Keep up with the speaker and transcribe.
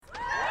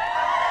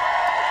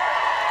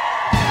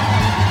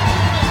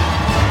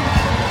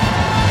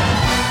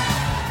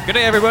Good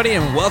day, everybody,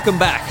 and welcome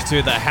back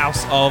to the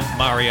House of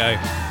Mario.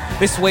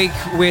 This week,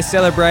 we're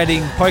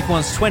celebrating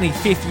Pokemon's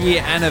 25th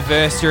year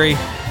anniversary,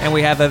 and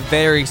we have a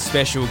very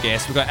special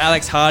guest. We've got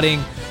Alex Harding,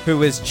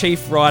 who is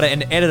chief writer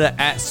and editor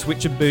at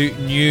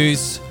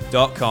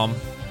SwitchabootNews.com.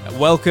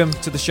 Welcome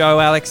to the show,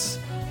 Alex.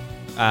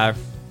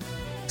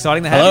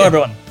 Exciting to have you. Hello,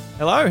 everyone.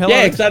 Hello.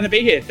 Yeah, excited to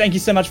be here. Thank you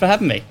so much for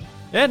having me.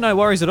 Yeah, no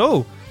worries at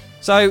all.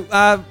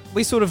 So,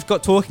 we sort of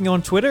got talking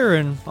on Twitter,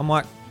 and I'm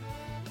like,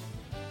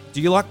 do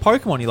you like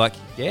Pokemon? You're like,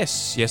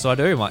 yes, I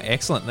do. I'm like,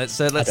 excellent.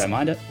 Let's I don't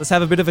mind it. Let's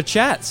have a bit of a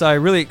chat. So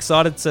really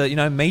excited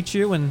to, meet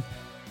you and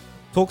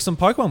talk some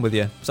Pokemon with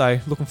you. So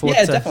looking forward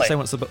to seeing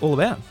what it's all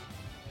about.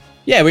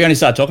 Yeah, we only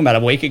started talking about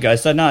it a week ago,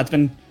 so no, it's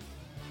been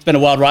a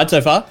wild ride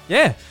so far.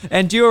 Yeah,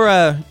 and you're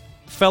a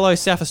fellow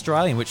South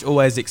Australian, which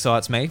always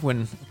excites me when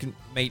you can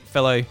meet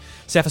fellow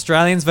South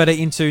Australians that are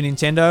into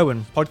Nintendo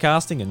and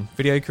podcasting and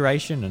video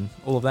creation and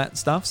all of that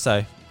stuff.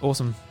 So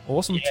awesome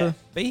to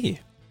be here.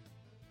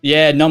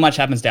 Yeah, not much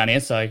happens down here,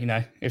 so,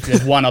 if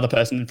there's one other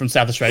person from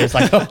South Australia, it's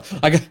like,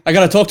 I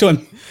got to talk to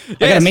him. I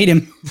got to meet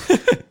him.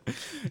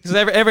 Because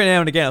every now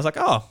and again, I was like,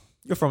 oh,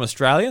 you're from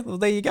Australia? Well,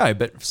 there you go.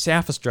 But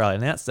South Australia,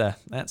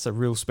 that's a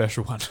real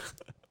special one.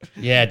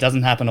 Yeah, it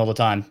doesn't happen all the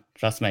time.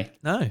 Trust me.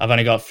 No. I've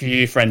only got a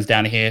few friends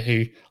down here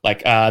who,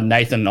 like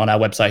Nathan on our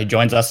website, who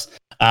joins us.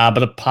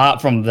 But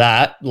apart from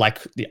that,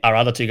 our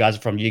other two guys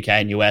are from UK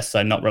and US,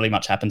 so not really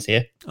much happens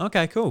here.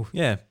 Okay, cool.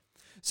 Yeah.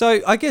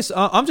 So I guess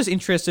I'm just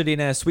interested in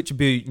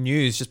Switchaboot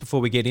News just before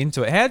we get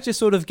into it. How did you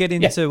sort of get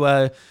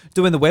into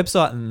doing the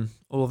website and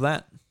all of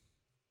that?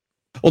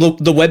 Well,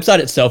 the website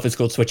itself is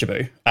called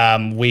Switchaboo.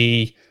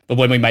 But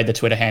when we made the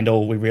Twitter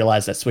handle, we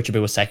realized that Switchaboo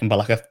was taken by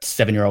like a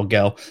 7-year-old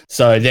girl.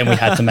 So then we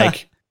had to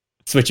make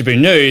Switchaboo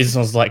News.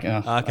 I was like,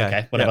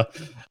 okay, whatever.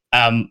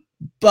 Yep.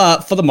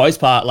 But for the most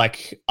part,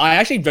 I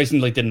actually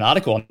recently did an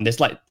article on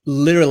this,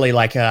 literally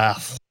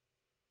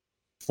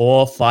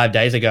 4 or 5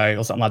 days ago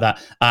or something like that.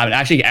 It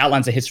actually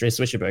outlines the history of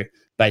Switchaboo,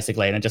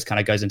 basically, and it just kind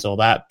of goes into all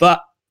that. But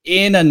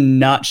in a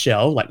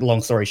nutshell,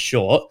 long story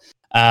short,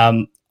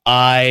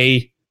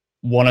 I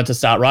wanted to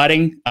start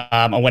writing.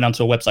 I went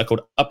onto a website called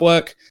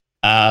Upwork.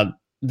 I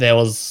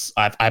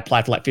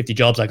applied for 50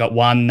 jobs. I got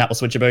one, that was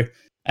Switchaboo.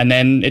 And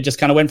then it just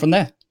kind of went from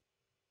there.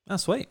 Oh,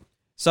 sweet.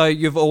 So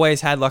you've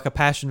always had a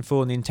passion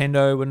for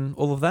Nintendo and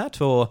all of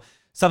that, or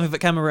something that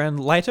came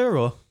around later,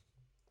 or?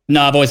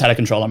 No, I've always had a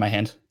controller in my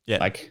hand.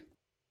 Yeah.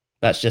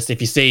 That's just, if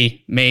you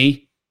see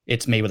me,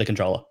 it's me with a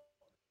controller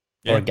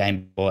or a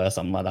Game Boy or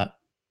something like that.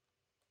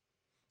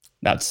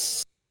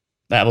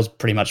 That was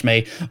pretty much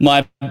me.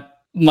 My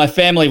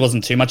family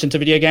wasn't too much into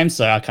video games,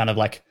 so I kind of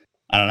I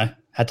don't know,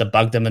 had to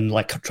bug them and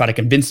try to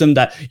convince them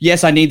that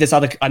yes, I need this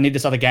other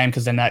game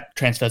because then that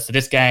transfers to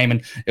this game,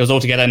 and it was all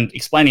together. And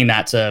explaining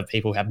that to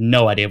people who have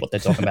no idea what they're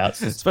talking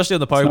about, especially on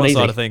the Pokemon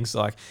side of things.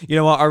 You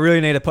know what? I really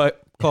need a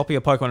copy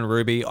of Pokemon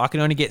Ruby. I can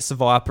only get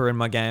Seviper in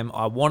my game.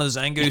 I want a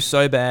Zangoose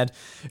so bad,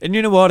 and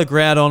you know what? A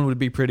Groudon would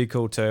be pretty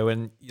cool too.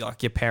 And your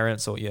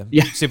parents or your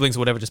siblings or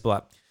whatever just be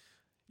like,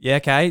 yeah,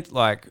 okay.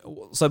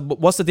 So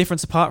what's the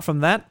difference apart from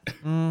that?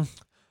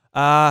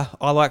 I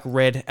like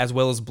red as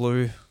well as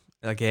blue,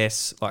 I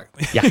guess.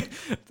 Yeah.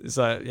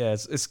 So yeah,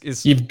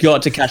 it's you've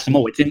got to catch them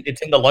all.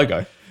 It's in the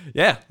logo.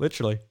 Yeah,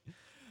 literally.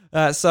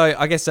 So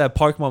I guess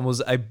Pokemon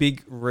was a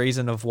big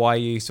reason of why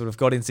you sort of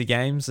got into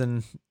games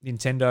and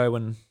Nintendo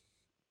and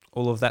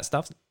all of that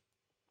stuff.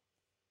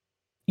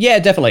 Yeah,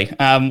 definitely.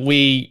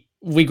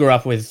 We grew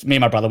up with me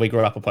and my brother. We grew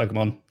up with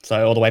Pokemon,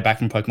 so all the way back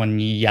from Pokemon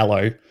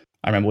Yellow,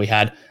 I remember we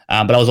had.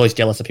 But I was always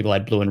jealous of people who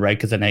had blue and red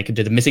because then they could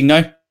do the missing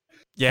no.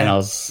 Yeah, and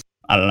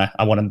I don't know.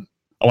 I wanted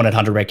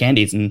 100 rare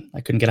candies, and I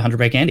couldn't get 100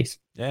 rare candies.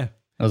 Yeah,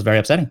 it was very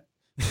upsetting.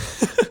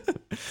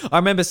 I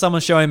remember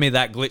someone showing me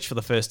that glitch for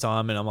the first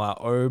time, and I'm like,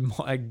 "Oh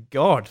my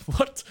god,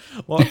 what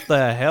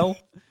the hell?"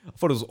 I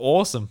thought it was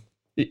awesome.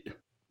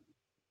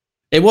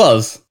 It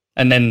was,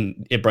 and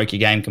then it broke your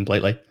game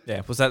completely.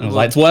 Yeah, was that? I was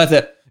like, it's worth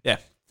it. Yeah,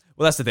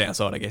 well, that's the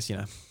downside, I guess.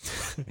 You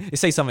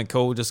see something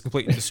cool, just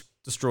completely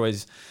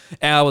destroys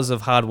hours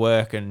of hard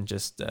work and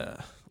just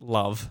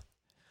love.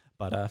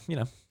 But you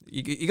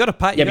got to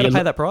pay. You got to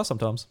pay that price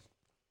sometimes.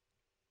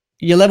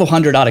 Your level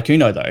 100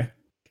 Articuno though,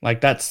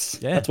 that's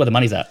where the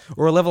money's at.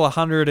 Or a level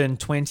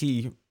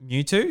 120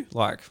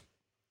 Mewtwo,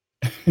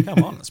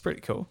 come on, that's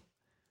pretty cool.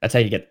 That's how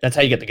you get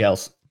the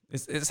girls.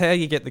 It's how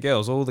you get the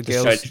girls. All the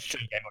girls. Show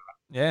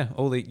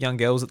all the young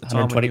girls at the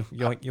time when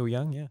you were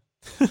young. Yeah.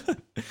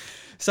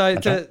 So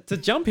to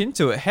jump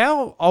into it,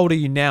 how old are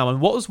you now,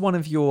 and what was one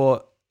of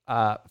your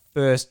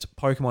first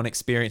Pokemon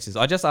experiences?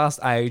 I just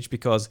asked age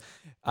because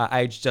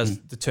age does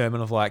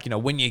determine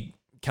when you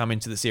come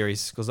into the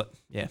series. Because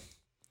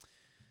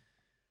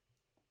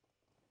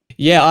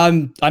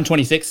I'm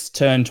 26,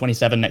 turn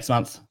 27 next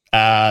month.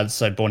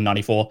 So born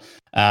 94.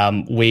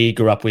 We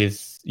grew up with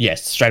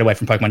straight away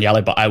from Pokemon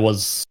Yellow, but I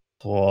was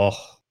what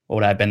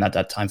would I have been at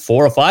that time,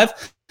 4 or 5?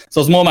 So it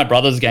was more my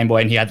brother's Game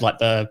Boy, and he had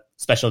the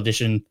special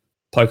edition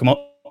Pokemon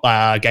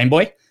Game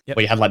Boy,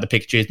 where you had the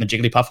Pikachus and the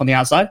Jigglypuff on the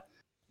outside.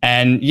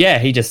 And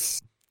he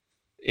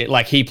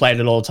played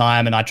it all the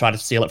time, and I tried to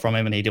steal it from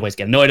him, and he'd always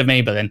get annoyed at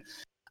me. But then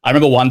I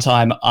remember one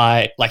time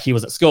he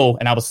was at school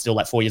and I was still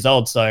like 4 years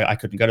old, so I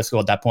couldn't go to school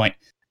at that point.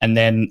 And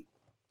then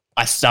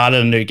I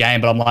started a new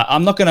game, but I'm like,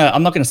 I'm not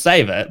gonna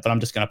save it, but I'm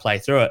just gonna play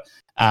through it.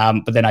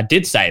 But then I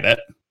did save it,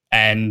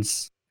 and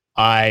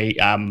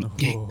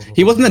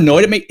he wasn't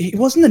annoyed at me. He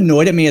wasn't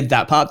annoyed at me at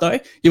that part though.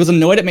 He was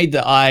annoyed at me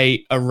that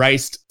I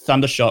erased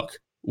Thundershock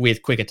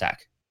with Quick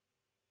Attack.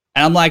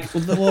 And I'm like,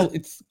 well,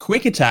 it's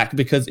Quick Attack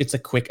because it's a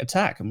quick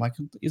attack. I'm like,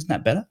 isn't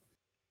that better?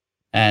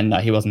 And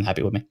he wasn't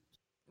happy with me.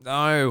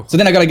 No. So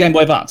then I got a Game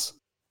Boy Advance.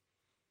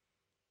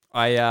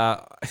 I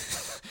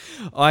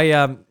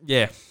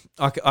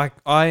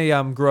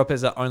grew up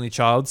as an only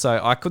child, so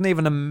I couldn't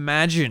even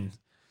imagine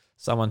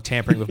someone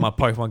tampering with my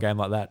Pokemon game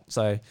like that.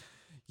 So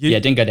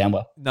it didn't go down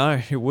well.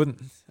 No, it wouldn't.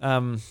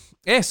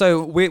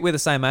 So we're the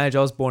same age.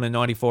 I was born in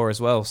 '94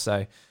 as well,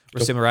 so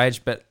we're similar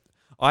age. But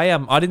I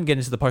didn't get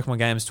into the Pokemon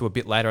games till a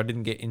bit later. I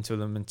didn't get into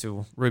them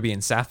until Ruby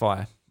and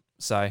Sapphire.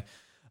 So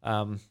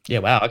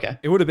wow, okay.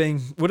 It would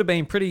have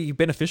been pretty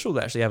beneficial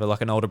to actually have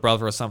an older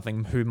brother or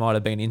something who might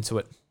have been into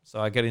it. So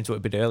I got into it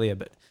a bit earlier,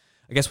 but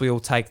I guess we all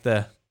take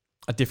a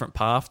different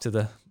path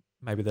to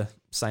maybe the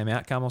same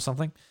outcome or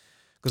something,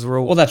 because we're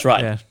all, well, that's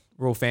right. Yeah,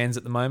 we're all fans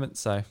at the moment,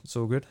 so it's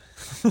all good.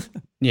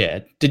 Yeah.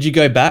 Did you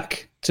go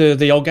back to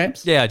the old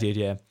games? Yeah, I did.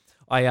 Yeah,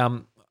 I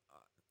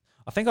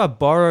think I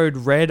borrowed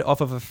Red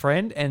off of a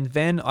friend, and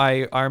then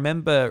I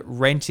remember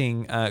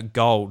renting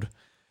Gold.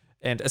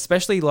 And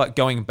especially like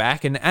going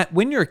back, and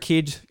when you're a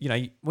kid,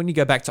 when you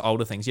go back to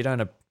older things, you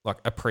don't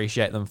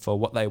appreciate them for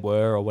what they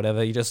were or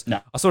whatever. I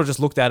sort of just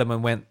looked at them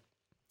and went,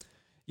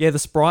 yeah, the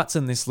sprites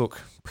in this look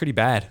pretty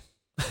bad,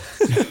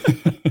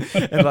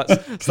 and like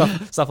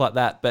stuff like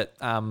that. But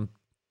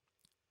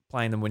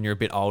playing them when you're a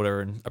bit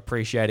older and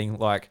appreciating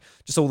like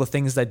just all the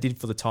things they did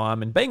for the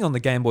time, and being on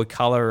the Game Boy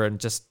Color and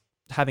just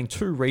having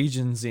 2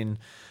 regions in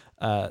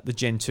the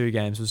Gen 2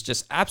 games was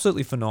just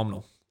absolutely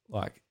phenomenal.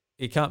 Like,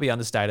 it can't be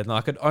understated. And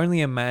I could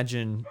only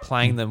imagine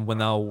playing them when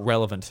they were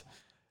relevant,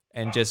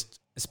 and just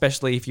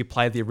especially if you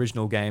play the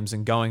original games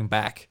and going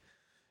back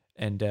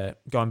to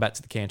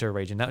the Kanto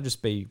region, that would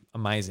just be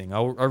amazing.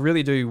 I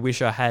really do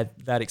wish I had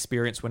that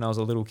experience when I was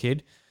a little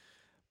kid.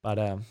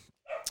 But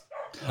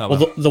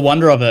the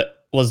wonder of it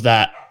was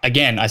that,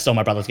 again, I stole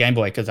my brother's Game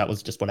Boy because that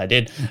was just what I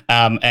did.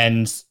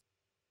 And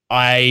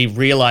I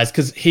realized,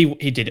 because he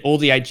did all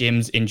the 8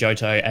 gyms in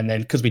Johto, and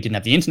then because we didn't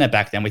have the internet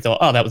back then, we thought,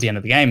 oh, that was the end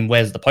of the game.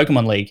 Where's the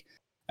Pokemon League?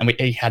 And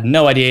he had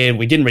no idea.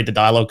 We didn't read the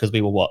dialogue because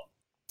we were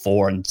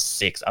 4 and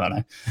 6, I don't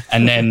know.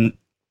 And then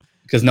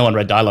because no one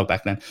read dialogue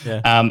back then.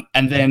 Yeah.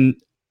 And then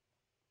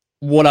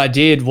what I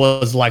did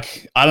was I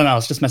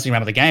was just messing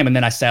around with the game, and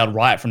then I sailed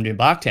right from New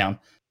Barktown,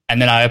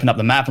 and then I opened up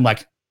the map. I'm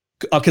like,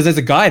 because there's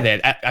a guy there.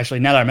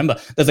 Actually, now that I remember,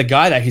 there's a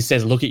guy there who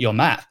says, "Look at your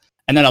map."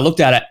 And then I looked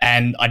at it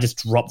and I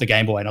just dropped the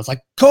Game Boy and I was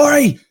like,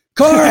 Corey,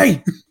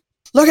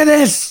 look at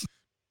this.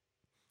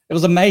 It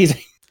was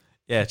amazing.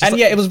 Yeah.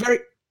 It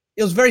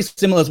was very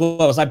similar as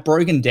well. It was like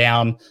broken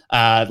down,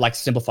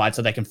 simplified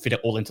so they can fit it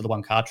all into the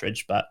one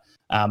cartridge. But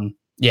and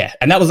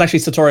that was actually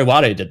Satoru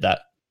Iwata who did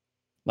that.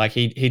 Like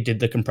he did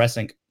the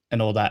compressing and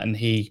all that, and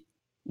he's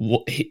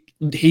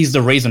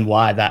the reason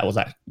why that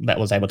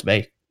was able to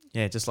be.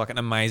 Yeah, just like an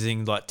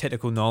amazing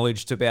technical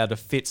knowledge to be able to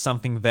fit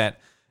something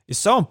that is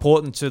so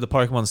important to the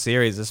Pokemon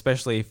series,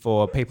 especially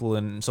for people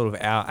in sort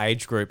of our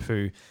age group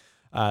who,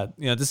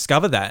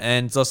 discover that.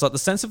 And so it's like the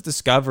sense of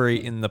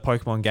discovery in the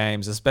Pokemon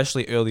games,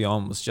 especially early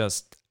on, was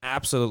just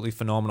absolutely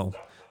phenomenal.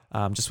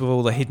 Just with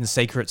all the hidden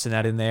secrets and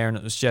that in there, and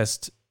it was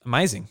just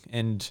amazing.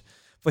 And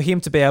for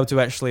him to be able to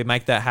actually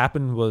make that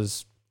happen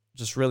was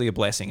just really a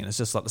blessing, and it's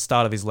just like the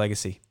start of his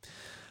legacy.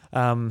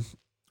 But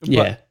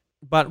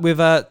with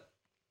the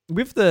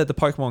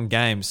Pokemon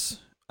games,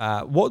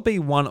 what would be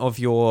one of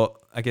your,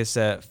 I guess,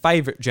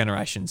 favorite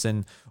generations?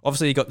 And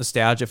obviously you got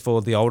nostalgia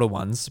for the older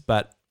ones,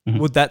 but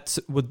would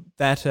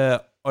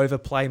that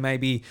overplay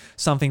maybe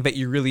something that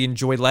you really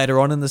enjoyed later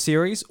on in the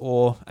series,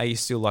 or are you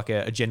still like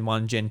a Gen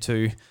 1, Gen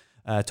 2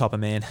 type of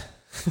man?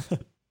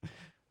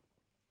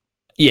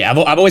 Yeah,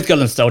 I've always got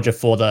nostalgia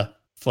for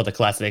the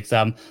classics.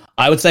 I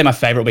would say my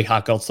favorite would be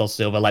Heart Gold, Soul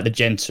Silver, like the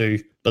Gen 2,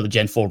 but the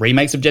Gen 4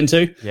 remakes of Gen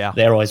 2. Yeah.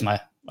 They're always my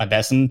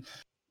best. And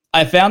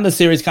I found the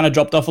series kind of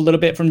dropped off a little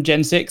bit from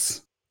Gen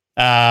 6,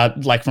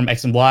 from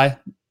X and Y.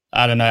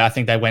 I don't know. I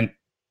think they went,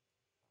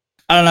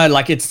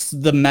 it's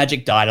the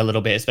magic died a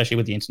little bit, especially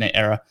with the internet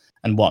era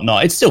and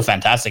whatnot. It's still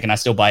fantastic, and I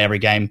still buy every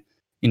game,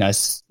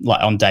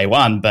 on day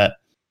one. But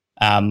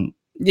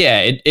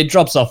it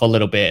drops off a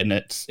little bit, and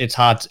it's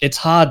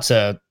hard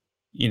to,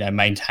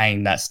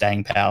 maintain that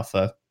staying power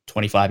for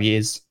 25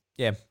 years.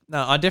 Yeah,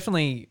 no, I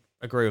definitely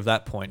agree with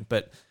that point.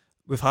 But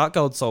with Heart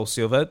Gold, Soul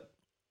Silver,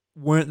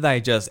 weren't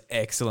they just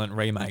excellent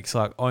remakes?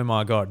 Like, oh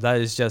my God,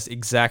 that is just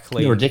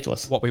exactly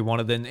ridiculous what we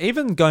wanted. And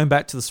even going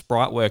back to the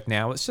sprite work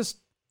now, it's just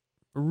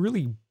a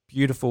really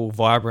beautiful,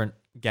 vibrant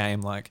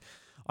game. Like,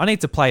 I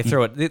need to play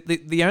through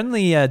it. The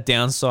only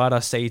downside I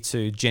see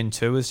to Gen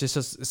 2 is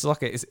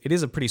it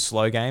is a pretty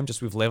slow game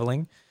just with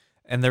leveling.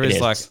 And there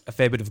is a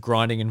fair bit of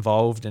grinding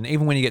involved. And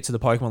even when you get to the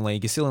Pokemon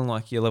League, you're still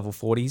in your level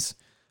 40s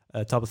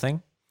type of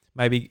thing.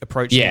 maybe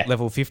approaching Yeah.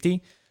 level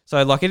 50.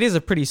 So like it is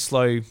a pretty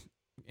slow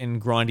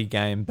and grindy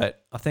game,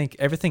 but I think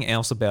everything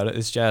else about it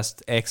is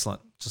just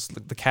excellent.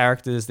 Just the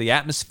characters, the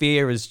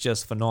atmosphere is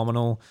just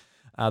phenomenal.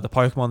 The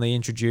Pokemon they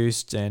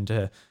introduced,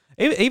 and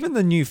even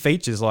the new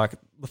features, like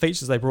the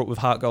features they brought with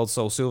Heart Gold,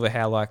 Soul Silver.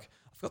 How like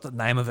I forgot the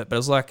name of it, but it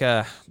was like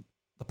the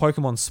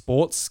Pokemon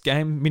sports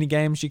game mini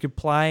games you could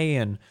play,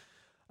 and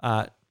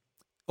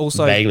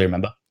also Vaguely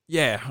remember.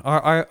 yeah,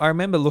 I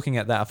remember looking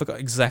at that. I forgot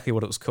exactly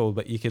what it was called,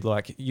 but you could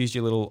like use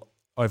your little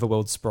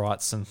overworld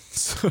sprites and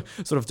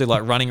sort of do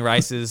like running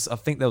races. I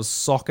think there was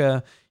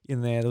soccer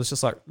in there. There was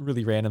just like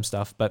really random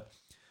stuff, but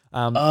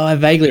I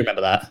vaguely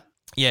remember that.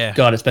 yeah,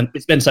 God, it's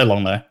been so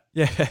long though.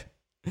 yeah.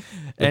 With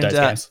And those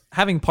games.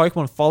 having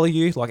Pokemon follow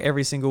you, like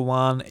every single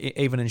one,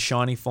 even in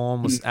shiny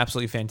form, was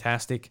absolutely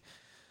fantastic.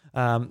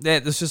 Yeah,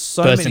 there's just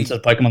so Burst many. into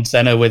the Pokemon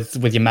Center with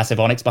your massive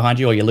Onix behind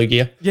you or your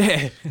Lugia.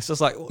 Yeah, it's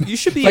just like you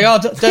should be. Like, oh,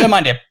 don't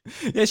mind him.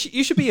 Yeah,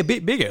 you should be a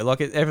bit bigger. Like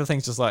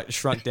everything's just like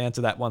shrunk down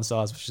to that one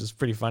size, which is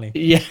pretty funny.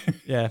 Yeah.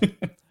 Yeah,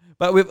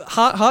 but with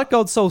Heart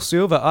Gold Soul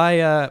Silver,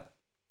 I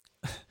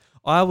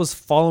was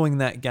following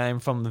that game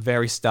from the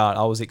very start.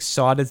 I was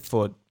excited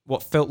for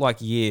what felt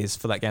like years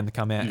for that game to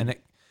come out, and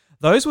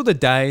those were the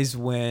days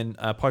when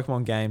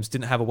Pokemon games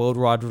didn't have a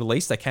worldwide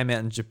release. They came out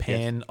in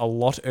Japan a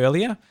lot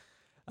earlier.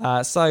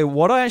 So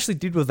what I actually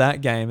did with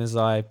that game is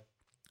I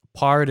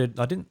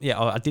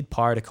did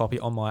pirate a copy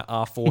on my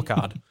R4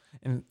 card.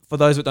 And for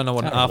those that don't know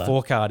what an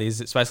R4 card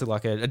is, it's basically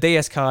like a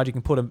DS card. You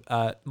can put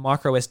a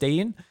micro SD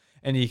in,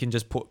 and you can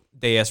just put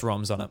DS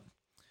ROMs on it.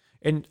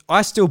 And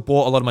I still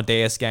bought a lot of my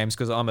DS games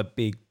because I'm a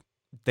big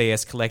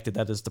DS collector.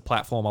 That is the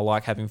platform I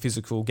like having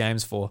physical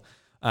games for,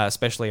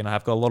 especially. And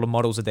I've got a lot of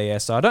models of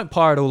DS, so I don't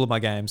pirate all of my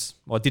games.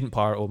 Well, I didn't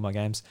pirate all of my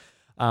games.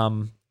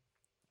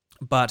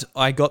 But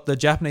I got the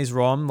Japanese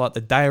ROM like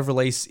the day of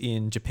release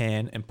in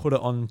Japan and put it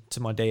onto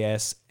my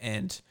DS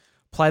and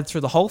played through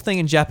the whole thing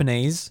in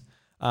Japanese.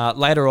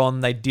 Later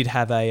on, they did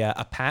have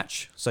a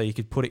patch so you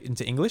could put it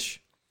into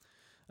English.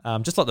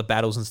 Just like the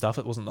battles and stuff.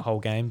 It wasn't the whole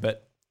game,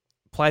 but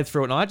played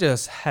through it and I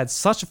just had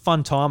such a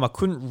fun time. I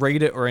couldn't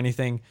read it or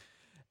anything.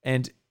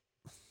 And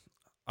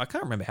I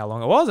can't remember how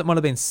long it was. It might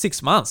have been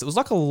 6 months. It was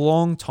like a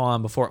long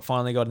time before it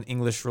finally got an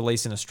English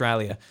release in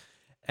Australia.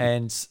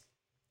 And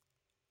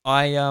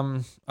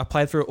I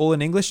played through it all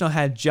in English and I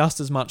had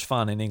just as much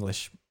fun in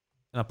English.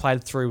 And I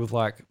played through with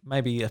like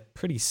maybe a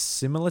pretty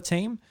similar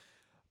team,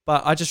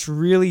 but I just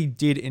really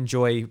did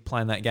enjoy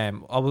playing that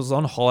game. I was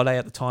on holiday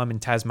at the time in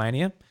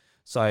Tasmania,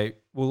 so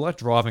we were like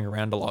driving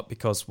around a lot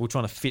because we were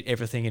trying to fit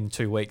everything in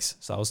 2 weeks.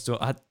 So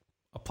I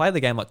played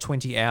the game like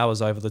 20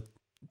 hours over the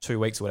 2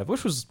 weeks or whatever,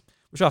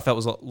 which I felt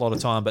was a lot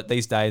of time. But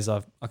these days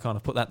I kind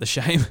of put that to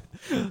shame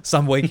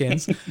some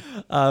weekends.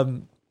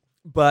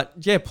 But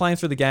yeah, playing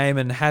through the game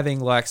and having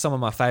like some of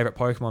my favorite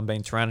Pokemon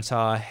being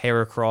Tyranitar,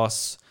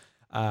 Heracross,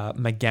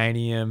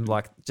 Meganium,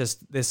 like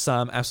just there's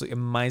some absolutely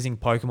amazing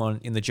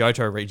Pokemon in the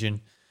Johto region,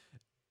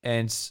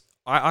 and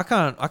I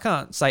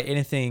can't say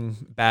anything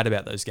bad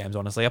about those games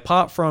honestly.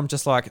 Apart from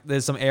just like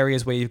there's some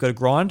areas where you've got to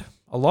grind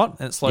a lot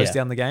and it slows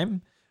down the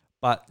game,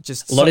 but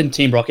just a lot in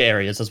Team Rocket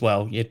areas as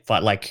well. You'd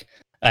fight like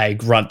a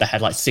grunt that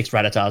had like 6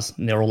 Rattatas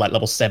and they're all like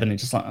level 7 and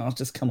just like, oh,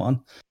 just come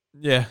on.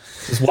 Yeah.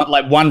 Just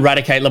one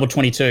Raticate level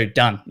 22,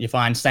 done. You're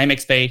fine. Same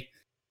XP.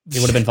 You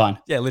would have been fine.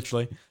 Yeah,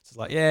 literally. It's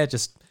like, yeah,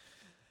 just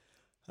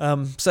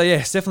so yeah,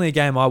 it's definitely a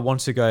game I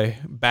want to go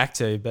back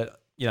to,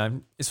 but you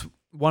know, it's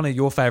one of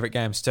your favorite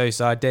games too,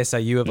 so I dare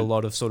say you have a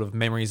lot of sort of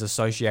memories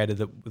associated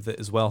with it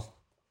as well.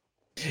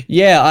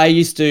 Yeah, I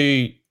used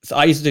to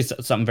do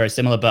something very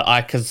similar,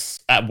 but because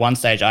at one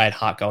stage I had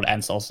Heart Gold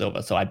and Soul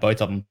Silver, so I had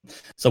both of them.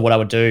 So what I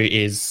would do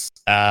is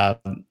a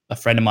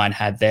friend of mine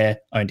had their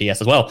own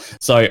DS as well,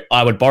 so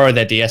I would borrow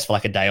their DS for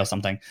like a day or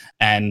something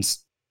and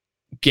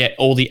get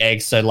all the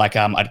eggs. So like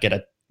I'd get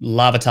a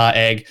Larvitar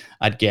egg,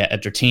 I'd get a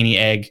Dratini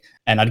egg,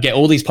 and I'd get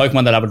all these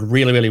Pokemon that I would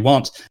really, really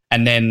want,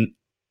 and then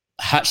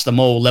hatch them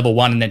all level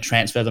 1 and then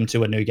transfer them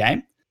to a new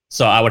game.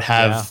 So I would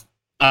have... Yeah.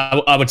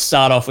 I would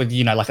start off with,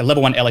 you know, like a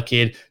level 1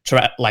 Elekid,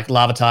 like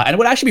Larvitar, and it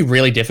would actually be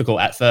really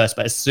difficult at first,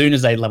 but as soon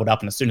as they leveled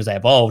up and as soon as they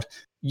evolved,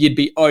 you'd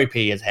be OP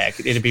as heck.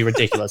 It'd be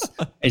ridiculous.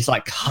 It's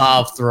like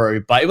carved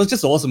through, but it was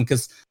just awesome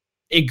because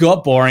it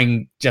got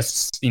boring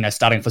just, you know,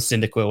 starting for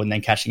Cyndaquil and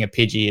then catching a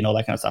Pidgey and all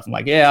that kind of stuff. I'm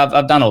like, yeah,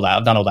 I've done all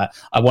that.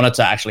 I wanted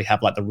to actually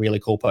have like the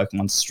really cool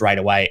Pokemon straight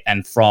away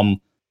and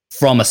from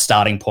a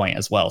starting point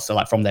as well. So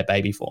like from their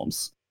baby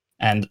forms.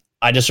 And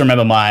I just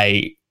remember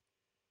my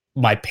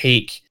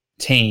peak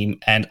team,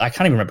 and I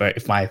can't even remember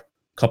if my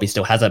copy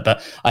still has it,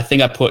 but I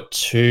think I put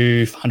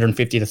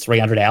 250 to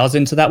 300 hours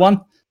into that one.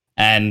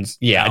 And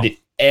yeah, wow. I did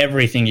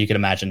everything you could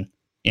imagine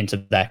into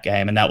that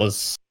game. And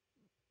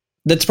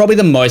that's probably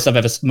the most time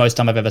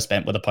I've ever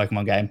spent with a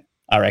Pokemon game.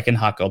 I reckon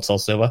Heart Gold, Soul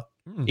Silver.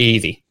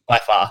 Easy, by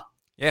far.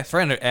 Yeah,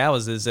 300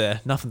 hours is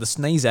nothing to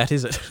sneeze at,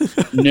 is it?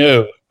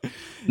 No,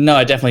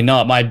 definitely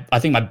not. I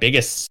think my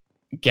biggest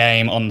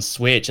game on the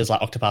Switch is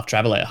like Octopath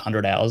Traveler at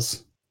 100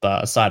 hours.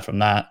 But aside from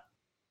that,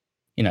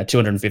 you know,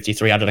 250,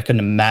 300, I couldn't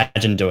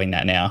imagine doing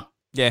that now.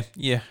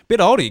 Yeah. Bit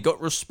older. You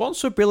got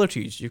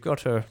responsibilities. You've got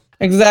to.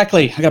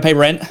 Exactly. I got to pay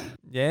rent.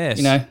 Yes.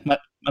 You know, my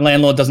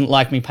landlord doesn't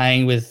like me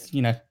paying with,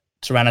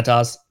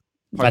 Tyrannotars.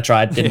 I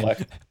tried, didn't work.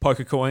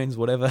 Poker coins,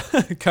 whatever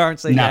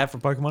currency you have for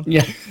Pokemon.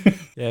 Yeah.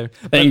 Yeah.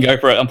 They didn't go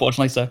for it,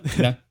 unfortunately. So,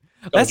 got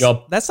a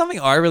job. That's something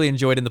I really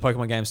enjoyed in the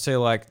Pokemon games too.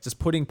 Like just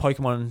putting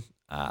Pokemon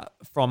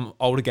from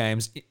older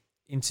games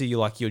into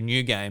your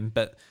new game,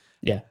 but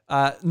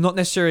not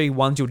necessarily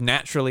ones you'd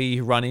naturally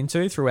run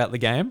into throughout the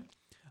game.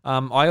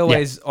 I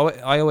always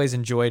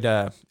enjoyed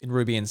in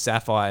Ruby and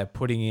Sapphire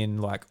putting in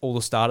like all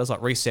the starters,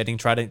 like resetting,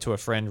 trading it to a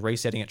friend,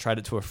 resetting it, trade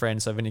it to a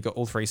friend. So then you got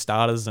all 3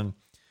 starters, and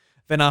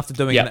then after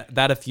doing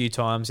that a few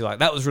times, you're like,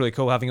 that was really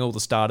cool having all the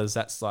starters.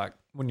 That's like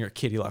when you're a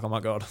kid, you're like, oh my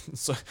god,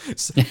 so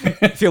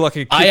I feel like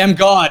a kid. I am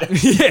God.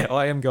 Yeah,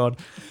 I am God.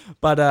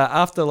 But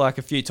after like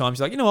a few times,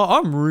 you're like, you know what?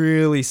 I'm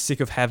really sick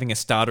of having a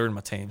starter in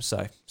my team.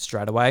 So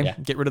straight away,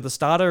 get rid of the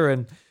starter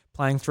and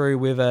playing through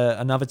with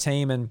another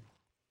team. And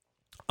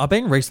I've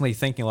been recently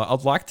thinking like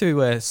I'd like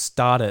to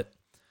start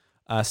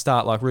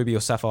like Ruby or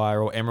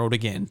Sapphire or Emerald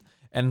again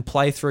and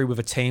play through with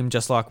a team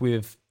just like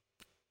with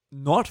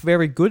not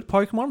very good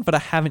Pokemon, but I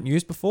haven't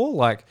used before.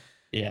 Like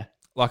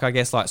I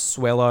guess like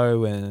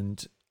Swellow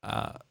and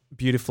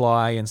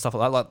Beautifly and stuff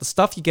like that. Like the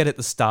stuff you get at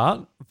the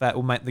start that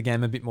will make the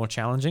game a bit more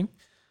challenging.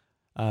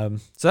 So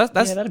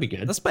that'd be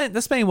good.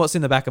 That's been what's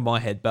in the back of my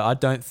head, but I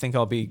don't think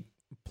I'll be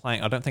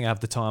playing. I don't think I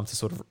have the time to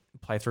sort of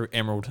play through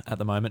Emerald at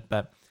the moment,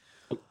 but.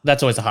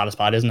 That's always the hardest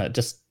part, isn't it?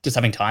 Just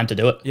having time to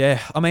do it. Yeah,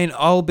 I mean,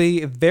 I'll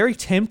be very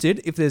tempted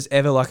if there's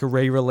ever like a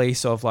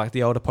re-release of like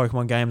the older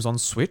Pokemon games on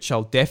Switch.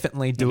 I'll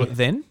definitely do it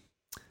then.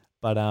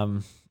 But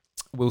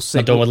we'll see.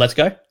 Not doing with Let's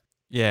Go.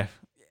 Yeah,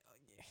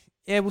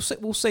 we'll see.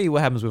 We'll see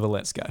what happens with a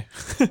Let's Go.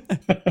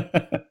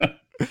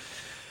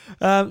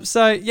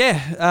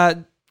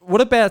 What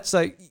about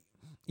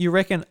you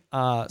reckon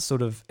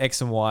sort of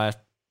X and Y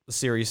the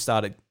series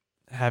started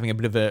having a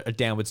bit of a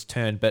downwards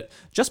turn, but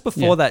just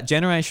before that,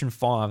 Generation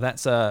 5,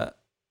 that's a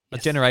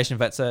generation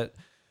that's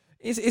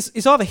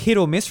it's either hit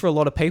or miss for a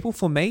lot of people.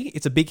 For me,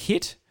 it's a big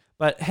hit,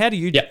 but how do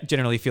you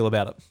generally feel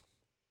about it?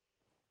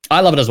 I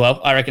love it as well.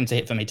 I reckon it's a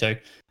hit for me too.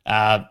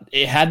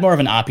 It had more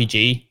of an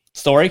RPG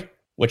story,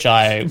 which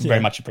I very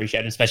much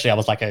appreciated, especially I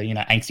was like a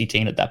angsty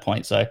teen at that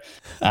point. So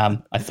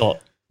I thought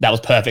that was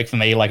perfect for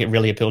me. Like it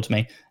really appealed to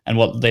me.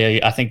 And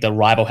I think the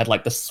rival had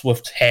like the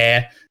swift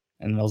hair,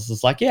 and I was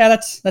just like, yeah,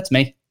 that's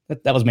me.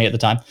 That was me at the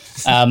time.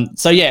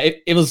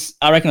 It was.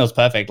 I reckon it was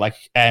perfect. Like,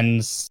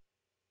 and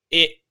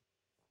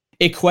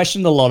it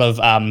questioned a lot of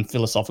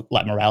philosophical,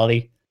 like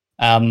morality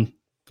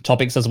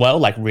topics as well.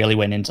 Like, really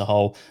went into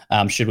whole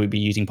should we be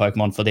using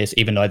Pokemon for this,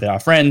 even though they're our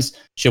friends?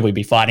 Should we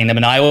be fighting them?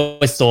 And I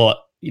always thought,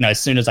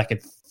 as soon as I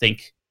could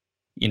think,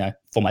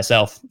 for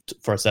myself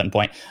for a certain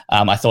point,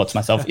 I thought to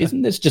myself,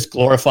 isn't this just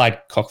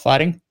glorified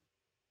cockfighting?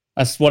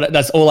 That's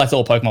all I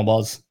thought Pokemon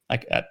was.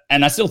 Like,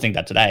 and I still think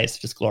that today it's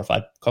just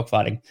glorified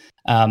cockfighting.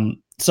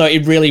 So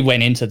it really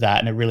went into that,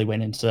 and it really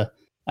went into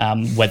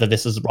whether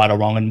this is right or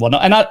wrong and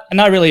whatnot.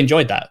 And I really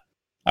enjoyed that.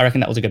 I reckon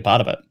that was a good part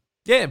of it.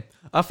 Yeah,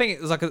 I think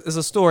it was like there's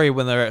a story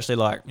when they're actually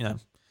like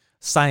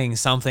saying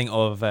something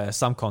of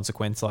some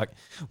consequence. Like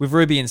with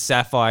Ruby and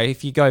Sapphire,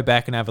 if you go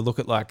back and have a look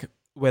at like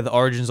where the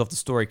origins of the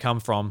story come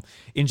from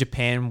in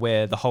Japan,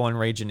 where the Hoenn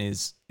region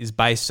is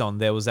based on,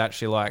 there was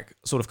actually like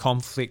sort of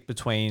conflict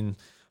between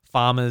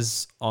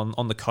farmers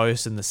on the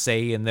coast and the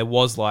sea, and there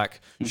was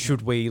like,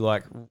 should we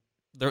like,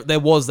 there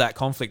was that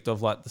conflict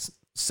of like the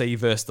sea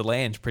versus the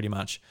land, pretty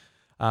much.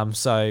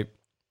 So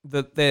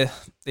they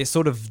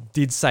sort of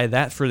did say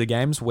that through the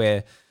games,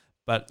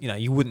 but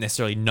you wouldn't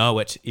necessarily know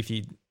it if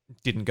you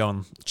didn't go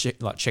and check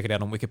it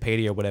out on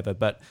Wikipedia or whatever.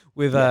 But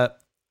with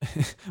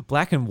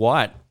Black and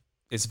White,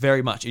 it's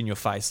very much in your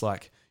face.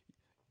 Like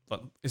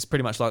it's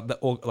pretty much like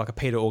a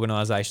PETA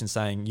organization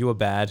saying you are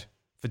bad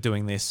for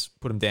doing this,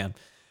 put them down.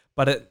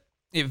 But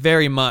it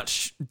very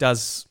much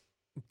does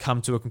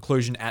come to a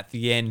conclusion at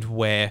the end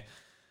where,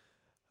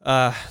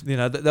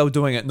 they were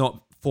doing it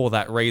not for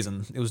that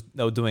reason.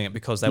 They were doing it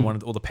because they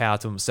wanted all the power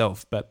to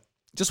themselves. But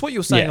just what you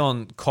were saying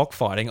on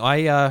cockfighting,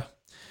 I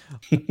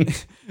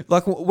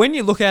like when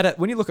you look at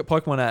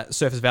Pokemon at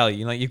Surface Valley,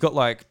 you've got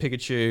like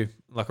Pikachu,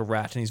 like a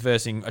rat, and he's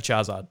versing a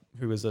Charizard,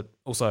 who is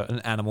also an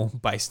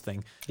animal-based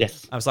thing.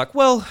 Yes, I was like,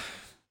 well,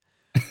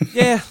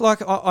 yeah,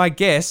 like I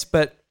guess,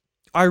 but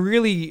I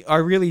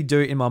really do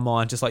in my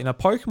mind, just like,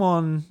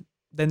 Pokemon,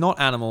 they're not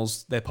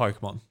animals, they're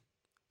Pokemon.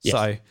 Yes.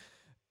 So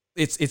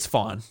it's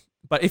fine.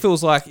 But if it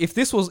was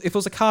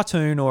a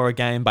cartoon or a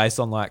game based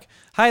on like,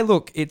 hey,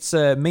 look, it's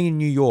me in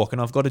New York and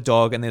I've got a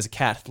dog and there's a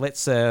cat.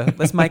 Let's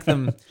make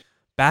them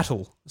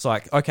battle. It's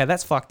like, okay,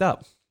 that's fucked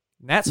up.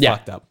 That's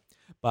fucked up.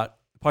 But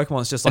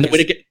Pokemon's just like, and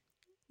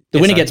the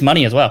winner gets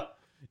money as well.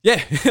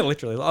 Yeah,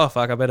 literally. Oh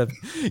fuck, I better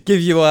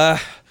give you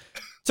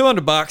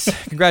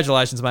 $200.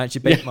 Congratulations, mate. You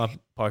beat my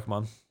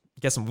Pokemon.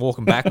 Guess I'm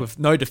walking back with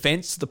no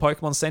defense to the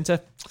Pokemon Center.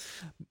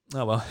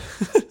 Oh well.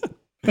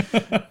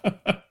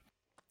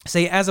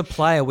 See, as a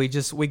player, we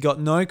got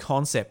no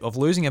concept of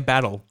losing a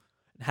battle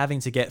and having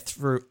to get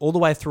all the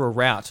way through a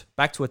route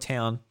back to a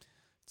town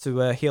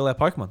to heal our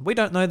Pokemon. We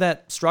don't know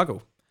that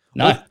struggle.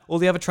 No. All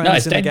the other No, trainers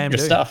it's in the game do.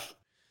 dangerous stuff.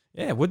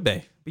 Yeah, it would be.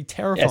 It'd be Yeah,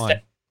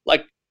 terrifying.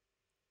 like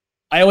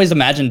I always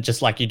imagine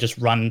just like you just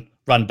run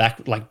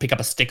back, like pick up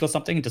a stick or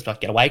something, and just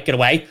like get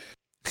away,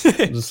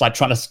 just like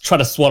try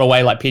to swat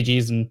away like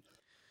Pidgeys and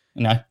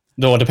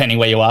or depending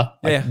where you are,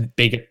 like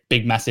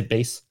big massive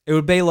beasts. It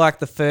would be like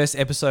the first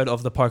episode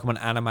of the Pokemon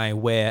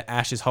anime where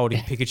Ash is holding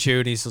Pikachu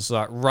and he's just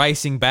like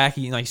racing back.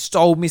 He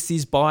stole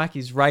Misty's bike.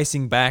 He's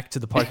racing back to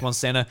the Pokemon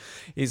Center.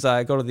 He's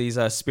got all these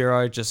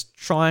Spearow just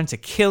trying to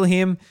kill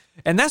him.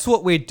 And that's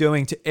what we're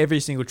doing to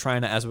every single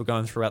trainer as we're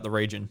going throughout the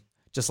region.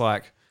 Just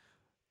like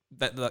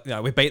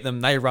that, we beat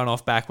them. They run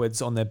off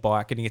backwards on their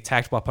bike, getting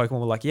attacked by Pokemon.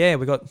 We're like, yeah,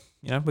 we got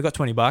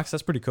 $20.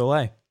 That's pretty cool,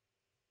 eh?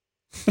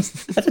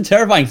 That's a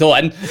terrifying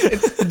thought.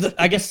 And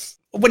I guess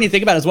when you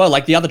think about it as well,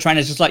 like the other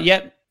trainer's just like,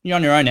 yeah, you're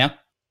on your own now.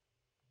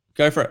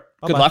 Go for it.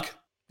 Good luck.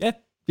 Yeah.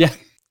 Yeah.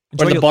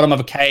 We're at the bottom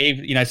of a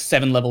cave,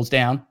 7 levels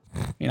down.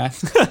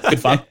 Good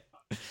fun.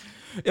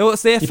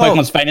 It's their your fault.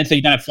 Pokemon's fainted, so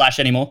you don't have Flash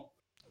anymore.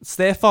 It's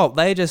their fault.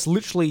 They just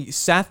literally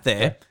sat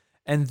there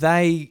and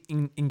they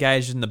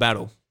engaged in the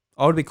battle.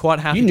 I would be quite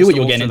happy. You knew what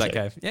you were getting getting into.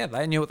 That cave. Yeah,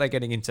 they knew what they're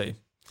getting into.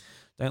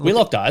 We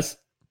locked eyes.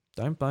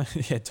 Don't blame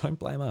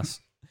us.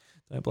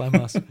 Don't blame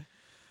us.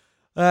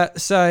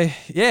 So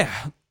yeah,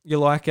 you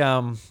like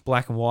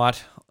black and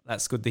white.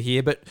 That's good to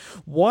hear. But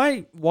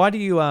why do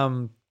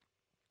you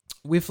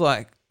with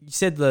like you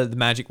said the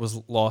magic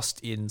was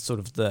lost in sort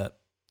of the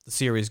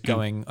series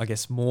going, I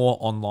guess, more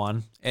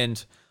online,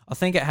 and I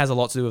think it has a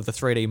lot to do with the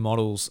 3D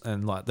models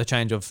and like the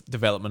change of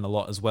development a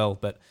lot as well.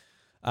 But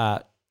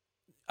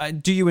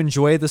do you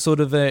enjoy the sort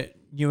of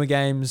newer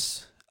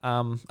games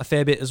a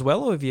fair bit as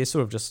well, or have you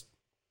sort of just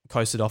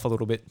coasted off a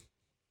little bit?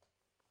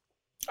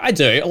 I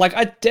do. Like,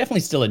 I definitely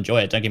still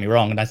enjoy it. Don't get me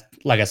wrong. And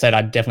like I said,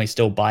 I definitely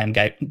still buy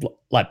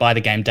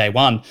the game day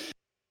one.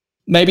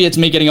 Maybe it's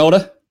me getting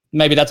older.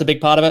 Maybe that's a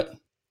big part of it.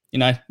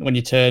 When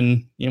you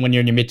turn, when you're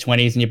in your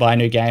mid-20s and you buy a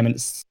new game, and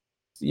it's,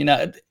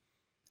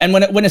 and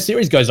when a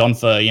series goes on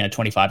for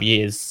 25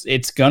 years,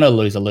 it's gonna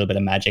lose a little bit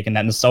of magic, and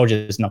that nostalgia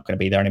is not going to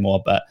be there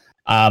anymore. But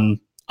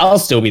I'll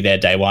still be there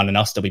day one, and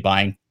I'll still be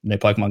buying new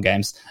Pokemon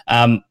games.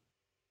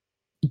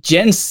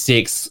 Gen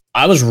 6,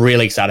 I was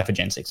really excited for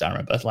Gen 6, I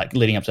remember, like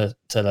leading up to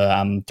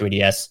the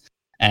 3DS.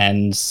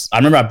 And I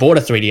remember I bought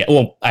a 3DS.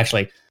 Well,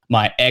 actually,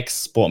 my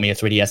ex bought me a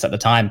 3DS at the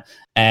time,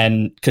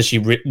 and because she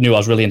knew I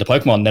was really into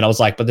Pokemon. Then I was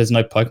like, but there's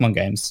no Pokemon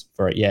games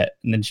for it yet.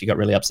 And then she got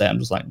really upset. I'm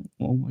just like,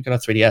 well, I got a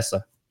 3DS, so,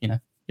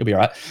 you'll be all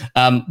right.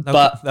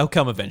 But they'll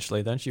come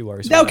eventually. Don't you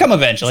worry. They'll come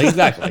eventually,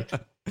 exactly.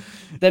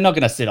 They're not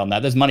going to sit on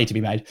that. There's money to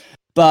be made.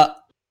 But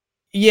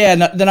yeah,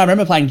 then I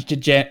remember playing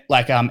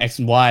X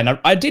and Y, and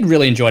I did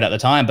really enjoy it at the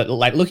time. But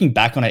like looking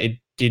back on it, it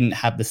didn't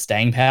have the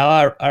staying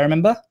power. I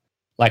remember,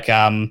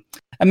 and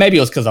maybe it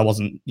was because I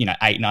wasn't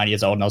 8, 9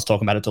 years old, and I was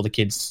talking about it to all the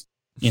kids,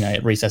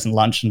 at recess and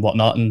lunch and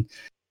whatnot. And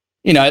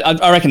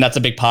I reckon that's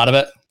a big part of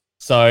it.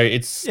 So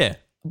it's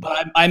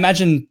But I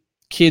imagine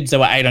kids that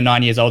were 8 or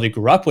 9 years old who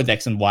grew up with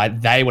X and Y,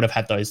 they would have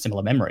had those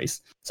similar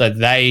memories. So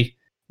they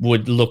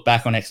would look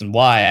back on X and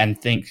Y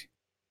and think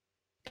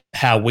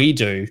how we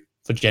do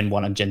for Gen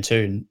 1 and Gen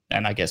 2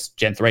 and I guess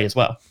Gen 3 as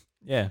well.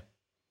 Yeah.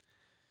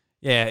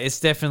 Yeah, it's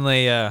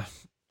definitely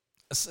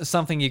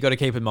something you got to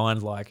keep in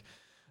mind. Like,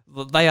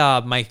 they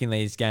are making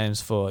these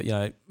games for,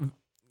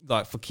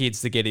 like for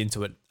kids to get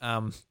into it.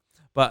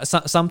 But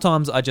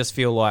sometimes I just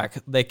feel like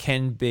there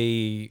can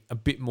be a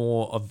bit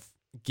more of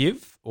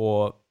give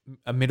or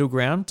a middle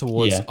ground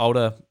towards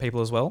older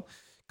people as well.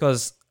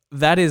 Because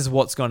that is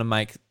what's going to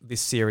make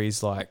this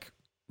series like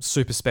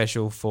super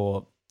special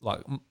for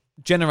like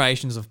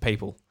generations of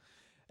people.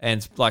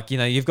 And like,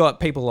 you've got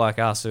people like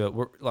us who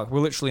we're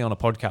literally on a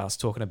podcast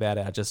talking about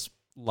our just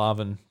love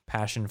and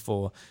passion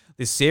for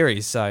this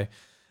series. So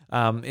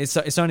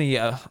it's only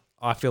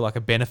I feel like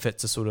a benefit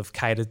to sort of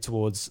cater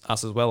towards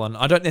us as well. And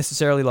I don't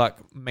necessarily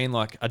mean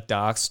like a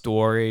dark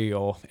story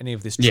or any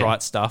of this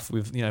trite stuff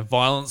with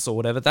violence or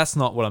whatever. That's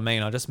not what I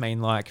mean. I just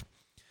mean like,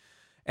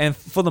 and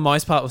for the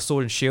most part with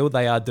Sword and Shield,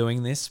 they are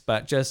doing this,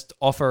 but just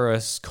offer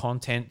us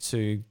content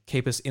to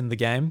keep us in the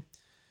game.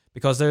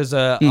 Because there's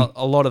a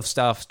lot of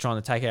stuff trying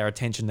to take our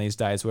attention these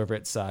days, whether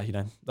it's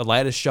the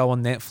latest show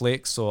on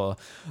Netflix or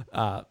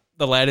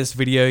the latest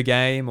video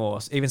game or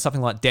even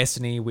something like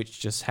Destiny, which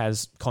just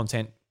has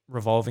content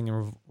revolving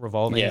and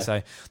revolving. Yeah.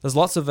 So there's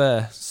lots of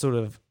sort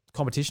of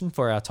competition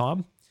for our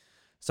time.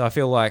 So I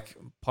feel like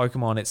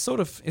Pokemon, it sort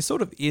of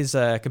is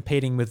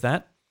competing with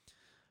that.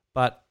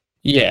 But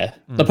yeah,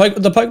 the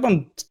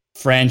Pokemon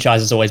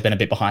franchise has always been a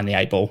bit behind the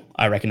 8 ball,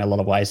 I reckon, in a lot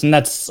of ways, and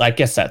I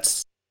guess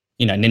that's.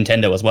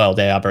 Nintendo as well.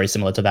 They are very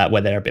similar to that,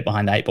 where they're a bit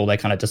behind the 8 ball. They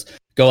kind of just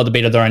go at the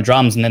beat of their own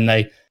drums, and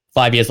then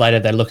 5 years later,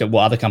 they look at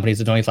what other companies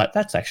are doing. It's like,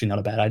 that's actually not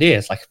a bad idea.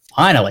 It's like,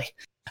 finally.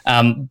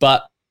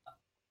 But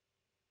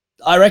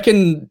I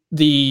reckon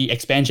the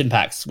expansion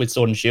packs with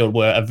Sword and Shield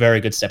were a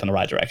very good step in the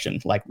right direction.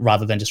 Like,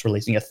 rather than just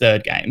releasing a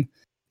third game,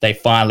 they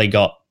finally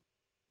got,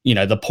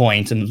 the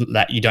point, and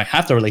that you don't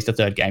have to release the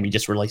third game. You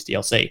just release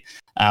DLC.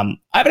 I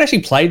haven't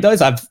actually played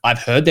those. I've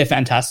heard they're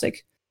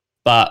fantastic.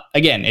 But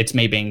again, it's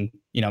me being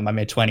my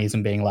mid-20s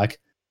and being like,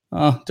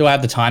 oh, do I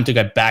have the time to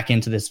go back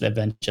into this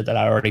adventure that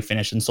I already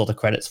finished and saw the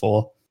credits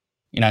for?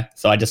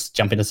 So I just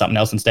jump into something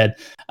else instead.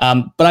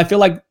 But I feel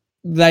like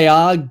they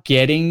are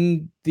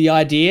getting the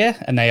idea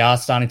and they are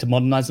starting to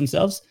modernize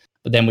themselves.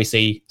 But then we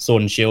see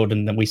Sword and Shield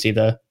and then we see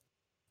the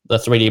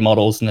 3D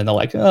models and then they're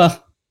like,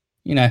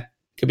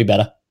 could be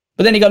better.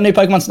 But then you got new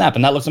Pokemon Snap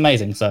and that looks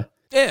amazing. So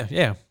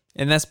yeah.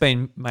 And that's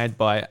been made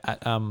by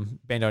Bandai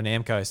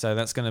Namco. So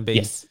that's going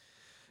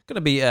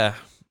to be a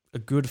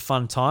good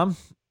fun time.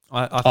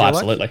 I feel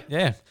absolutely. Like.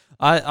 Yeah.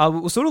 I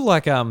was sort of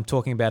like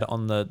talking about it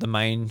on the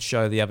main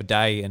show the other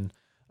day, and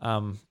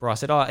Bryce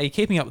said, are you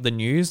keeping up with the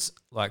news?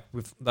 Like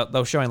they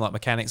were showing like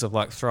mechanics of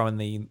like throwing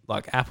the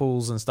like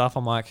apples and stuff.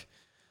 I'm like,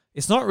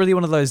 it's not really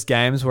one of those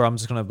games where I'm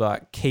just going to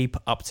like keep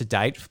up to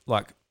date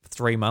like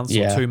 3 months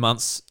or 2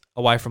 months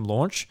away from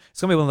launch.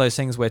 It's going to be one of those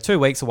things where 2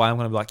 weeks away, I'm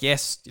going to be like,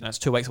 yes, it's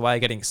 2 weeks away,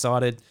 getting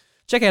excited.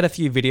 Check out a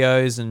few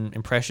videos and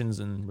impressions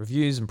and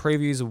reviews and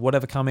previews of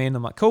whatever come in.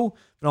 I'm like, cool,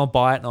 and I'll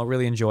buy it and I'll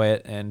really enjoy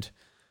it and,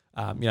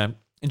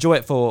 enjoy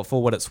it for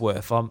what it's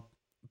worth.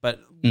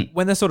 But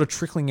when they're sort of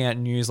trickling out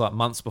news like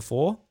months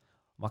before,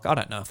 I'm like, I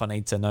don't know if I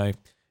need to know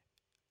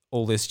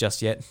all this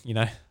just yet.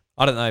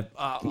 I don't know.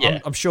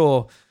 I'm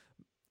sure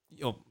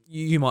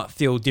you might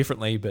feel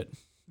differently, but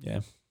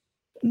yeah.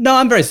 No,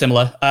 I'm very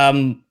similar.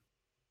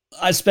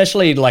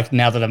 Especially like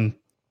now that I'm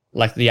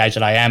like the age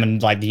that I am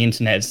and like the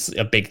internet's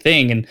a big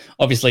thing. And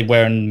obviously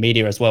we're in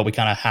media as well. We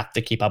kind of have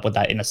to keep up with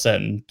that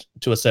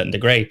to a certain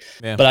degree.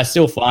 Yeah. But I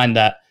still find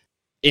that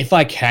if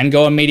I can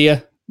go on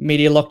media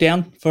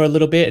lockdown for a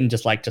little bit and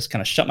just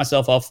kind of shut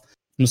myself off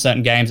from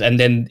certain games, and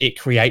then it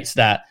creates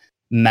that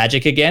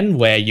magic again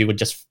where you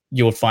would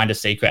find a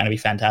secret and it'd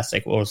be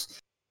fantastic. Whereas,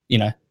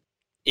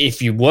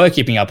 if you were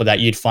keeping up with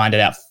that, you'd find it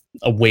out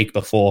a week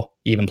before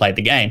you even played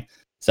the game.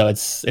 So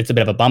it's a bit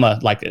of a bummer,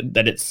 like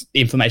that.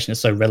 Information is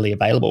so readily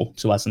available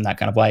to us in that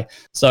kind of way.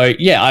 So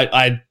yeah,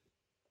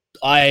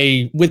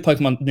 I with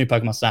new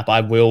Pokemon Snap,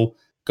 I will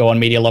go on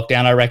media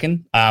lockdown. I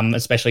reckon,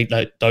 especially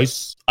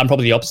those. I'm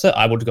probably the opposite.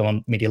 I would go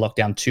on media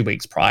lockdown 2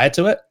 weeks prior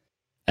to it,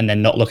 and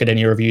then not look at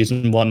any reviews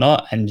and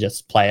whatnot, and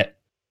just play it,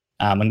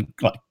 and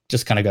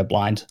just kind of go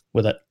blind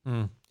with it.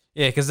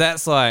 Yeah, because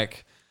that's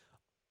like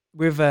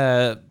with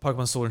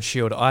Pokemon Sword and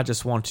Shield. I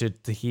just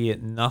wanted to hear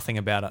nothing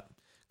about it.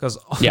 Because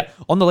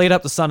on the lead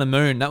up to Sun and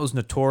Moon, that was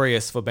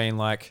notorious for being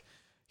like,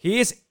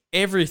 here's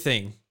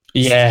everything.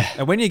 Yeah.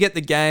 And when you get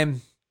the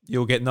game,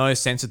 you'll get no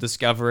sense of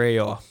discovery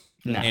or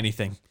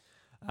anything.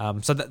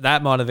 So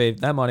that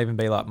might even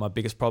be like my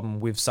biggest problem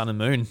with Sun and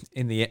Moon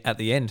at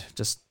the end.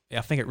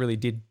 I think it really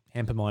did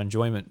hamper my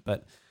enjoyment.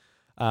 But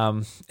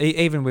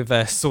even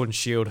with Sword and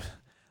Shield,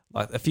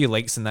 like a few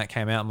leaks and that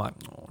came out, I'm like,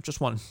 oh, just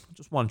one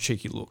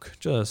cheeky look,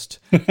 just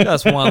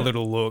one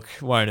little look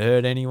won't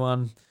hurt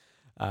anyone.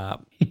 I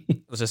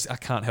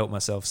can't help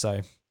myself,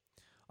 so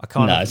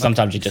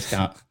sometimes you just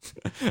can't.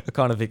 I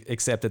kind of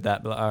accepted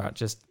that, but all right,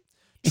 just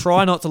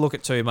try not to look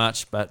at too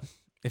much, but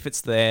if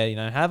it's there,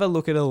 have a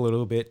look at it a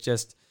little bit,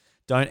 just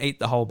don't eat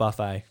the whole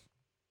buffet.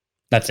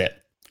 That's it.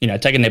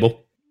 Take a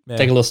nibble,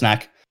 take a little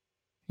snack,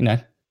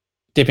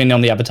 dip in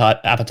on the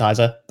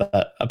appetizer,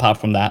 but apart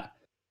from that,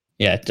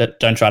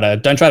 don't try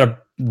to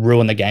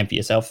ruin the game for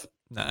yourself.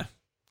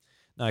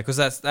 No, because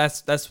that's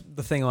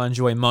the thing I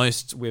enjoy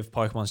most with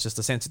Pokemon is just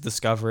the sense of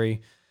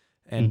discovery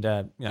and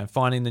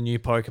finding the new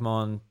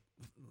Pokemon,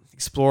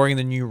 exploring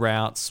the new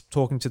routes,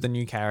 talking to the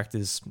new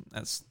characters.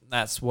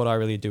 That's what I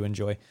really do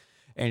enjoy.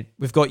 And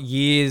we've got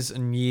years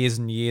and years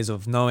and years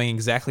of knowing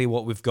exactly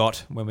what we've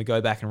got when we go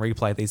back and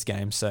replay these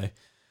games. So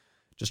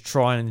just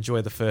try and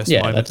enjoy the first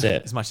moment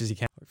as much as you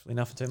can. Hopefully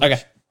nothing too much.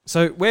 Okay.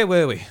 So where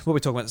were we? What were we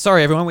talking about?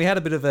 Sorry, everyone. We had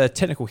a bit of a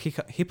technical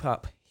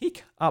hiccup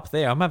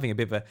there. I'm having a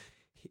bit of a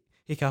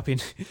hiccup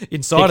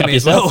inside of me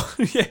yourself.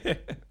 As well.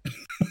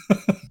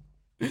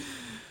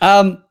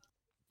 Yeah.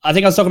 I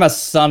think I was talking about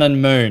Sun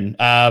and Moon.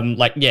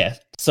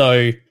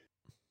 So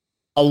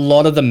a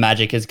lot of the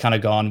magic is kind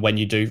of gone when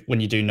you do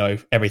know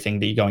everything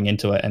that you're going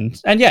into it,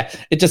 and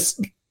it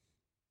just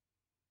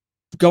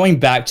going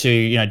back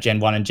to Gen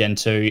 1 and Gen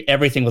 2,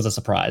 everything was a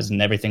surprise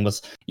and everything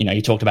was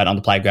you talked about it on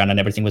the playground and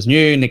everything was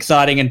new and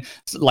exciting and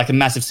like a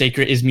massive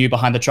secret. Is Mew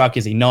behind the truck?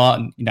 Is he not?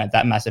 And,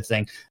 that massive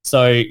thing.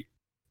 So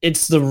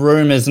it's the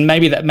rumors, and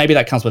maybe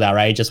that comes with our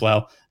age as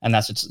well, and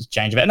that's just a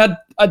change of it. And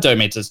I don't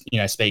mean to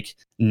speak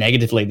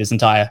negatively this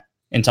entire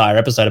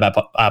episode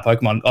about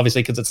Pokemon,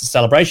 obviously, because it's a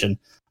celebration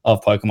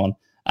of Pokemon.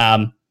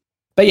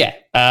 But yeah,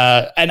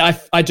 and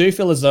I do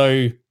feel as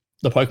though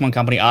the Pokemon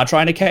Company are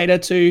trying to cater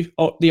to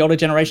the older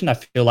generation. I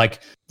feel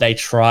like they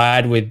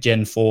tried with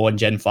Gen 4 and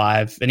Gen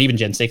 5 and even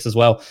Gen 6 as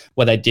well,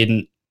 where they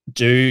didn't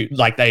do,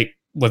 like, they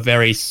were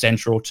very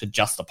central to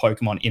just the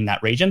Pokemon in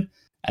that region.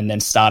 And then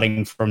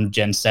starting from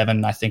Gen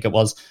 7, I think it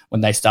was,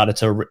 when they started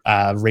to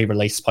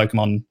re-release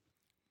Pokemon,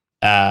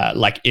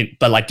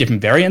 but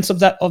different variants of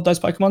those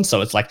Pokemon.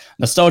 So it's like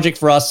nostalgic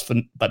for us,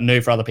 but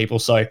new for other people.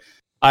 So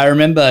I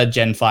remember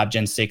Gen 5,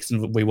 Gen 6,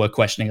 and we were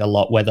questioning a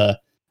lot whether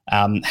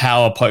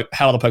how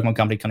the Pokemon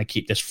Company kind of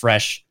keep this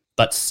fresh,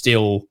 but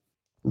still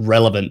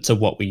relevant to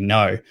what we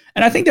know.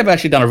 And I think they've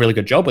actually done a really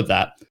good job with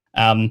that.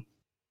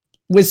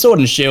 With Sword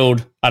and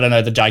Shield, I don't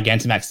know, the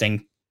Gigantamax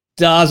thing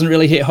doesn't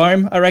really hit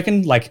home, I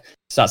reckon. Like,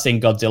 start seeing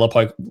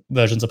Godzilla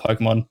versions of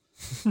Pokemon.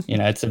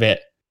 It's a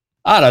bit,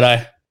 I don't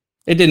know.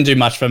 It didn't do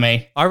much for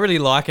me. I really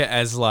like it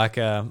as like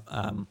a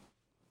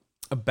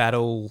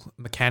battle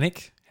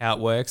mechanic, how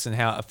it works and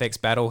how it affects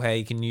battle, how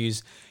you can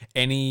use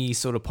any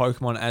sort of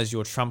Pokemon as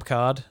your trump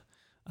card.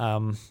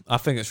 I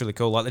think it's really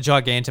cool. Like the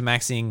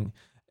Gigantamaxing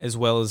as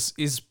well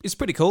is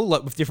pretty cool,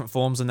 like with different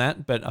forms and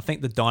that. But I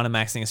think the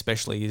Dynamaxing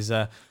especially is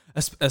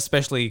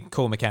especially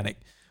cool mechanic.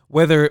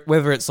 Whether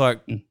it's like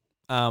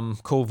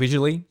cool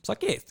visually, it's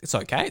like, yeah, it's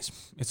okay,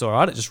 it's all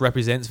right. It just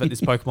represents that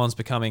this Pokemon's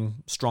becoming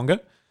stronger.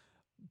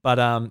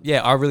 But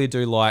yeah, I really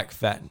do like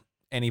that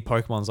any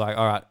Pokemon's like,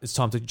 all right, it's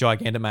time to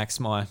Gigantamax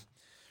my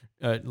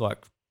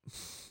like,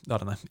 I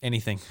don't know,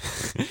 anything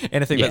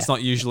that's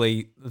not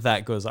usually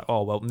that good. It's like,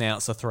 oh well, now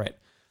it's a threat.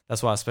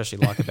 That's what I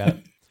especially like about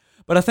it.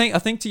 But I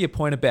think to your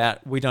point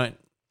about we don't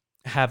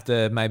have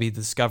maybe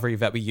the discovery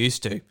that we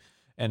used to,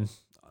 and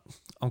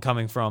I'm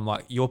coming from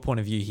like your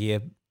point of view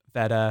here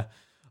that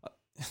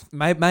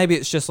maybe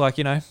it's just like,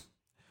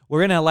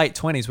 we're in our late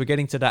 20s. We're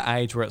getting to that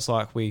age where it's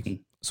like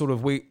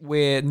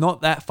we're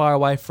not that far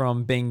away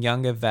from being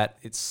younger, that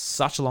it's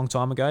such a long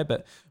time ago,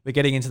 but we're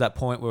getting into that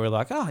point where we're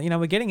like,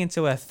 we're getting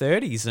into our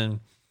 30s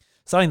and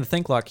starting to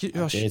think like,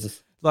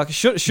 Jesus. Like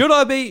should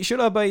I be should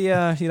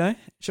I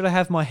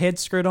have my head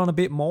screwed on a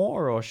bit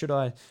more, or should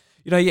I,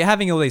 you're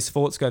having all these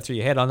thoughts go through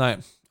your head. I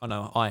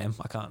know I am.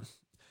 I can't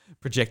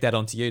project that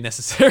onto you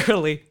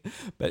necessarily,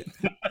 but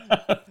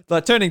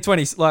like turning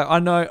 20, like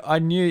I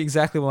knew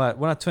exactly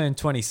when I turned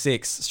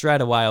 26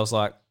 straight away. I was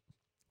like,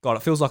 God,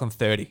 it feels like I'm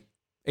 30,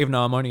 even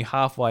though I'm only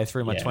halfway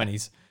through my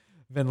 20s.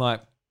 Then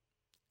like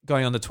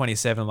going on to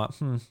 27, I'm like,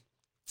 I'm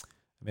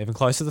even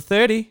closer to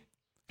 30.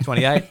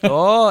 28.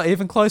 Oh,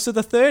 even closer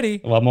to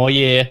 30. One more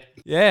year.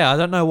 Yeah, I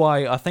don't know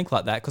why I think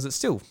like that, because it's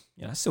still,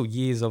 still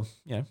years of,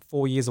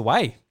 4 years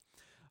away.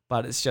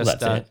 But it's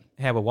just how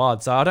we're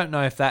wild. So I don't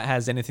know if that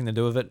has anything to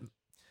do with it.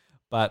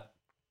 But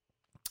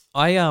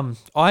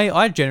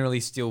I generally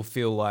still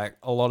feel like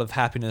a lot of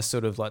happiness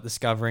sort of like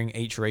discovering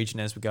each region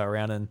as we go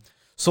around, and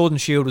Sword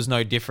and Shield was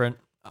no different.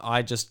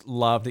 I just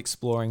loved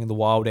exploring the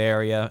wild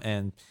area,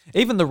 and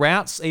even the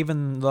routes,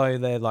 even though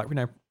they're like,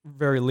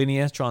 very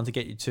linear, trying to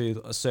get you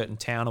to a certain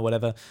town or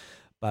whatever,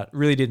 but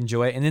really did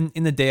enjoy it. And then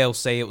in the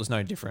DLC, it was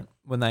no different.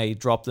 When they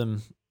dropped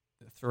them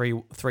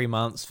 3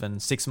 months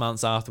and 6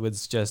 months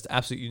afterwards, just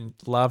absolutely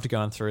loved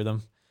going through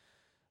them.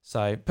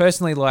 So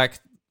personally, like,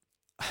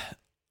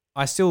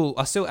 I still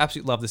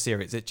absolutely love the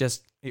series.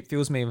 It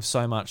fills me with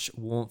so much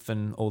warmth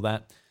and all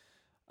that.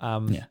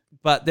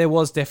 But there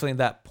was definitely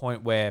that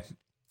point where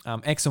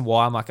X and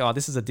Y, I'm like, oh,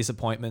 this is a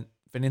disappointment.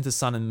 Then into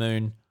Sun and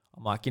Moon,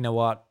 I'm like, you know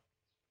what?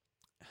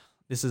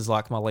 This is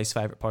like my least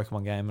favorite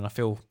Pokemon game, and I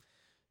feel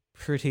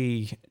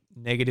pretty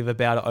negative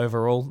about it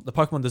overall. The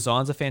Pokemon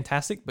designs are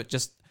fantastic, but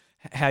just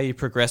how you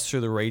progress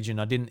through the region,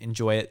 I didn't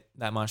enjoy it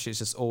that much. It's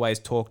just always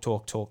talk. It's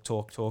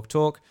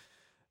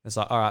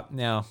like, all right,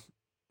 now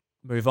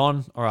move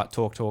on. All right,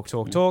 talk.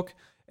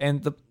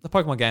 And the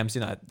Pokemon games,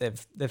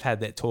 they've had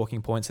their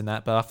talking points in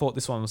that, but I thought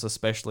this one was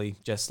especially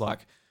just like,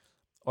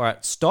 all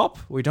right, stop.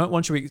 We don't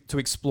want you to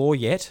explore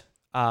yet.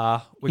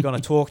 We're going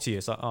to talk to you.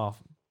 It's like, oh,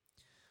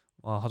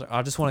 well,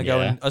 I just want to go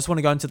in. I just want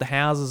to go into the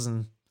houses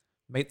and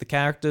meet the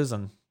characters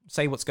and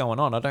see what's going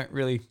on. I don't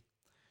really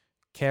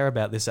care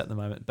about this at the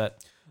moment,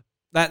 but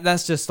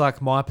that's just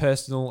like my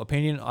personal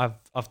opinion.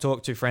 I've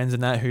talked to friends in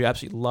that who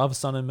absolutely love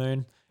Sun and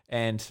Moon,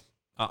 and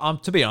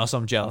to be honest,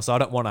 I'm jealous. I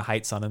don't want to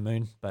hate Sun and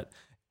Moon, but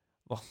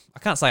well, I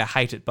can't say I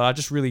hate it, but I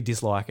just really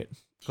dislike it.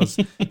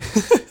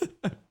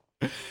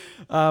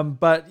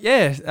 But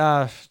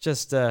yeah,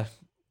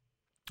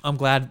 I'm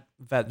glad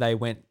that they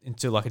went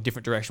into like a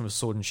different direction with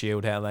Sword and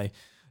Shield, how they,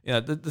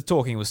 the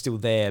talking was still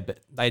there, but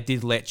they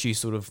did let you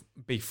sort of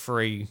be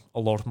free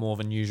a lot more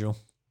than usual.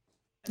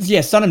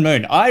 Yeah, Sun and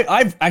Moon.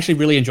 I've actually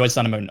really enjoyed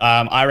Sun and Moon.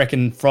 I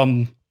reckon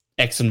from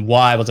X and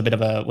Y was a bit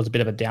of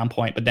a down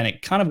point, but then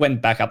it kind of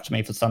went back up to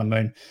me for Sun and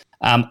Moon.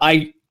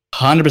 I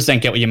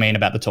 100% get what you mean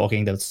about the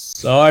talking. There's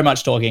so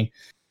much talking,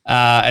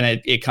 and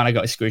it kind of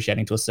got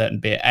excruciating to a certain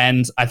bit.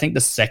 And I think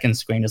the second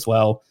screen as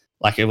well,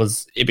 like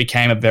it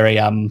became a very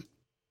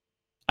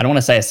I don't want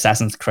to say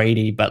Assassin's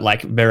Creed-y, but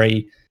like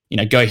very,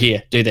 go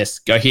here, do this,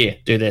 go here,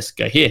 do this,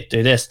 go here,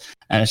 do this.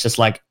 And it's just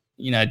like,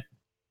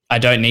 I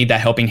don't need that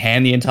helping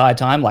hand the entire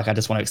time. Like, I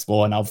just want to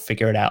explore and I'll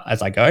figure it out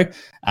as I go.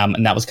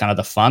 And that was kind of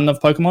the fun of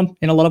Pokemon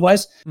in a lot of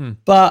ways.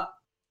 But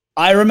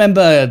I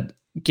remember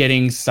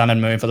getting Sun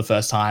and Moon for the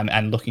first time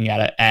and looking at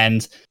it,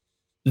 and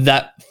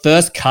that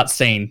first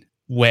cutscene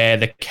where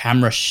the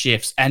camera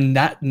shifts, and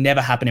that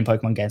never happened in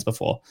Pokemon games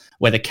before,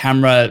 where the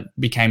camera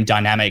became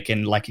dynamic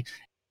and like,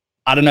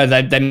 I don't know,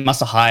 they must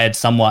have hired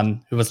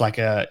someone who was like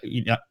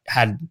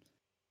had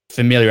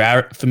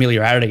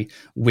familiarity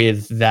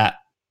with that,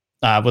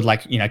 with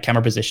like,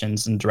 camera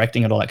positions and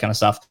directing and all that kind of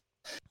stuff.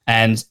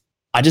 And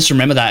I just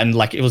remember that, and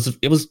like it was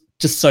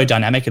just so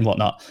dynamic and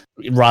whatnot,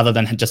 rather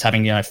than just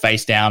having,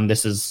 face down,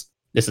 this is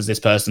this is this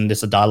person, this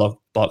is a dialogue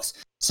box.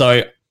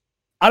 So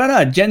I don't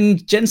know.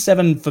 Gen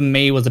 7 for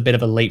me was a bit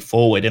of a leap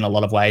forward in a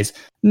lot of ways.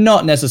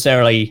 Not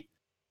necessarily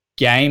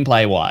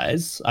gameplay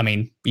wise. I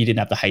mean, you didn't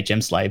have the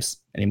HM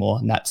slaves anymore,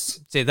 and that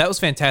was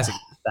fantastic.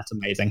 That's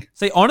amazing.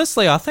 See,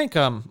 honestly, I think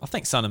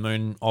Sun and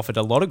Moon offered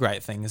a lot of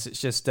great things.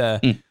 It's just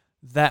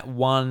that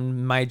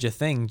one major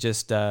thing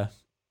just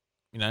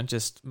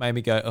just made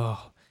me go,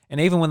 oh. And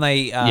even when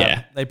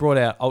they brought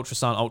out Ultra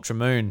Sun, Ultra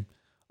Moon,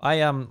 I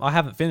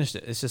haven't finished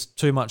it. It's just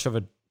too much of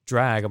a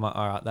drag. I'm like,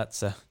 all right,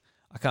 that's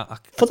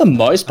for the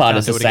most part,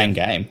 it's the same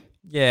game.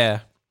 Yeah.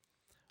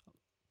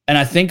 And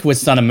I think with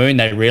Sun and Moon,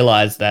 they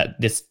realized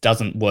that this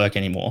doesn't work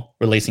anymore.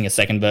 Releasing a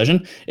second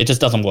version, it just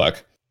doesn't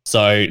work.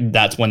 So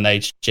that's when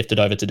they shifted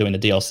over to doing the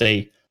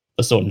DLC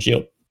for Sword and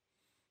Shield.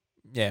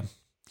 Yeah.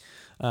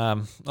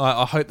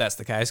 I hope that's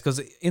the case, because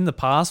in the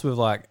past with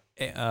like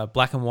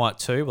Black and White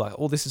 2, like,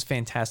 oh, this is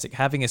fantastic.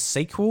 Having a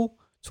sequel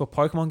to a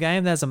Pokemon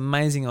game, that's an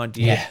amazing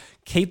idea. Yeah.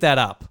 Keep that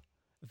up.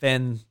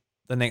 Then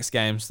the next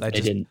games, they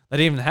didn't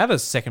even have a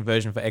second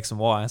version for X and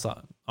Y. It's like,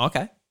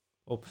 okay,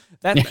 well,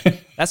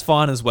 that's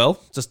fine as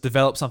well. Just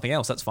develop something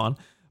else. That's fine.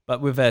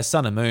 But with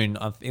Sun and Moon,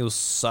 it was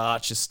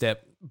such a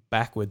step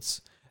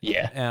backwards.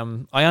 Yeah.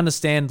 I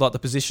understand like the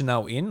position they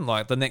were in.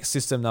 Like the next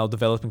system they were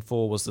developing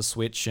for was the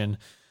Switch, and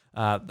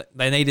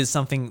they needed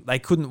something. They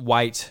couldn't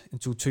wait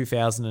until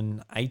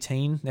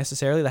 2018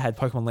 necessarily. They had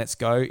Pokemon Let's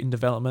Go in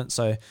development,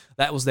 so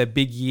that was their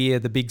big year,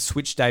 the big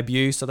Switch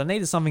debut. So they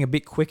needed something a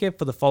bit quicker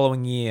for the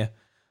following year.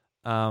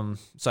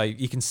 So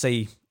you can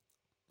see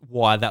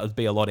why that would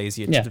be a lot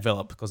easier to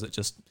develop, because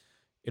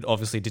it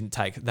obviously didn't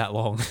take that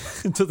long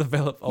to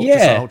develop Ultra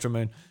Sun, Ultra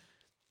Moon.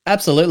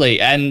 Absolutely.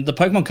 And the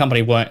Pokemon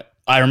Company weren't,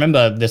 I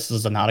remember this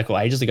was an article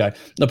ages ago,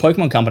 the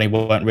Pokemon Company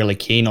weren't really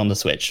keen on the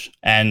Switch,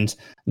 and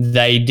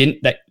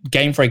that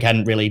Game Freak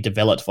hadn't really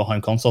developed for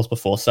home consoles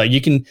before. So you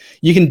can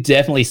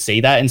definitely see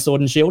that in Sword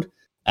and Shield,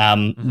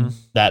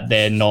 that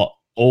they're not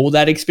all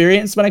that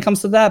experienced when it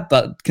comes to that.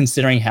 But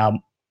considering how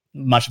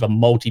much of a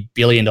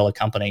multi-billion-dollar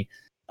company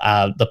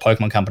the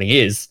Pokemon Company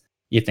is,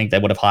 you think they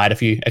would have hired a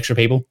few extra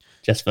people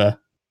just for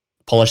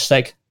polish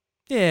sake.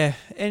 Yeah,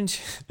 and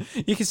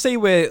you can see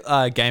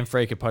where Game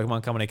Freak and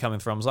Pokemon Company coming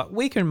from. It's like,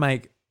 we can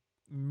make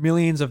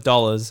millions of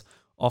dollars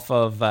off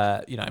of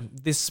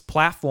this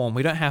platform.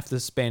 We don't have to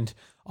spend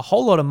a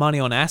whole lot of money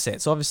on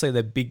assets. Obviously,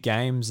 they're big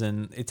games,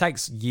 and it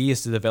takes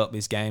years to develop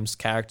these games,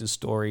 characters,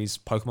 stories,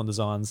 Pokemon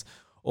designs,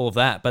 all of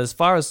that. But as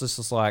far as this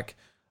is like,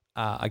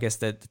 I guess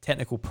the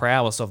technical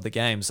prowess of the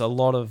games, a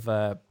lot of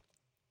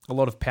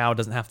power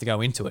doesn't have to go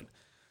into it.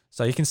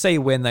 So you can see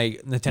when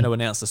Nintendo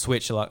announced the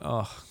Switch, you're like,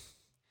 oh,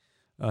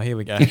 here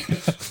we go.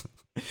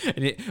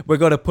 We've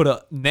got to put it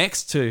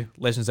next to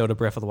Legend of Zelda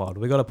Breath of the Wild.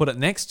 We've got to put it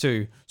next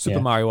to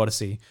Super Mario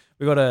Odyssey.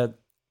 We've got to,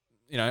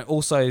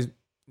 also,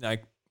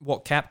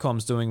 what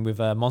Capcom's doing with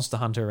Monster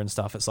Hunter and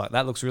stuff. It's like,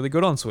 that looks really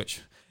good on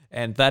Switch.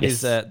 And that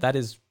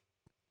is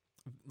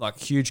like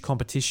huge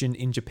competition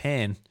in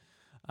Japan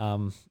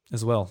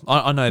as well.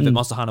 I know that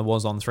Monster Hunter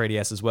was on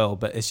 3DS as well,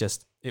 but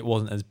it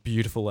wasn't as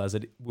beautiful as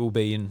it will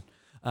be in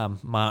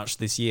March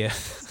this year.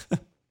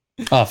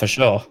 Oh, for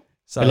sure.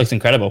 So, it looks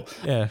incredible.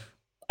 Yeah.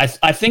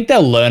 I think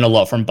they'll learn a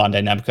lot from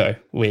Bandai Namco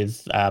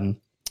with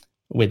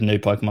new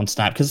Pokemon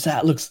Snap, because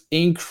that looks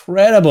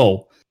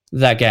incredible,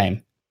 that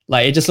game.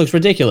 Like, it just looks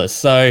ridiculous.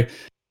 So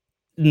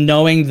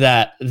knowing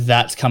that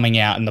that's coming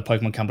out, and the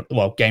Pokemon Company,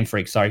 well, Game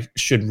Freak,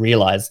 should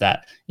realize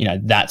that,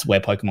 that's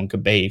where Pokemon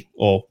could be,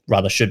 or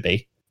rather should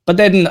be. But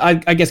then I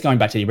guess going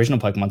back to the original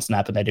Pokemon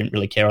Snap, they didn't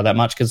really care all that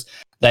much, because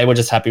they were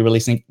just happy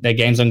releasing their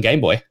games on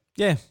Game Boy.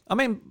 Yeah, I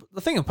mean,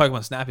 the thing of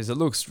Pokemon Snap is it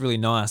looks really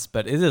nice,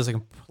 but it is a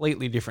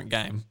completely different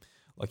game.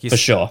 Like, for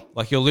sure.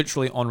 Like, you're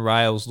literally on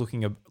rails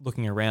looking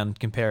around,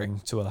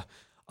 comparing to a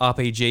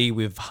RPG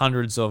with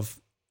hundreds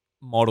of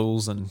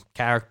models and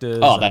characters.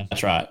 Oh,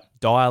 that's right.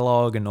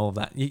 Dialogue and all of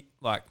that. You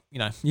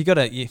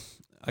gotta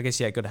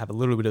have a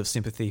little bit of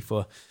sympathy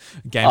for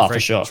Game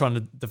Freak trying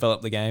to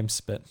develop the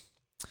games. But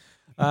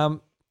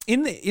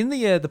in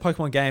the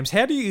Pokemon games,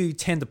 how do you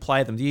tend to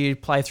play them? Do you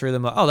play through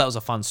them like, oh, that was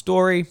a fun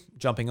story,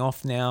 jumping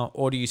off now,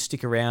 or do you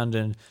stick around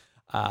and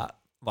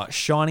like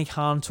shiny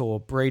hunt or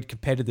breed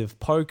competitive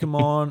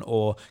Pokemon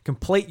or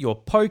complete your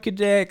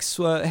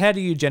Pokedex? How do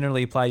you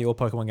generally play your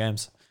Pokemon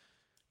games?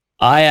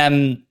 I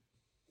am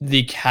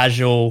the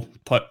casual.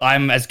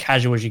 I'm as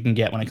casual as you can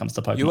get when it comes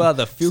to Pokemon. You are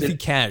the filthy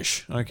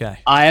cash. Okay.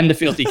 I am the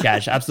filthy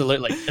cash.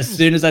 Absolutely. As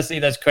soon as I see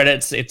those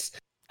credits,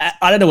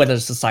 I don't know whether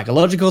it's a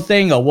psychological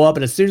thing or what,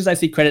 but as soon as I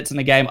see credits in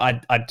the game,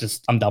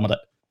 I'm done with it.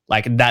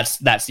 Like, that's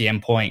the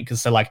end point.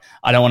 Because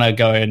I don't want to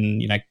go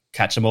and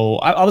catch them all.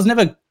 I was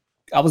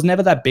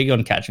never that big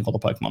on catching all the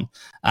Pokemon.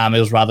 It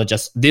was rather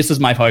just, this is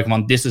my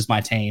Pokemon, this is my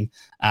team,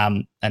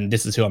 and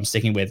this is who I'm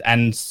sticking with.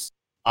 And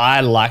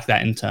I like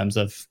that in terms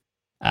of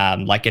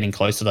like getting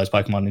close to those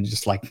Pokemon and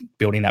just like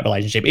building that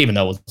relationship, even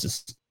though it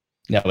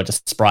was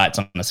just sprites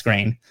on the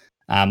screen.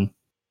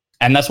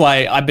 And that's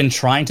why I've been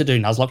trying to do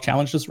Nuzlocke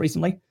challenges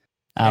recently,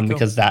 cool.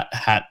 Because that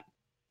had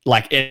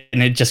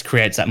it just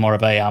creates that more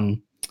of a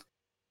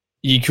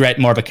you create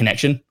more of a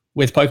connection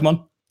with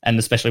Pokemon. and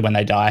especially when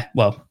they die.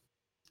 Well,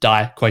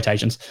 die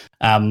quotations.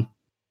 I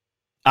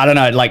don't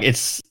know. Like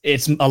it's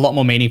a lot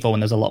more meaningful when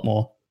there's a lot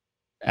more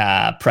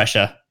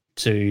pressure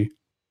to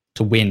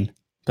win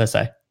per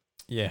se.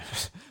 Yeah,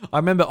 I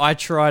remember I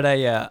tried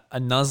a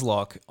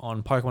Nuzlocke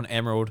on Pokemon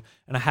Emerald,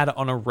 and I had it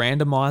on a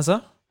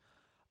randomizer.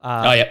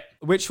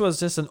 Which was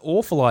just an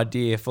awful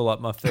idea for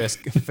like my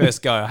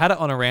first go. I had it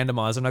on a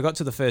randomizer, and I got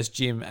to the first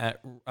gym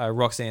at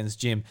Roxanne's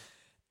gym,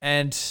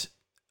 and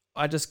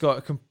I just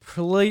got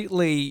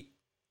completely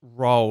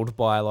rolled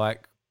by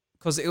like,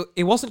 because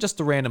it wasn't just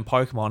the random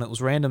Pokemon, it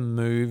was random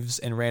moves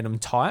and random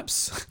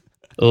types.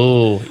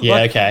 Oh, yeah,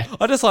 like, okay.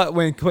 I just like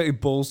went completely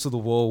balls to the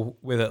wall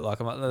with it. Like,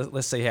 I'm like,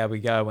 let's see how we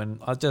go, and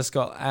I just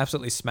got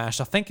absolutely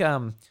smashed. I think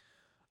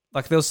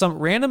like there was some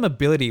random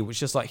ability which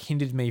just like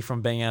hindered me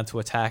from being able to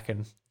attack,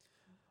 and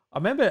I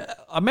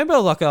remember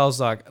like I was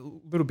like a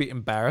little bit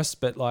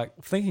embarrassed, but like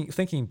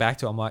thinking back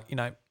to it, I'm like, you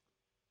know,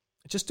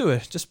 just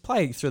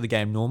play through the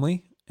game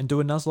normally and do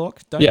a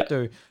Nuzlocke. Don't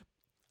do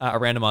a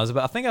randomizer.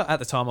 But I think at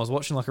the time I was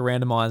watching like a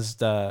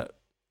randomized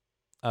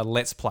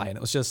Let's Play, and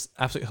it was just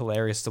absolutely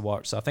hilarious to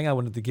watch. So I think I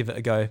wanted to give it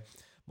a go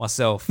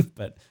myself.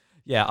 But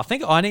yeah, I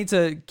think I need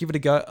to give it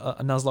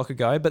a Nuzlocke a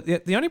go. But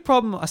the only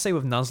problem I see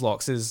with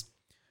Nuzlocks is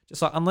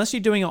just like, unless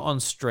you're doing it on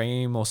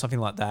stream or something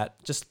like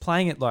that, just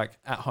playing it like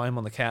at home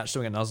on the couch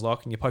doing a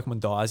Nuzlocke and your Pokemon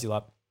dies, you're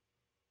like,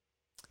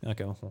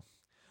 okay, well,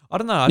 I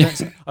don't know.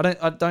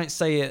 I don't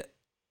see it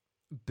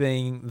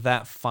being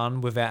that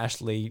fun without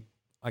actually,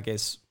 I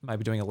guess,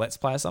 maybe doing a Let's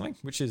Play or something,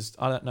 which is,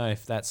 I don't know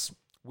if that's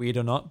weird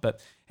or not, but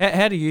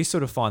how do you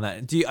sort of find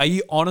that? Are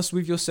you honest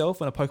with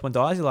yourself when a Pokemon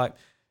dies? You're like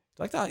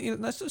that, you know,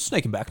 that's just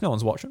sneaking back. No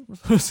one's watching.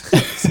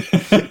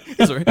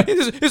 He's all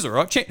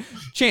right.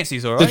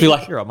 Chancey's all right. Just be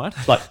like, you're all right,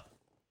 mate. Like,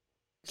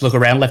 look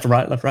around, left and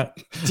right, left, right.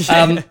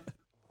 Yeah.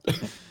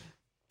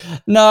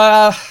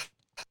 No,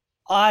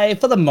 I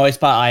for the most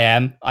part I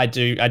am. I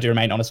do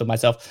remain honest with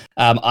myself.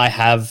 I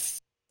have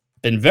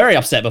been very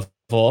upset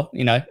before,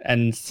 you know,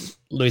 and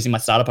losing my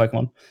starter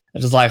Pokemon.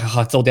 It's just like,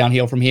 oh, it's all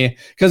downhill from here.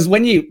 Because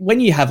when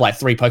you have like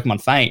 3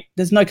 Pokemon faint,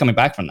 there's no coming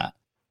back from that.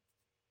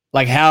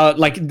 Like how,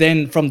 like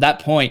then from that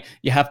point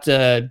you have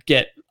to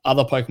get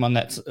other Pokemon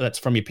that's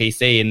from your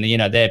PC, and you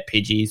know they're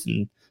Pidgeys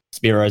and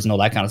Spearows and all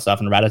that kind of stuff,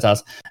 and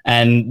Rattatas,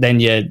 and then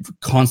you're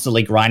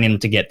constantly grinding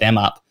to get them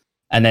up,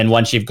 and then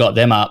once you've got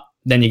them up,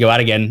 then you go out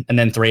again, and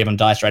then 3 of them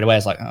die straight away.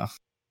 It's like, oh,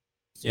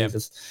 yeah.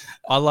 Jesus.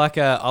 I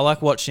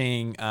like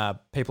watching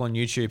people on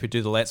YouTube who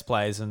do the Let's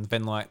Plays, and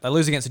then like they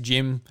lose against a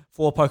gym,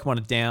 4 Pokemon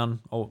are down,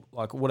 or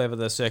like whatever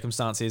the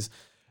circumstance is.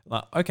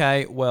 Like,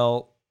 okay,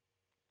 well,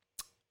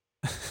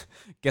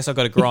 guess I've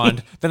got to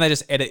grind. Then they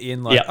just edit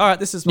in like, all right,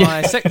 this is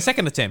my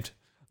second attempt,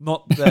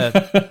 not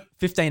the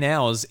 15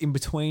 hours in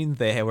between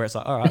there where it's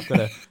like, all right, I've got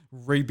to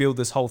rebuild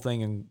this whole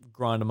thing and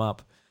grind them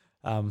up.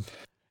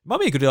 Might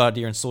be a good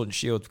idea in Sword and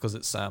Shield because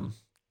it's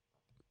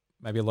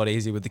maybe a lot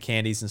easier with the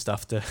candies and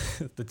stuff to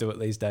do it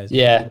these days.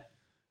 Yeah.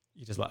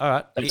 You're just like, all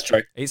right, That's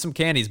true. Eat some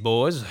candies,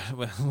 boys.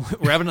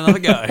 We're having another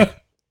go.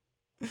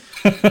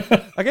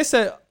 I guess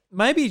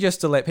maybe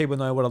just to let people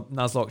know what a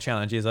Nuzlocke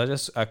challenge is, I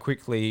just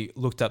quickly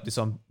looked up this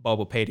on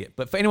Bulbapedia.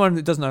 But for anyone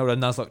that doesn't know what a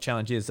Nuzlocke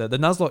challenge is, the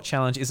Nuzlocke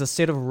challenge is a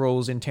set of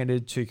rules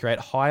intended to create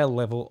a higher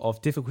level of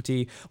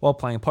difficulty while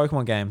playing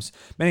Pokemon games.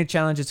 Many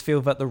challenges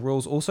feel that the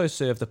rules also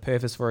serve the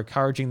purpose for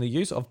encouraging the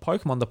use of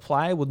Pokemon the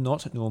player would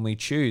not normally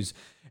choose,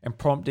 and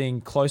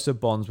prompting closer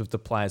bonds with the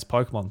player's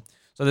Pokemon.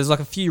 So there's like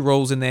a few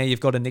rules in there. You've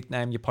got to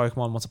nickname your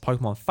Pokemon once a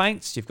Pokemon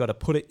faints. You've got to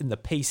put it in the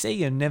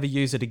PC and never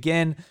use it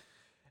again.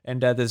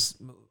 And there's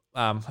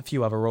a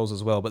few other rules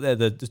as well, but they're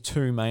the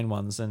 2 main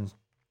ones. And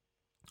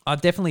I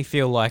definitely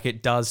feel like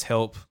it does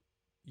help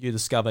you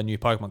discover new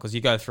Pokemon, because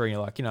you go through and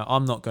you're like, you know,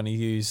 I'm not going to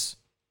use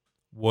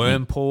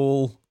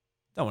Wurmple.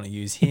 Don't want to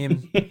use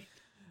him.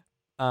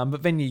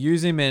 But then you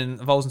use him and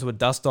evolves into a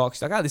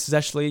Dustox. You're like, oh, this is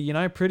actually, you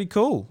know, pretty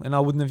cool. And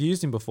I wouldn't have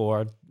used him before.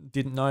 I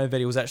didn't know that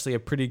he was actually a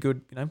pretty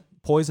good, you know,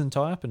 poison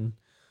type and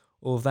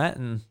all of that.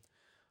 And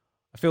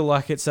I feel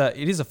like it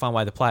is a fun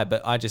way to play it,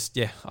 but I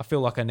feel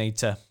like I need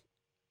to,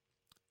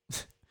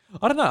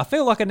 I don't know. I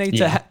feel like I need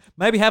to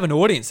maybe have an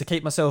audience to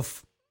keep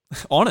myself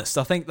honest.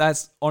 I think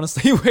that's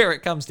honestly where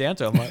it comes down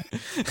to. I'm like,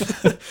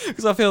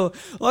 because I feel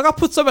like I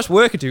put so much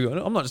work into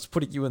it. I'm not just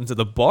putting you into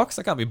the box.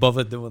 I can't be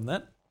bothered doing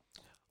that.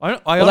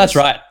 That's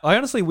right. I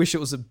honestly wish it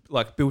was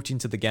like built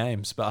into the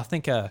games, but I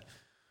think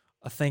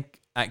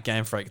at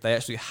Game Freak they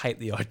actually hate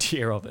the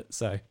idea of it.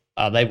 So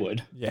they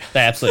would. Yeah, they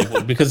absolutely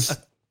would, because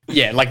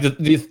like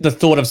the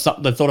thought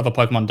of a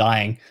Pokemon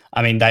dying.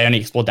 I mean, they only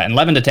explored that in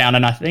Lavender Town,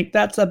 and I think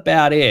that's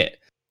about it.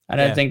 I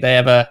don't think they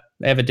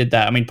ever did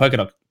that. I mean,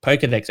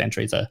 Pokedex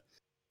entries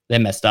they're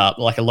messed up.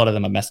 Like a lot of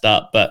them are messed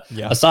up. But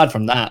aside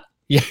from that,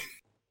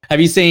 have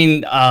you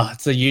seen?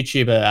 It's a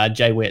YouTuber,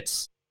 Jay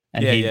Witz,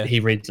 and he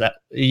reads that.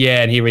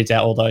 Yeah, and he reads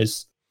out all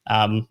those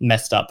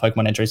messed up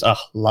Pokemon entries. Oh,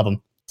 love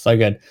them, so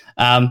good.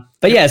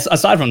 But yes,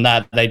 aside from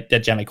that, they're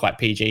generally quite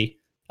PG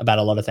about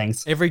a lot of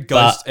things. Every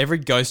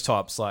ghost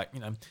type's like,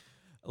 you know,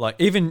 like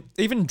even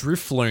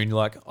Drifloon.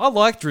 Like, I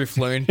like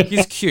Drifloon.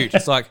 He's cute.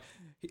 It's like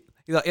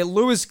it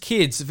lures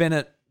kids, then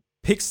it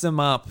picks them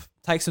up,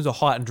 takes them to a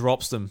height, and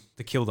drops them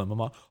to kill them. I'm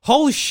like,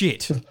 holy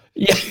shit!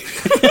 Yeah.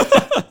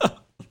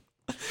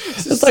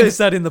 It says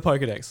that in the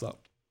Pokedex. Like,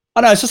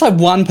 I know, it's just like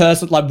one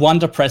person, like one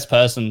depressed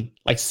person,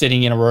 like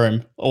sitting in a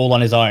room all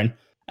on his own,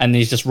 and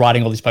he's just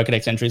writing all these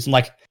Pokedex entries. I'm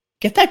like,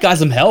 get that guy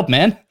some help,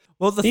 man.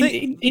 well,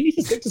 He needs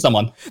to speak to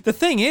someone. the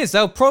thing is,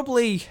 they were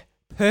probably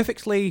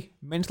perfectly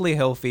mentally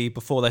healthy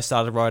before they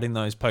started writing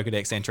those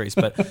Pokedex entries,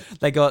 but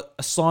they got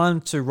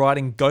assigned to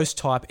writing ghost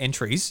type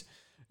entries,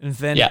 and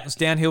then it's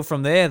downhill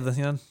from there.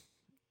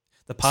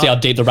 See how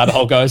deep the rabbit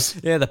hole goes.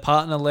 Yeah, the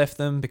partner left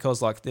them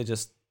because like they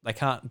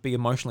can't be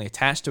emotionally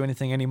attached to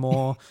anything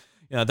anymore.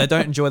 They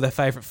don't enjoy their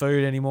favorite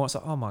food anymore. It's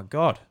like, oh my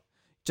god.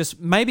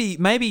 Just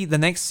maybe the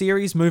next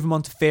series move them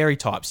on to fairy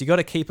types. You got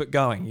to keep it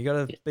going. You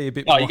got to be a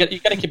bit. Oh, you got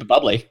to keep it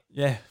bubbly.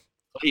 Yeah,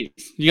 please.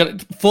 You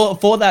got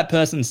for that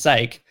person's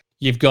sake.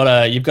 You've got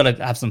to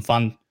have some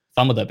fun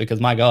with it,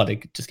 because my god,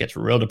 it just gets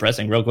real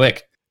depressing real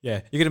quick.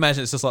 Yeah, you can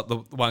imagine it's just like the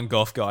one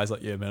goth guy's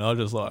like, yeah, man, I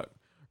just like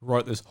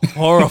wrote this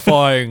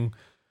horrifying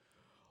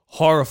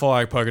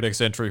Pokedex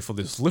entry for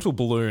this little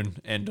balloon,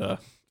 and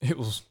it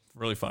was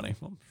really funny.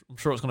 I'm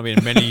sure it's going to be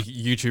in many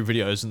YouTube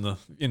videos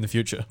in the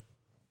future.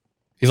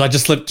 He's like,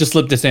 just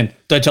slip this in.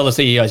 Don't tell the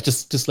CEOs.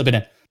 Just slip it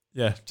in.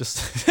 Yeah, just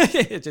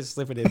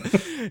slip it in.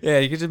 Yeah,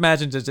 you can just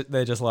imagine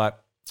they're just like,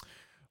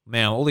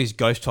 man, all these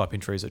ghost type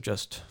entries are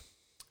just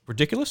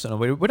ridiculous, and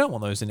we don't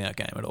want those in our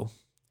game at all.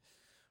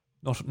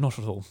 Not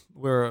at all.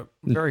 We're a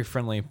very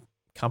friendly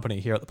company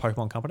here at the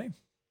Pokemon Company.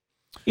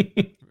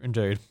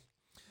 Indeed.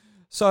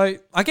 So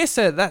I guess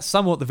that's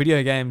somewhat the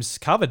video games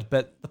covered,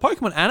 but the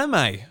Pokemon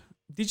anime.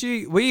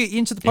 Were you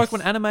into the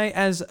Pokemon anime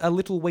as a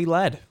little wee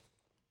lad?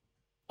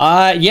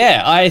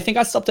 Yeah, I think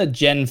I stopped at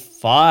Gen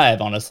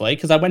 5, honestly,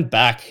 because I went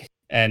back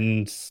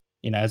and,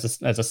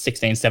 as a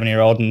 16,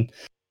 17-year-old, and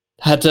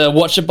had to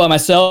watch it by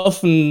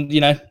myself and,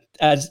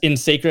 as in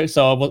secret,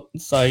 so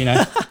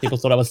people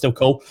thought I was still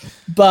cool.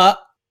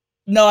 But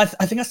no, I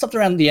think I stopped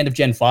around the end of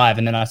Gen 5,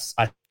 and then I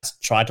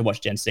tried to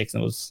watch Gen 6,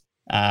 and it was,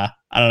 I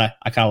don't know,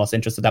 I kind of lost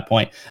interest at that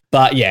point.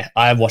 But yeah,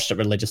 I watched it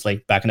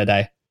religiously back in the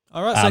day.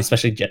 All right,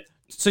 especially Gen.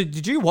 So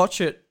did you watch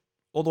it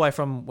all the way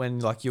from when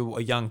like you were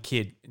a young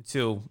kid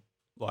until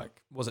like,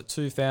 was it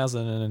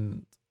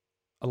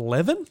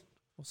 2011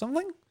 or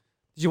something?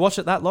 Did you watch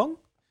it that long?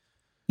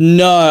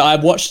 No, I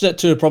watched it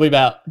to probably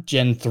about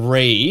Gen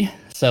 3,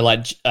 so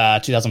like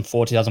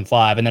 2004,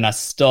 2005, and then I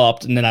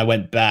stopped, and then I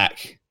went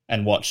back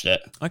and watched it.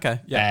 Okay,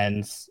 yeah.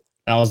 And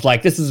I was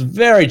like, this is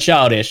very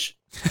childish,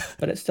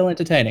 but it's still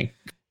entertaining.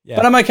 Yeah.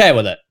 But I'm okay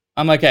with it.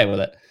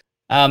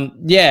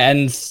 Yeah,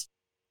 and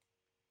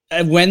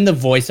when the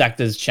voice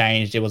actors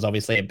changed, it was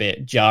obviously a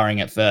bit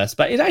jarring at first,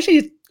 but it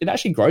actually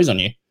grows on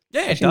you.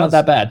 Yeah, it's not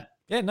that bad.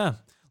 Yeah, no.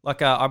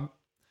 Like I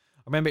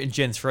remember in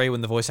Gen 3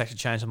 when the voice actor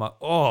changed, I'm like,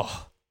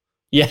 oh.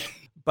 Yeah.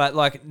 But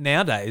like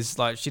nowadays,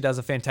 like she does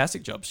a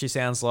fantastic job. She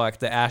sounds like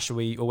the Ash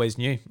we always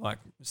knew. Like,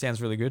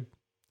 sounds really good.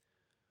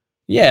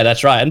 Yeah,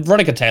 that's right. And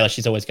Veronica Taylor,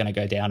 she's always going to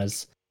go down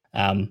as,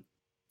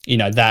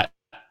 that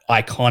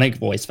iconic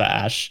voice for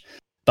Ash.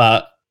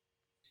 But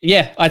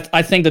yeah,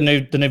 I think the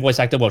new voice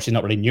actor, well, she's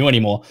not really new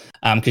anymore,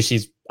 because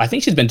I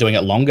think she's been doing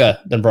it longer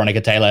than Veronica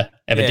Taylor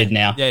ever did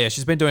now. Yeah,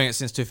 she's been doing it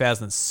since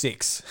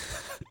 2006.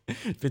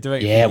 Been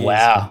doing it. Yeah,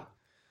 wow.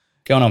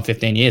 Going on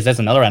 15 years. That's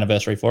another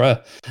anniversary for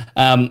her.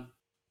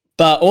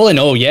 But all in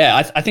all,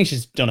 yeah, I think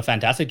she's doing a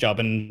fantastic job.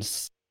 And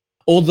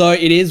although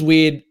it is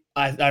weird,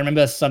 I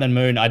remember Sun and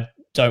Moon, I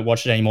don't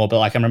watch it anymore, but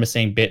like I remember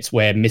seeing bits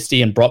where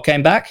Misty and Brock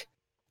came back,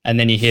 and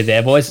then you hear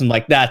their voice, and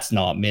like, that's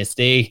not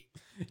Misty.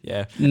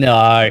 Yeah.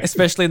 No.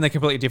 Especially in the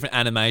completely different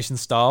animation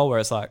style where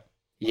it's like,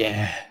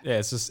 yeah,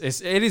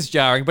 it is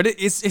jarring, but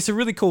it's a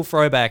really cool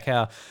throwback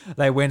how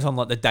they went on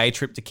like the day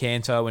trip to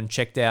Kanto and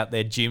checked out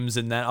their gyms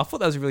and that. I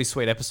thought that was a really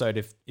sweet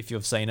episode if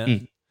you've seen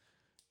it.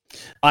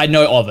 I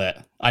know of it.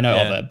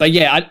 But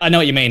yeah, I know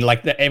what you mean.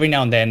 Like every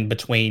now and then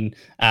between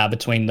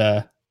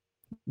the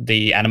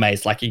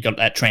animes, like you got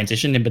that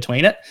transition in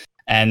between it.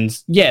 And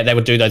yeah, they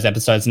would do those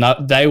episodes,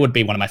 and they would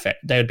be my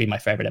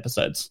favorite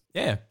episodes.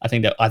 Yeah, I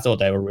thought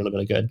they were really,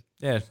 really good.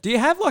 Yeah. Do you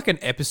have like an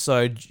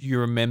episode you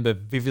remember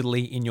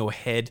vividly in your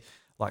head,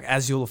 like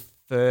as your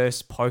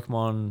first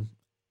Pokemon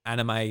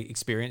anime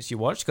experience you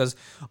watched? Because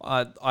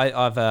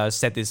I've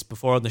said this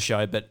before on the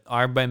show, but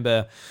I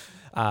remember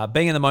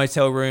being in the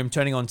motel room,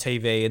 turning on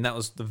TV, and that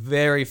was the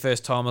very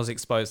first time I was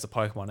exposed to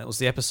Pokemon. It was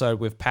the episode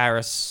with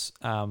Paris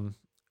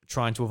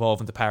trying to evolve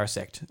into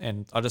Parasect,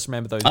 and I just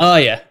remember those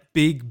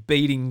big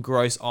beating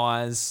gross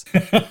eyes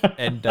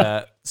and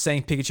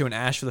seeing Pikachu and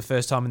Ash for the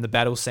first time in the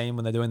battle scene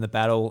when they're doing the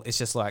battle. It's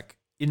just like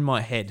in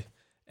my head,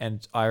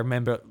 and I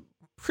remember it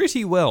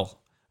pretty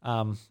well.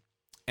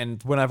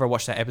 And whenever I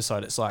watch that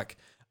episode, it's like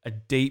a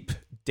deep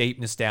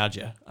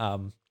nostalgia.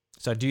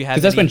 So do you have?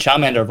 Because that's when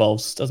Charmander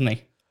evolves, doesn't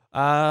he?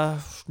 No.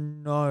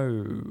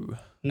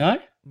 No,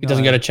 he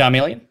doesn't go to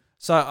Charmeleon.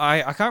 So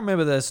I can't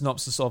remember the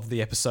synopsis of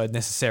the episode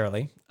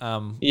necessarily.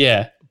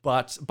 Yeah.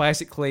 But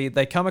basically,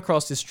 they come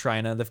across this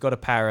trainer. They've got a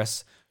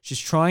Paris. She's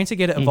trying to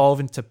get it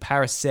evolved into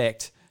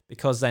Parasect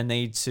because they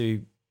need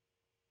to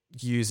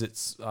use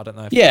its, I don't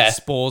know, Yeah.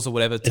 spores or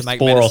whatever to It's make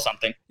spore or medicine.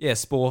 something. Yeah,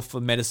 spore for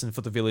medicine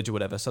for the village or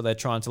whatever. So they're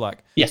trying to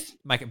like Yes.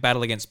 make it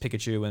battle against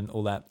Pikachu and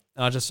all that.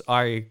 And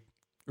I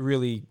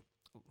really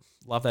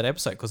love that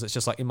episode because it's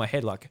just like in my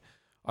head, like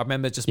I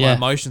remember just my Yeah.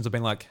 emotions of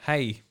being like,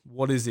 hey,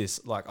 what is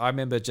this? Like I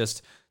remember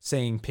just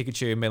seeing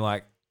Pikachu and being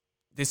like,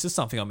 this is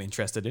something I'm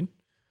interested in.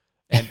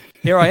 And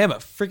here I am at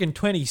freaking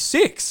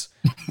 26.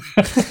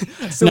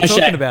 Still No talking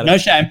shame. about it. No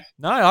shame.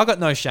 No, I got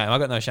no shame. I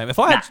got no shame. If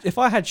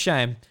I had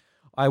shame,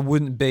 I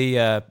wouldn't be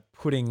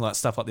putting like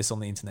stuff like this on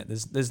the internet.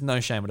 There's no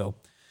shame at all.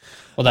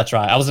 Well, that's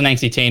right. I was an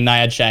angsty teen. I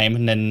had shame,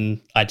 and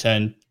then I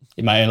turned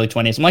in my early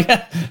 20s. I'm like,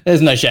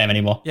 there's no shame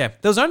anymore. Yeah,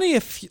 there was only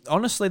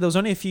honestly, there was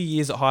only a few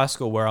years at high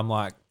school where I'm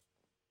like,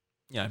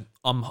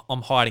 I'm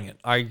hiding it.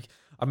 I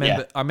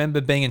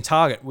remember being in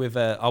Target with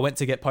I went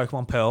to get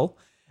Pokemon Pearl,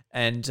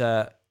 and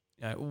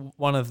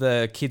one of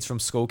the kids from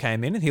school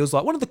came in, and he was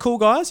like one of the cool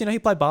guys. He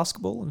played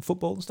basketball and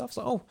football and stuff.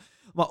 So I'm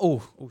like,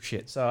 oh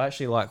shit. So I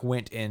actually like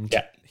went and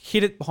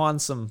hid it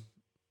behind some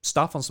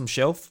stuff on some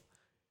shelf.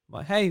 I'm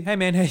like, hey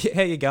man,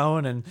 how you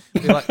going? And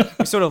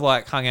we sort of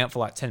like hung out for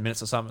like 10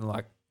 minutes or something.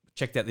 Like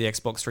checked out the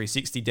Xbox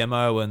 360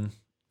 demo and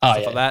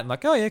stuff like that. And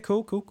like, oh yeah,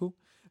 cool.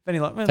 Then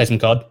he like, man, play some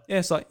COD. Yeah,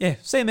 it's like, yeah,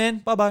 see you, man.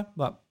 Bye.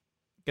 Like,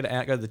 get it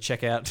out, go to the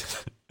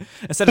checkout.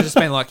 Instead of just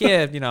being like,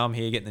 yeah, I'm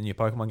here getting the new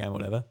Pokemon game or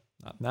whatever.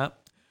 No,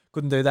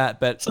 couldn't do that.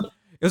 But it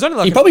was only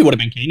like... You probably would have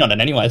been keen on it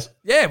anyways.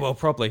 Yeah, well,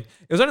 probably.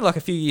 It was only like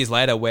a few years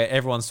later where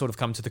everyone's sort of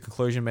come to the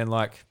conclusion, been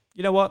like,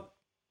 you know what?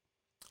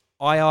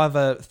 I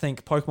either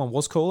think Pokemon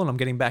was cool and I'm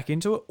getting back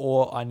into it,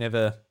 or I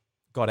never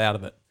got out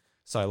of it.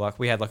 So like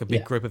we had like a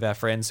big group of our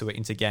friends who were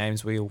into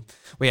games. We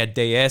had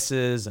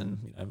DSs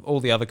and all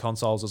the other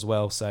consoles as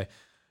well. So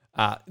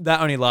that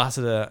only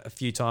lasted a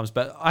few times.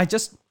 But I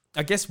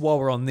guess while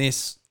we're on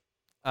this,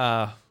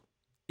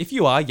 if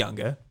you are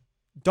younger,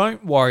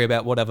 don't worry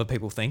about what other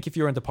people think. If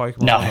you're into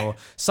Pokemon or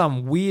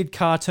some weird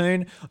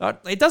cartoon,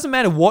 it doesn't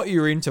matter what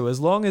you're into as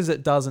long as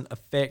it doesn't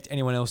affect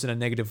anyone else in a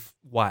negative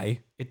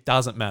way. It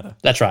doesn't matter.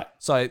 That's right.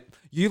 So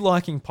you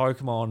liking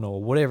Pokemon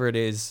or whatever it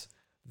is,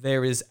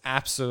 there is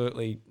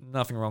absolutely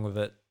nothing wrong with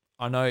it.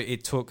 I know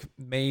it took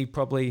me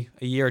probably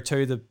a year or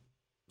two to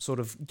sort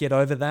of get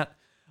over that,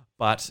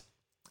 but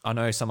I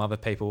know some other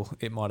people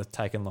it might have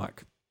taken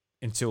like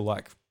until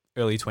like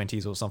early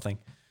 20s or something.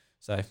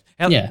 So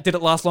did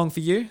it last long for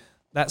you,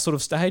 that sort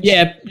of stage?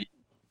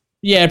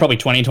 Yeah, probably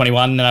 20,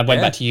 21. And I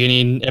went back to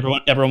uni and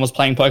everyone was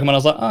playing Pokemon. I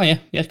was like, oh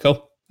yeah,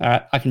 cool. All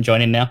right, I can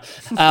join in now.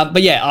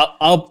 But yeah,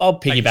 I'll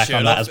piggyback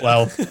on that as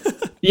well.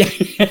 Yeah.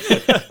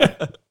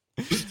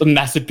 The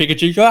massive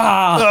Pikachu.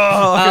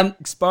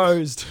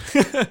 Exposed.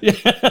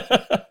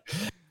 Yeah.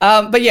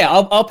 But yeah,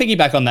 I'll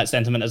piggyback on that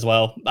sentiment as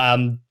well.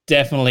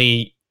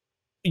 Definitely,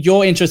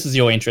 your interest is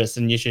your interest,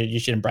 and you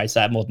should embrace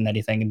that more than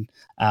anything.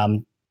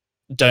 And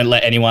don't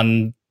let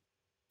anyone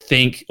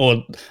think,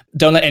 or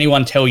don't let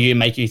anyone tell you and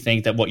make you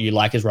think that what you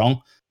like is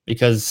wrong,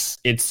 because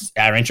it's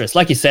our interest.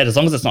 Like you said, as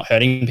long as it's not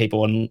hurting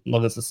people, and as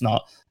long as it's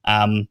not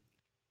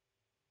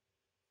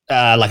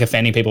like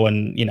offending people,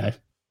 and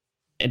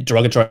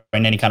derogatory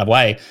in any kind of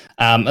way.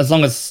 As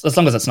long as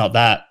it's not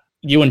that,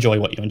 you enjoy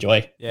what you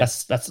enjoy. Yeah.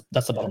 That's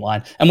the bottom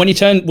line. And when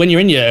you're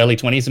in your early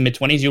 20s and mid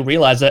 20s, you'll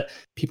realize that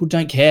people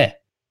don't care.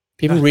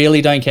 People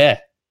really don't care.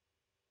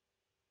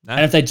 No.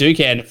 And if they do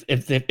care, and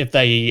if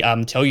they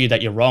tell you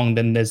that you're wrong,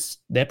 then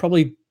they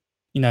probably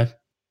like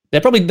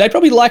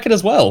it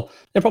as well.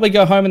 They'll probably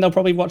go home and they'll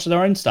probably watch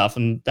their own stuff,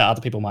 and that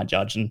other people might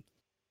judge. And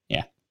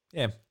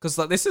yeah, because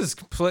like this is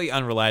completely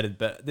unrelated,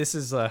 but this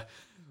is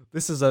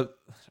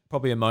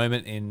probably a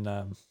moment in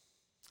I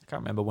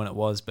can't remember when it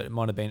was, but it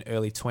might have been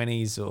early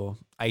 20s or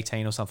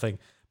 18 or something.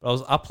 But I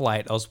was up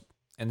late.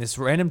 And this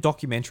random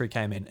documentary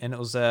came in, and it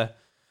was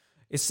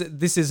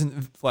this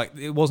isn't like,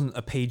 it wasn't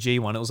a PG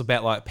one. It was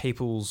about like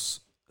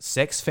people's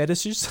sex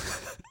fetishes.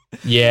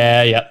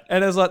 Yeah.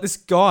 And it was like this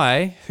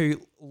guy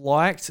who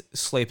liked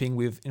sleeping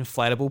with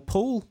inflatable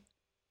pool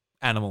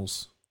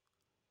animals.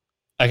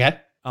 Okay.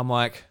 I'm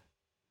like,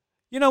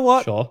 you know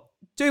what? Sure.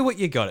 Do what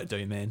you got to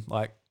do, man.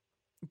 Like,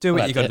 do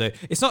what you got to do.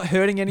 It's not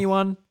hurting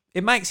anyone.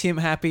 It makes him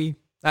happy.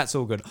 That's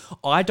all good.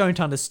 I don't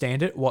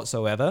understand it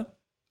whatsoever,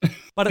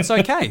 but it's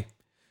okay.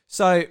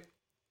 So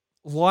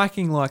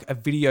liking like a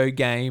video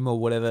game or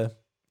whatever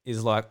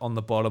is like on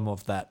the bottom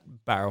of that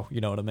barrel. You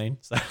know what I mean?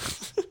 So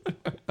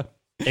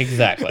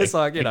exactly. It's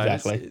like,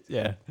 exactly.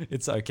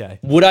 It's okay.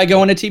 Would I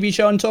go on a TV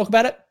show and talk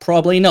about it?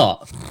 Probably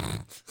not.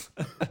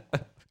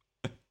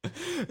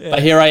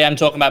 But here I am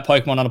talking about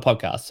Pokemon on a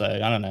podcast, so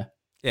I don't know.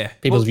 Yeah,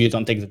 people's views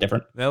on things are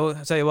different. Well,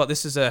 I'll tell you what,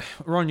 this is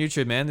we're on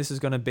YouTube, man. This is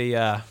going to be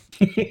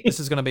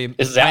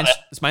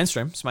it's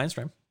mainstream. It's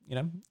mainstream.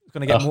 It's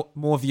going to get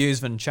more views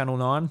than Channel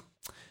 9.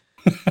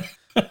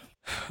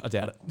 I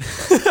doubt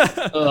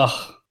it.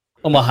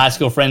 All my high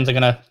school friends are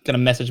gonna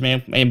message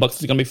me. My inbox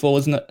is gonna be full,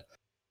 isn't it?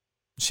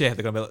 Yeah,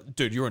 they're gonna be like,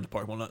 dude, you're into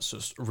Pokemon. That's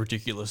just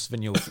ridiculous.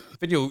 Then you'll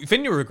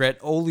regret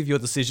all of your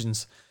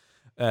decisions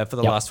for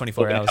the last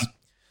 24 hours.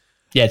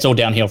 Yeah, it's all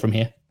downhill from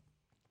here.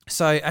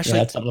 So Yeah, actually,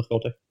 that's something to look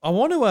forward to. I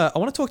want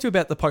to talk to you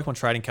about the Pokemon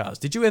trading cards.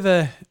 Did you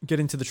ever get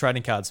into the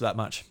trading cards that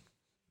much?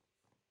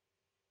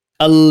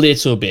 A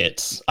little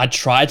bit. I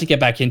tried to get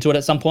back into it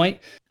at some point,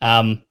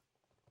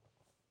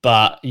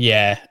 but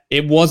yeah,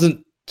 it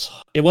wasn't.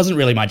 It wasn't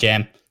really my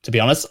jam, to be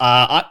honest.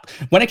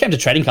 When it came to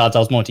trading cards, I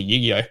was more into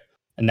Yu-Gi-Oh,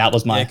 and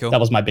Cool. that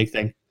was my big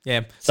thing.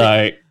 Yeah.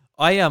 So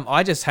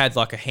I just had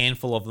like a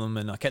handful of them,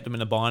 and I kept them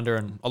in a binder,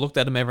 and I looked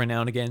at them every now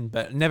and again,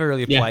 but never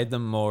really played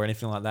them or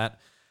anything like that.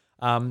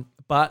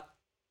 But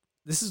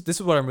this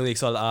is what I'm really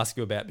excited to ask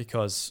you about,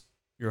 because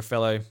you're a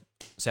fellow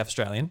South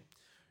Australian.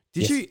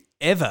 Did you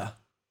ever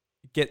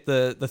get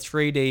the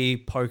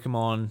 3D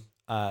Pokemon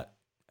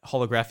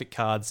holographic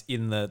cards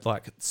in the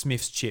like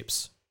Smith's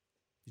chips?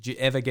 Did you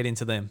ever get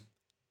into them?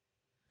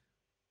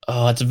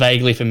 oh, it's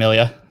vaguely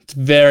familiar. It's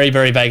very,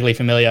 very vaguely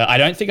familiar. I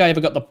don't think I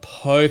ever got the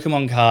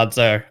Pokemon cards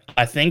though.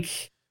 I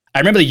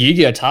remember the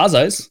Yu-Gi-Oh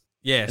Tarzos.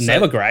 Yeah, And they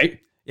were great.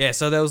 Yeah,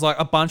 so there was like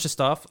a bunch of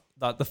stuff.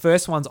 Like the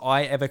first ones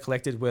I ever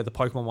collected were the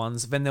Pokemon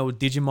ones. Then there were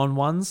Digimon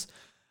ones.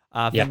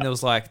 Then there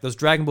was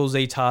Dragon Ball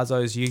Z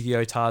Tarzos,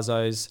 Yu-Gi-Oh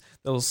Tarzos.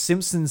 There was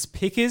Simpsons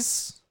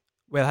Pickers,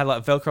 where they had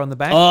like Velcro on the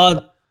back.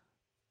 Oh,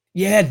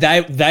 yeah,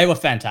 they were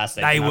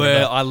fantastic. They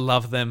were. I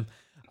love them.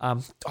 I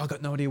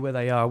got no idea where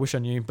they are. I wish I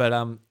knew.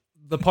 But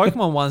the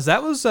Pokemon ones,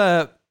 that was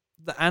the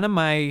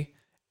anime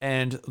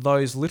and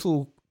those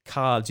little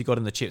cards you got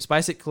in the chips.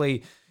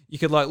 Basically, you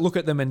could like look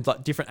at them in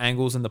like different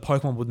angles, and the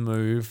Pokemon would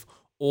move,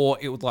 or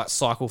it would like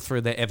cycle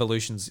through their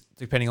evolutions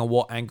depending on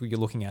what angle you're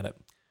looking at it.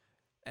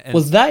 And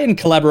was that in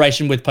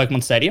collaboration with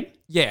Pokemon Stadium?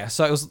 yeah,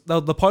 so it was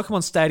the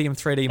Pokemon Stadium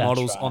 3D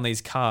models on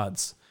these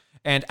cards.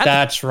 And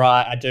That's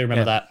right. I do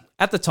remember that.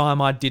 At the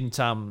time, I didn't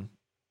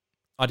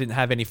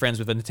have any friends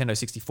with a Nintendo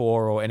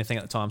 64 or anything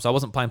at the time, so I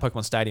wasn't playing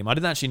Pokemon Stadium. I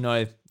didn't actually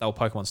know they were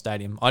Pokemon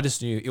Stadium. I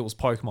just knew it was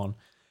Pokemon.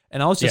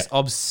 And I was just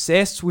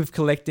obsessed with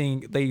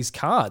collecting these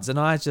cards, and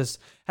I just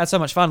had so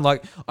much fun.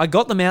 Like, I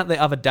got them out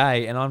the other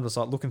day, and I'm just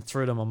like looking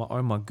through them. I'm like,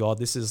 oh my God,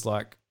 this is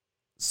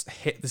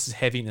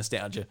heavy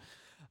nostalgia.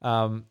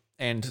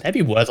 And They'd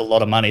be worth a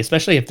lot of money,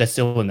 especially if they're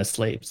still in the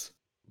sleeves.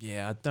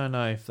 yeah, I don't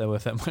know if they're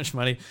worth that much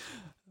money.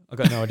 I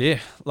got no idea.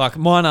 Like,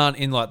 mine aren't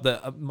in like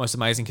the most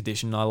amazing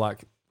condition.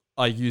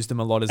 I used them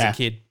a lot as a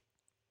kid.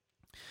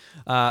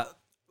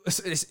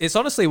 It's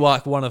honestly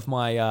like one of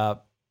my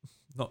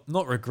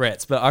not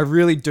regrets, but I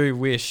really do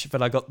wish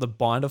that I got the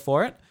binder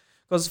for it,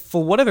 because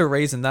for whatever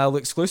reason they were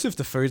exclusive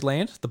to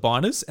Foodland, the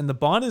binders, and the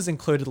binders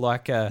included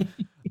like a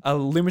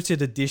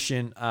limited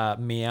edition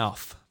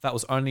Meowth that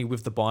was only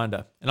with the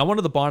binder, and I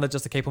wanted the binder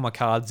just to keep all my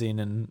cards in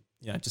and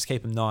just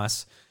keep them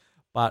nice,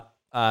 but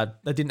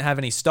they didn't have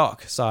any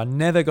stock, so I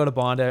never got a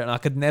binder, and I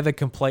could never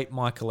complete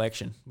my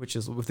collection, which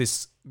is with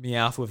this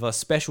Meowth with a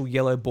special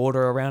yellow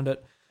border around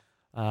it.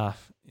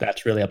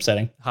 That's really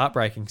upsetting.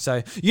 Heartbreaking.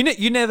 So you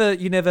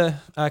never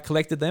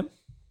collected them?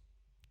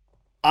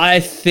 I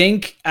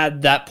think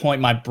at that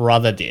point my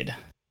brother did.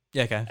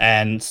 Yeah, okay.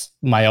 And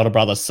my older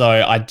brother. So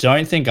I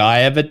don't think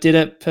I ever did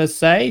it per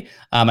se.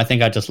 I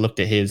think I just looked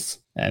at his,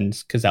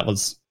 and because that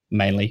was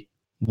mainly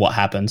what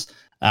happened.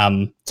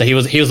 So he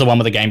was the one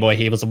with the Game Boy.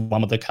 He was the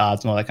one with the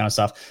cards and all that kind of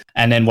stuff.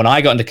 And then when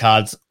I got into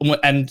cards,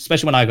 and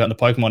especially when I got into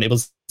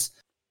Pokemon,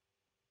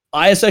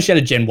 I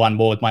associated Gen 1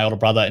 more with my older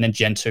brother, and then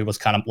Gen 2 was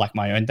kind of like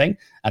my own thing.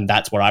 And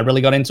that's where I really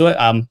got into it,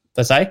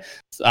 per se.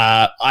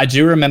 I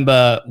do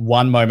remember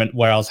one moment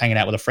where I was hanging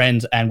out with a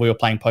friend and we were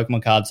playing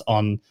Pokemon cards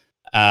on,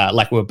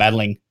 like we were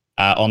battling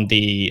on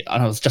the, I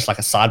don't know, it was just like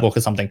a sidewalk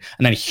or something.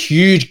 And then a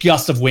huge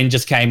gust of wind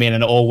just came in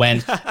and it all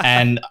went.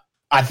 And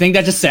I think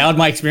that just soured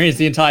my experience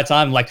the entire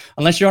time. Like,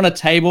 unless you're on a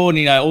table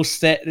and, all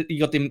set, you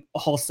got the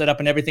whole setup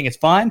and everything, it's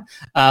fine.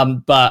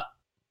 But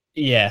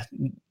yeah,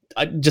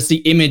 just the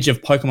image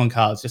of Pokemon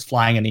cards just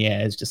flying in the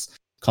air is just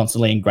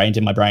constantly ingrained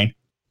in my brain.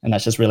 And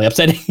that's just really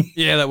upsetting.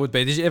 Yeah, that would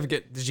be. Did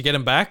you get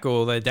them back,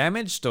 or they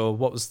damaged, or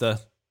what was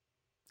the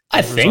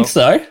I think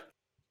so.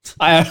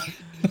 I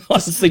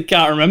honestly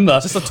can't remember.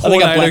 Just a I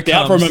think I tornado blacked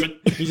out for a comes.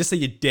 moment. You just see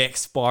your deck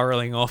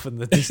spiraling off in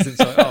the distance.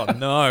 Like, oh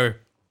no.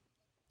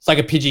 It's like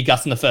a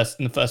Pidgeygust in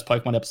the first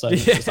Pokemon episode.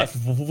 Yeah. It's just like,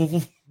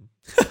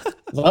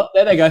 well,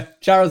 there they go.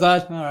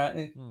 Charizard. All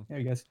right, there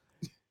he goes.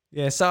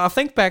 Yeah, so I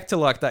think back to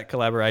like that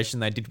collaboration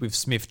they did with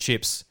Smith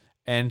Chips,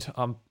 and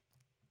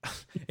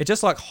it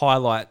just like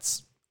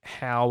highlights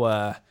how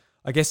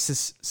I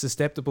guess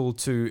susceptible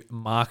to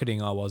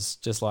marketing I was.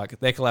 Just like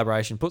their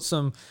collaboration, put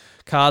some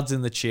cards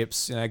in the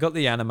chips, got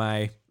the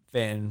anime,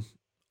 then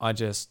I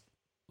just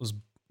was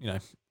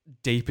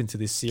deep into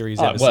this series.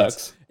 Oh, ever it since.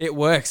 works. It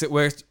works. It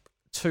worked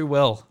too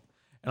well,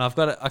 and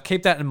I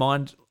keep that in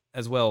mind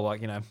as well.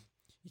 Like, you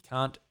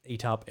can't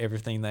eat up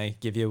everything they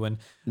give you, and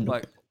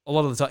like a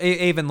lot of the time,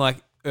 even like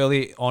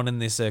early on in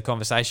this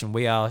conversation,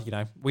 we are,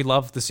 we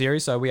love the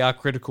series, so we are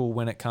critical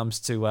when it comes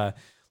to like,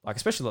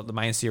 especially like the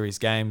main series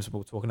games. We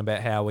were talking about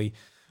how we,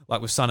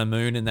 like with Sun and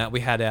Moon and that, we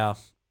had our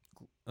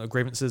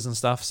grievances and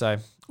stuff. So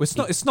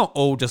it's not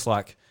all just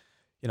like,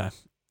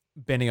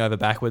 bending over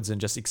backwards and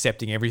just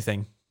accepting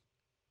everything.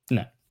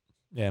 No.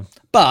 Yeah.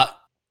 But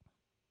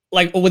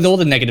like with all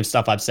the negative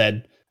stuff I've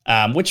said,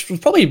 which was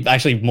probably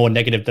actually more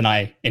negative than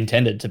I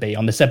intended to be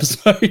on this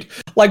episode.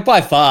 Like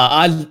by far,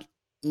 I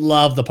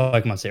love the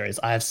Pokemon series.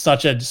 I have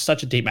such a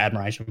deep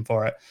admiration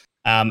for it,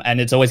 and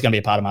it's always going to be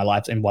a part of my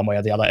life in one way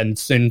or the other. And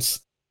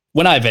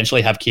when I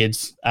eventually have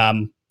kids,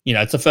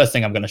 it's the first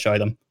thing I'm going to show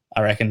them.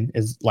 I reckon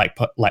is like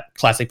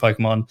classic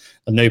Pokemon,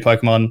 the new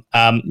Pokemon.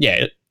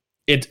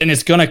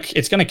 It's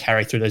gonna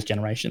carry through those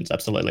generations,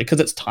 absolutely, because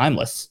it's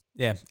timeless.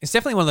 Yeah, it's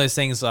definitely one of those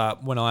things.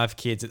 When I have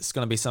kids, it's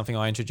going to be something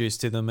I introduce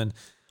to them, and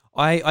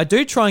I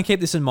do try and keep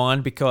this in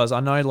mind because I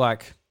know,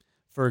 like,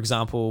 for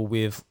example,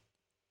 with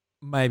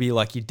maybe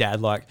like your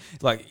dad, like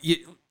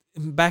you,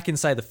 back in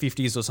say the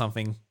 50s or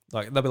something,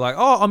 like they'll be like,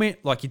 oh,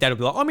 like your dad will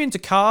be like, I'm into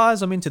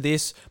cars, I'm into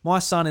this. My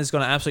son is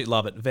going to absolutely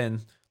love it.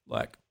 Then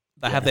like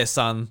they have their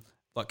son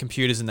like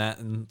computers and that,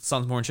 and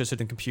son's more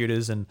interested in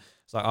computers, and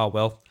it's like, oh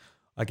well,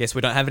 I guess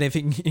we don't have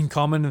anything in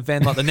common. And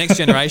then like the next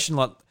generation,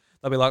 like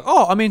they'll be like,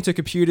 oh, I'm into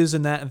computers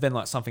and that, and then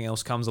like something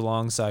else comes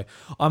along. So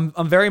I'm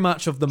very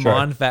much of the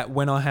mind that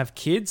when I have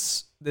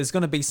kids, there's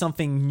going to be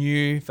something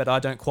new that I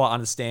don't quite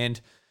understand,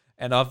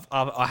 and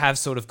I have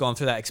sort of gone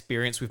through that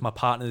experience with my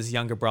partner's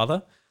younger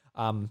brother.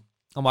 I'm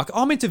like,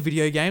 I'm into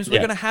video games. We're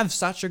going to have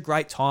such a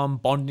great time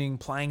bonding,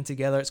 playing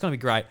together. It's going to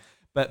be great.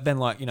 But then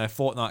like,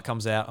 Fortnite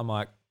comes out. I'm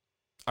like,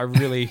 I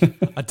really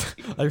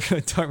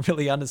don't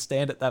really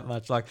understand it that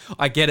much. Like,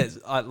 I get it.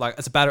 I've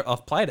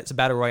played it. It's a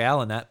battle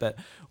royale and that. But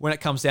when it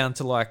comes down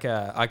to like,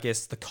 I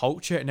guess the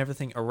culture and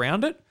everything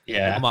around it,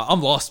 I'm like,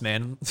 I'm lost,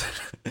 man.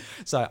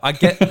 So I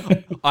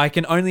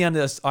can only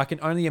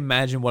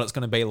imagine what it's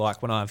going to be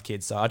like when I have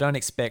kids. So I don't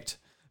expect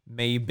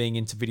me being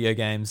into video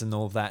games and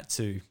all of that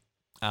to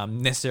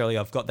necessarily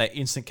I've got that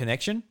instant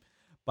connection.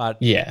 But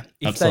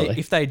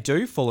if they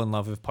do fall in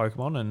love with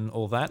Pokemon and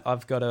all that,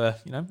 I've got a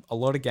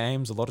lot of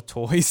games, a lot of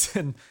toys,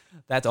 and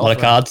that's a lot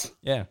of cards.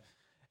 Yeah,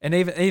 and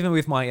even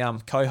with my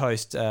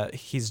co-host,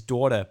 his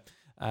daughter,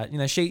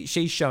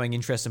 she's showing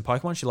interest in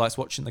Pokemon. She likes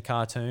watching the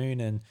cartoon,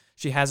 and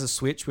she has a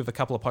Switch with a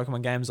couple of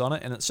Pokemon games on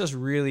it, and it's just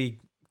really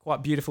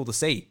quite beautiful to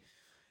see.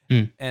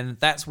 And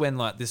that's when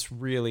like this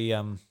really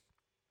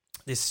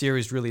this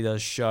series really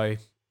does show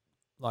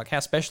like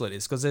how special it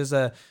is, because there's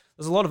a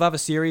lot of other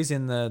series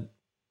in the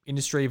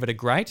industry that are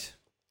great,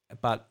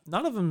 but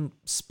none of them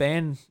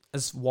span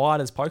as wide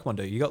as Pokemon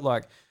do. You got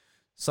like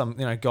some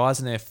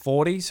guys in their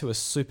 40s who are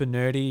super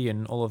nerdy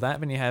and all of that,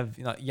 then you have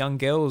young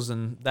girls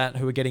and that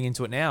who are getting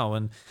into it now,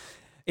 and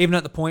even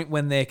at the point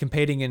when they're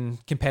competing in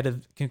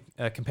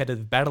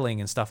competitive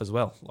battling and stuff as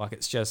well. Like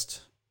it's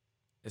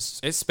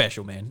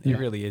special, man. It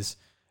really is.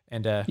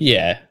 And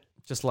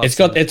just love it's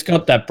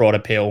got that broad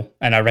appeal,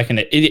 and I reckon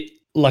it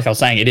like I was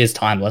saying, it is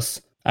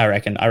timeless. I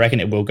reckon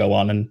it will go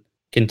on and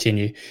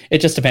continue. It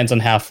just depends on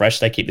how fresh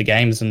they keep the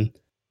games, and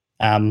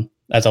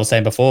as I was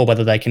saying before,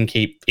 whether they can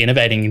keep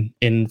innovating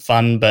in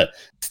fun but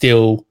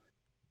still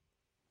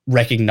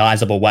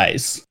recognizable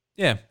ways.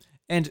 Yeah,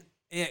 and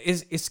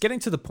it's getting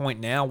to the point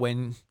now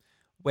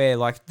where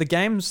like the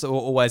games are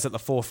always at the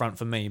forefront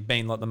for me,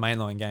 being like the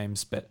mainline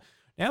games, but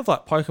now with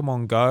like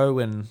Pokemon Go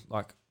and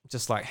like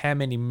just like how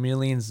many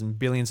millions and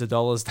billions of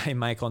dollars they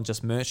make on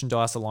just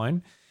merchandise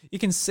alone, you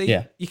can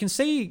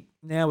see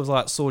now with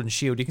like Sword and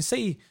Shield, you can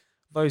see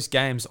those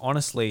games,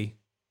 honestly,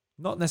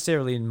 not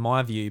necessarily in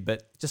my view,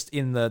 but just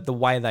in the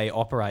way they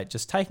operate,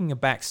 just taking a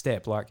back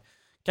step. Like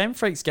Game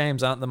Freak's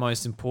games aren't the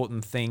most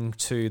important thing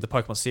to the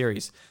Pokemon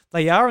series.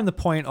 They are in the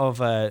point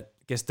of,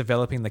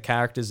 developing the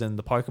characters and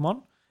the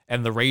Pokemon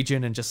and the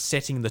region and just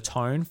setting the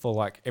tone for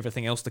like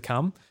everything else to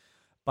come.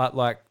 But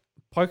like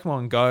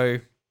Pokemon Go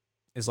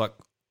is like,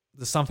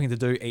 there's something to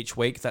do each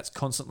week that's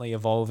constantly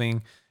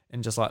evolving,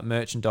 and just like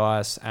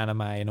merchandise,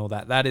 anime and all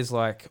that. That is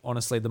like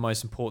honestly the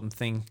most important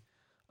thing,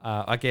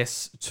 I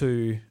guess,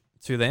 to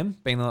them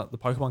being the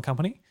Pokemon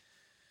company.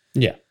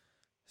 Yeah.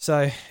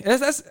 So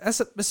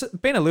it's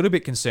been a little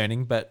bit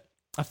concerning, but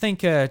I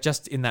think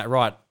just in that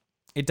right,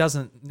 it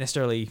doesn't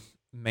necessarily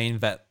mean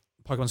that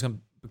Pokemon's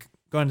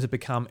going to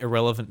become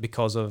irrelevant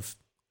because of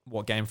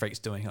what Game Freak's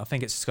doing. I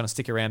think it's just going to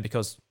stick around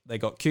because they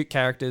got cute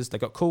characters, they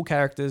got cool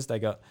characters, they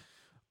got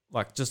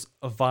like just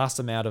a vast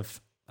amount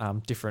of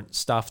different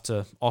stuff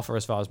to offer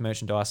as far as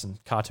merchandise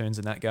and cartoons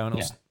and that going.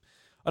 Yeah.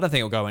 I don't think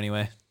it'll go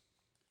anywhere.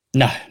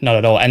 No, not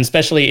at all. And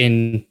especially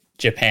in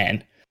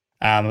Japan.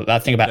 I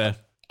think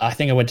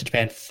I went to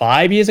Japan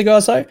 5 years ago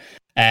or so,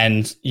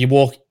 and you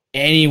walk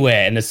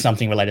anywhere and there's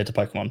something related to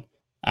Pokemon.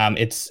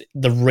 It's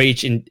the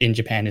reach in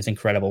Japan is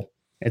incredible.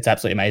 It's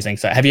absolutely amazing.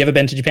 So have you ever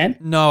been to Japan?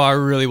 No, I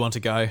really want to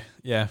go.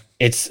 Yeah.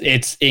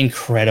 It's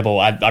incredible.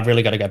 I've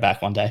really got to go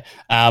back one day.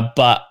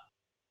 But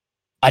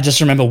I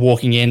just remember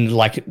walking in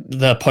like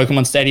the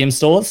Pokemon Stadium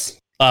stores,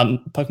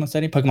 Pokemon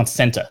Center,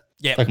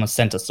 Pokemon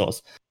Center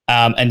stores,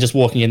 and just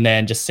walking in there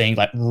and just seeing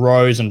like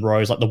rows and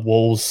rows, like the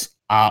walls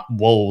aren't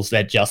walls,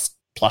 they're just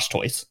plush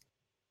toys.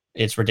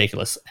 It's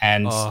ridiculous,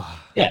 and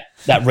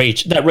that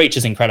reach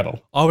is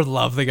incredible. I would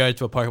love to go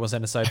to a Pokemon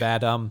Center so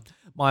bad.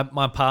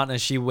 My partner,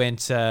 she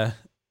went on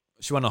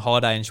a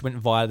holiday and she went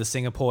via the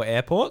Singapore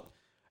airport,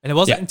 and it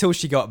wasn't until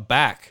she got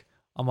back,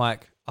 I'm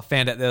like, I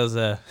found out there was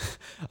a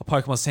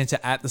Pokemon Center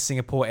at the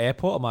Singapore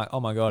airport. I'm like, oh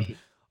my God,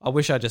 I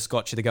wish I just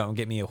got you to go and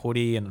get me a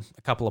hoodie and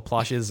a couple of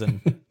plushes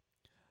and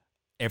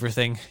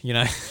everything, you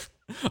know.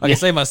 I can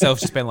see myself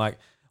just being like,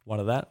 one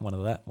of that, one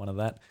of that, one of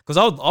that. Because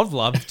I'd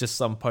love just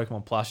some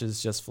Pokemon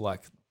plushes just for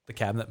like the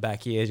cabinet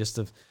back here, just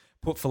to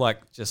put for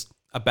like just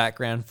a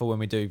background for when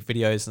we do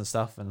videos and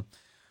stuff. And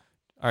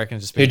I reckon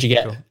it'd just be Who'd you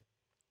get? cool.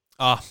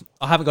 I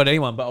haven't got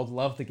anyone, but I'd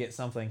love to get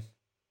something.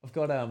 I've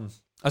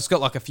just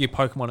got like a few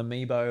Pokemon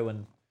amiibo,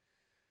 and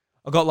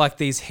I got like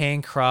these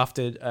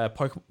handcrafted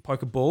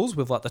Pokeballs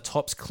with like the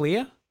tops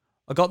clear.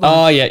 I got them.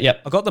 Oh yeah,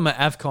 yep. I got them at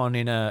Avcon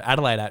in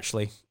Adelaide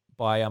actually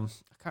by I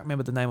can't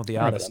remember the name of the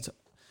artist,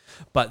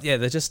 but yeah,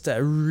 they're just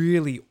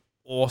really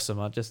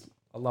awesome. I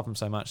love them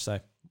so much. So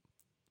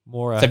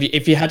more. So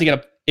if you had to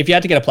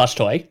get a plush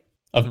toy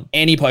of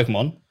any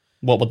Pokemon,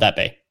 what would that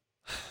be?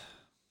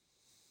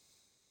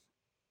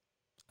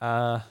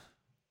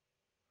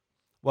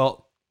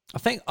 Well, I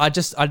think I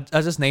just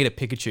need a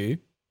Pikachu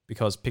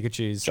because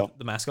Pikachu's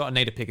the mascot. I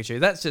need a Pikachu.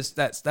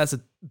 That's a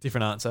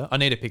different answer. I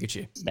need a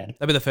Pikachu. Standard.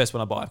 That'd be the first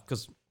one I buy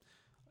because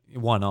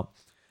why not?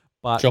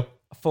 But Sure.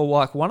 for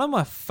like one of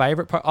my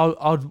favorite,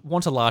 I'd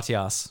want a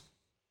Latias.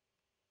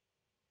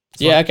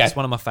 Okay. It's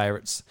one of my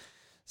favorites.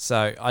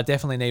 So I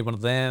definitely need one of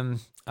them.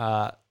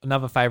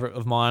 Another favorite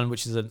of mine,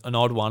 which is an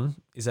odd one,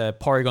 is a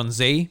Porygon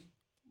Z.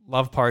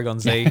 Love Porygon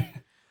Z.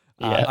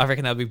 I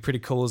reckon that'd be pretty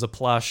cool as a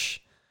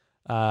plush.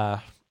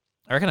 I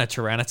reckon a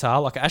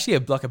Tyranitar,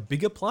 like a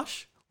bigger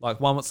plush, like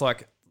one that's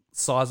like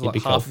size of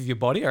like half of your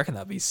body. I reckon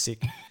that'd be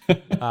sick.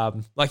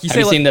 Like you Have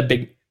you seen the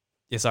big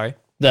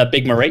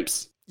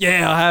Mareeps?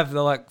 Yeah, I have.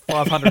 They're like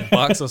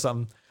 $500 or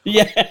something.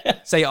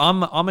 Yeah. See,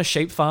 I'm a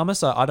sheep farmer,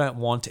 so I don't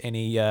want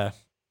any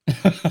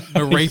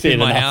Mareep in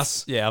my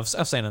house. Yeah, I've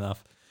seen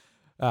enough.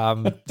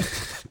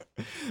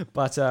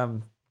 But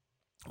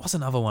what's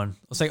another one?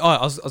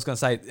 I was going to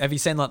say, have you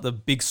seen like the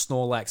big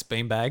Snorlax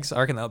beanbags? I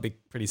reckon that would be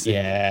pretty sick.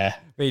 Yeah,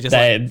 Where you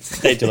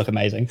just they do look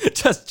amazing.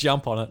 just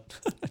jump on it,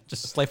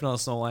 just sleeping on a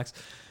Snorlax.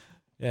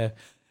 Yeah,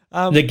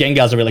 the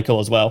Gengars are really cool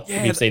as well. Yeah,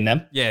 Have you seen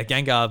them? Yeah,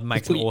 Gengar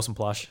makes an awesome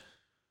plush.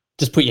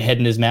 Just put your head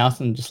in his mouth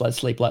and just like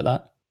sleep like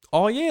that.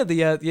 Oh yeah,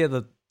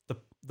 the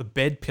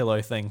bed pillow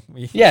thing.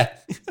 Yeah,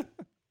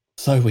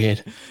 so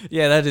weird.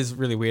 Yeah, that is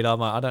really weird. I'm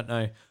like, I don't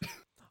know.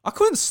 I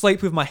couldn't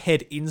sleep with my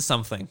head in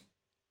something.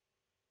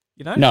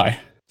 You know? No,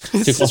 too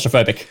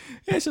claustrophobic.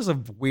 Yeah, it's just a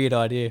weird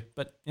idea.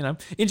 But, you know,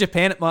 in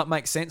Japan, it might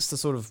make sense to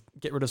sort of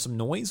get rid of some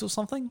noise or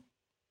something.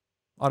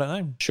 I don't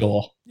know.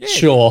 Sure. Yeah,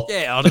 Sure.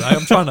 Yeah, I don't know.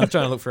 I'm trying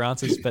to look for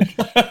answers. But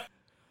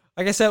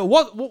I guess,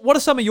 what are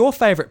some of your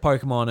favourite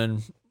Pokemon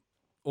and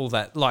all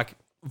that, like,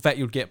 that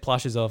you'd get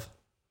plushes of?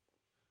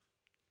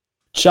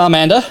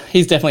 Charmander.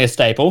 He's definitely a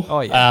staple. Oh,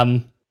 yeah.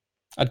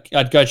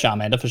 I'd go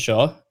Charmander for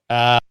sure.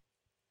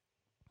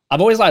 I've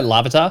always liked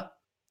Larvitar.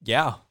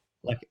 Yeah.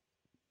 Like,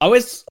 I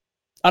always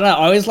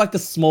like the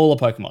smaller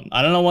Pokemon.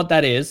 I don't know what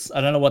that is.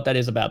 I don't know what that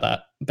is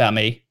about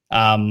me.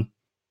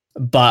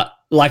 But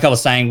like I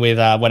was saying with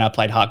when I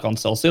played Heart Gold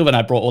Soul Silver and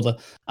I brought all the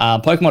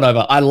Pokemon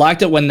over, I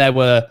liked it when they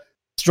were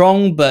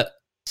strong but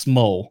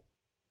small.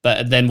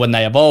 But then when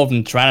they evolved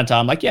in Tyranitar,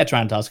 I'm like, yeah,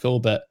 Tyranitar's cool,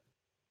 but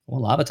I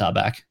want Larvitar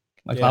back.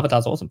 Like, yeah.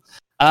 Larvitar's awesome.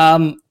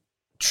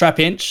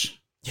 Trapinch.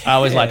 Yes. I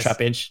always liked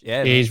Trapinch.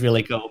 Yeah, he's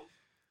really cool.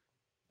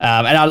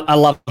 And I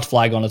loved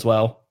Flygon as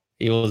well.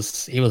 He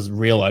was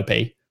real OP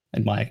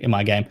in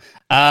my game.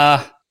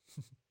 I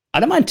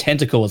don't mind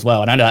Tentacle as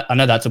well. And I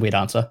know that's a weird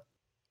answer.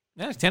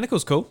 Yeah,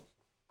 Tentacle's cool.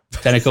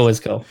 Tentacle is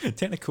cool.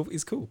 Tentacle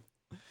is cool.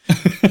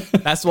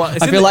 That's why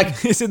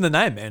it's in the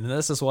name, man. And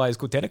that's just why it's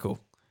called Tentacle.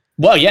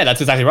 Well, yeah, that's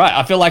exactly right.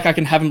 I feel like I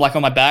can have him like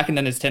on my back, and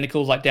then his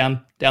tentacles like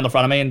down the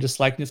front of me, and just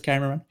carry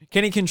him around.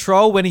 Can he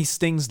control when he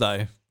stings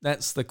though?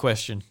 That's the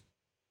question.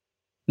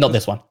 Not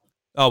this one.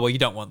 Oh well, you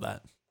don't want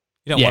that.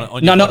 You don't want it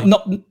on your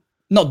body.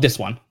 Not this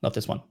one. Not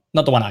this one.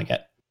 Not the one I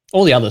get.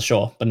 All the others,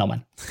 sure, but not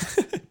mine.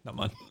 Not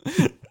mine.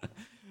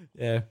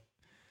 Yeah.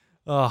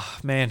 Oh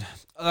man,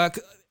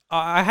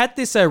 I had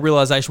this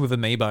realization with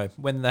Amiibo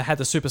when they had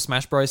the Super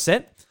Smash Bros.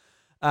 Set.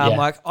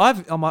 Like I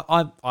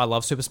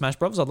love Super Smash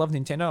Bros. I love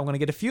Nintendo. I'm going to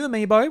get a few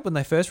Amiibo when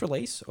they first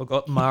release. I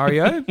got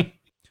Mario.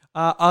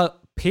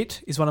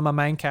 Pit is one of my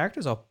main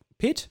characters.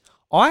 Pit.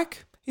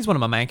 Ike. He's one of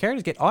my main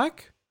characters. Get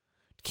Ike.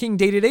 King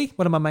Dedede.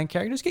 One of my main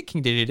characters. Get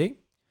King Dedede.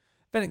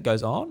 Then it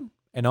goes on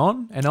and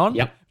on and on.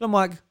 Yep. And I'm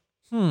like,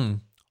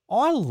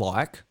 I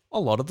like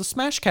a lot of the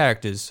Smash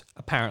characters.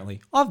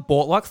 Apparently, I've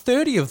bought like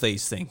 30 of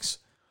these things.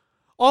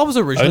 I was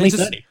originally only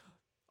 30.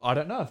 I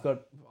don't know. I've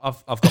got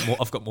more.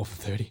 I've got more than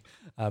 30.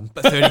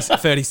 But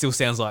 30 still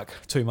sounds like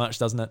too much,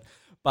 doesn't it?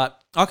 But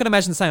I can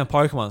imagine the same with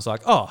Pokemon. It's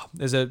like, oh,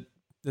 there's a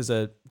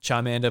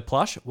Charmander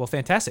plush. Well,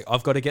 fantastic.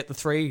 I've got to get the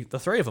three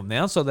of them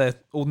now, so they're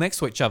all next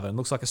to each other and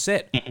looks like a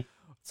set.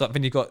 So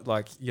then you've got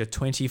like your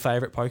 20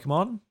 favorite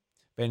Pokemon.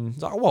 Then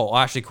it's like, well,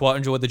 I actually quite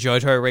enjoyed the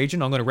Johto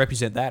region. I'm going to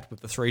represent that with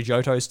the 3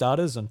 Johto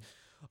starters, and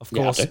of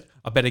course,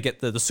 I better get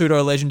the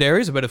pseudo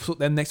legendaries. I better put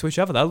them next to each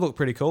other. That'll look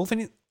pretty cool.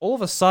 Then all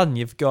of a sudden,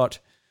 you've got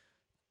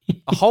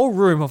a whole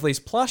room of these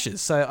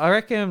plushes. So I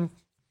reckon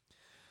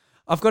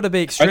I've got to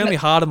be extremely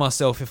hard on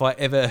myself if I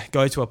ever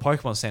go to a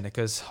Pokemon Center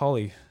because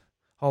holy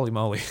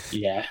moly.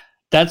 Yeah.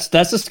 That's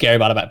the scary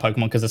part about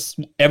Pokemon because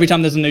every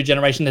time there's a new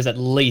generation, there's at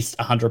least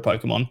 100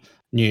 Pokemon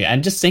new.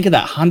 And just think of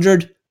that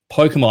 100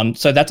 Pokemon.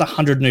 So that's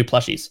 100 new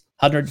plushies,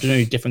 100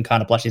 new different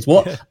kind of plushies.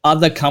 What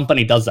other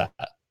company does that?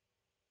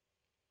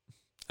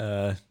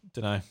 Don't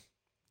know.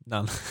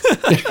 None.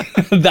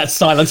 That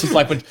silence is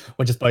like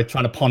we're just both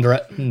trying to ponder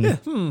it.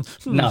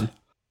 None.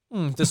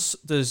 Does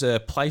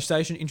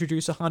PlayStation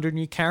introduce 100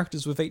 new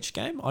characters with each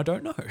game? I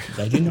don't know.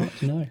 They do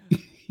not know.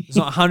 There's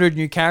not 100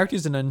 new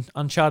characters in an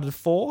Uncharted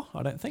 4?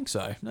 I don't think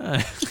so. No.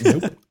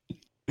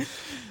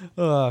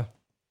 Nope.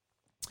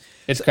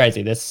 It's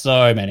crazy. There's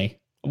so many.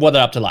 What,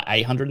 they're up to like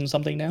 800 and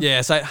something now? Yeah,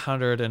 it's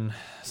 800 and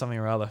something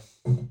or other.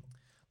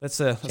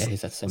 Jeez,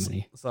 that's so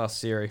many. Let's ask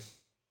Siri.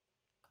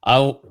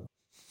 While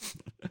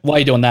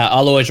you're doing that,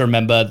 I'll always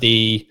remember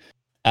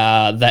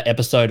that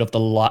episode of the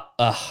light.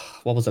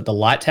 What was it? The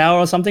Light Tower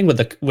or something with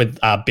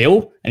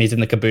Bill, and he's in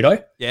the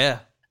Kabuto. Yeah.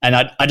 And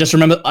I just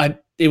remember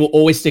it will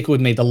always stick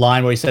with me, the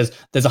line where he says,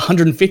 "There's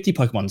 150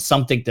 Pokemon.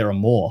 Some think there are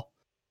more."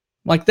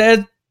 Like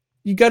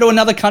you go to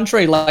another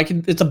country, like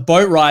it's a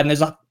boat ride, and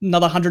there's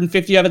another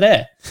 150 over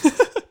there.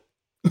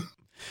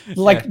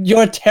 Like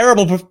you're a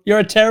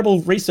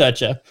terrible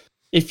researcher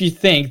if you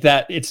think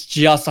that it's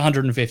just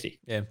 150.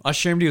 Yeah, I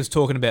assumed he was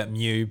talking about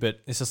Mew, but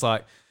it's just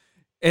like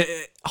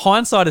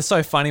hindsight is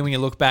so funny when you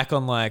look back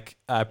on like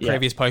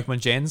previous Pokemon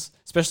gens,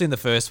 especially in the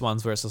first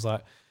ones where it's just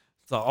like,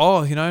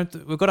 oh, you know,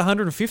 we've got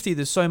 150.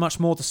 There's so much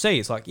more to see.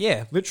 It's like,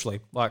 yeah,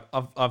 literally. Like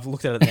I've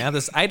looked at it now.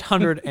 There's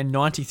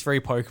 893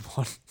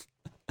 Pokemon,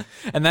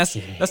 and that's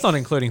not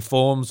including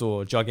forms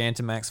or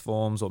Gigantamax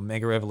forms or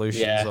Mega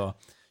Evolutions or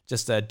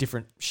just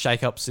different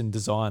shake-ups in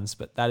designs.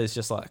 But that is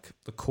just like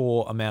the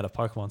core amount of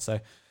Pokemon.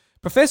 So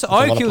Professor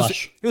Oak,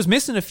 he was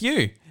missing a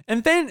few,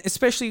 and then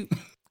especially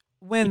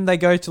when they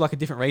go to like a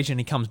different region,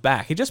 and he comes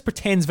back. He just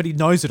pretends that he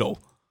knows it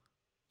all.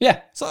 Yeah.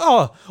 It's like,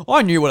 oh,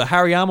 I knew what a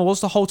Hariyama was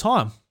the whole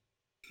time.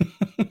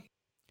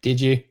 Did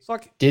you? It's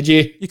like, did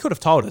you? You could have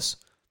told us.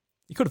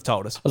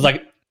 I was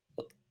like,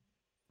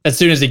 as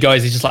soon as he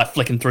goes, he's just like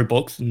flicking through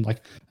books and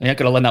like, yeah,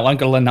 gotta learn that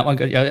one.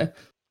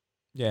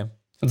 Yeah.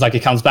 It's like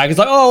he comes back. He's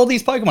like, oh, all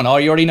these Pokemon. Oh,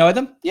 you already know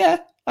them? Yeah,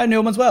 I knew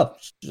them as well.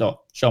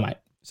 Sure, mate.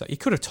 So you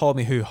could have told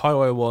me who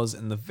Ho-Oh was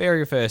in the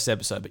very first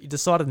episode, but you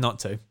decided not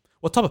to.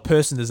 What type of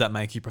person does that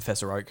make you,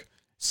 Professor Oak?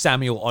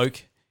 Samuel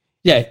Oak?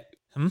 Yeah.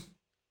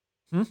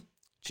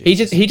 He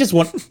just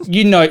wants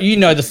you know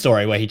the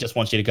story where he just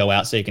wants you to go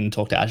out so you can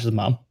talk to Ash's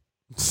mum.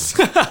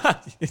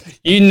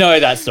 You know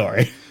that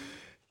story.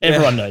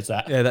 Everyone knows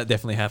that. Yeah, that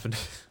definitely happened.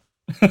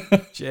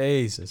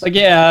 Jesus. Like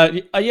yeah,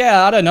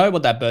 I don't know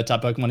what that bird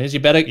type Pokemon is. You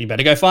better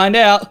go find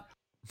out.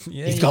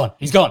 Yeah, He's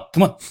gone.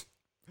 Come on.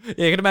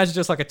 Yeah, you can imagine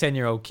just like a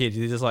 10-year-old kid.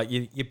 You just like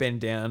you bend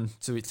down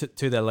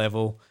to their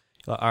level.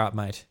 You're like, all right,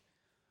 mate.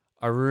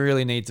 I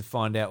really need to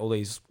find out all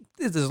these.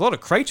 There's a lot of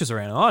creatures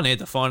around. I need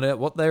to find out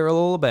what they're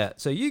all about.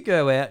 So you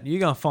go out, you're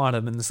going to find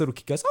them. And this little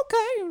kid goes,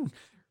 okay. And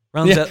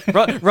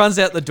runs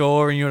out the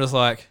door. And you're just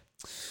like,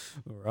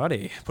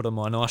 alrighty, put on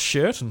my nice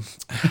shirt and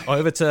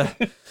over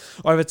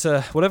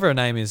to whatever her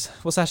name is.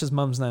 What's Ash's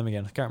mum's name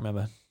again? I can't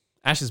remember.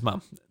 Ash's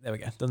mum. There we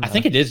go. I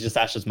think it is just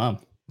Ash's mum.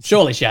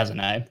 Surely she has a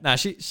name. No,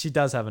 she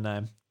does have a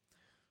name.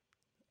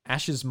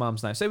 Ash's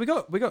mum's name. So we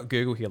got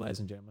Google here, ladies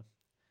and gentlemen.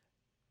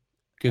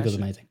 Google's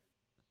amazing.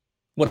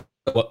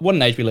 What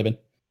an age we live in.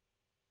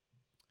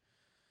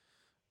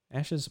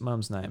 Ash's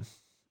mum's name.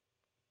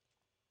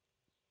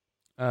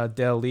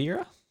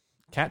 Delira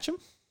Ketchum.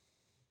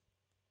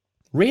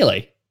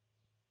 Really?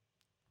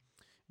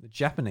 The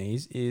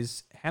Japanese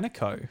is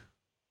Hanako.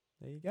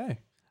 There you go.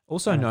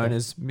 Also known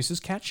as Mrs.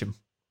 Ketchum.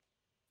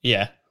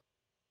 Yeah.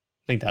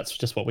 I think that's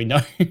just what we know.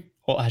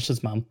 Or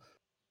Ash's mum.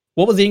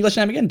 What was the English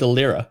name again?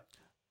 Delira.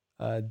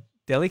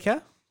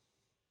 Delica.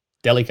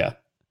 Delica.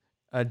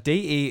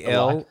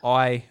 Delia.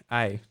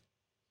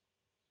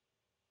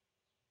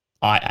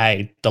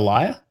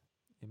 Delia?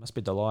 It must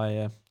be Delia,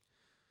 yeah.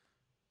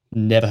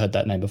 Never heard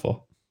that name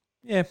before.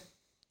 Yeah.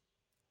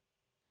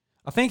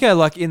 I think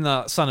like in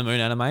the Sun and Moon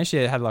anime, she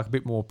had like a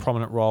bit more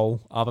prominent role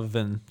other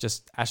than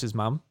just Ash's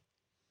mum.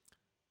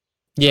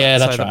 Yeah,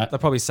 that's right. They'll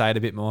probably say it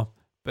a bit more.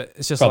 But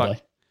it's just probably.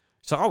 Like,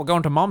 so we're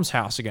going to Mum's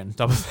house again,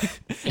 type of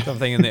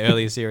thing in the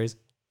earlier series.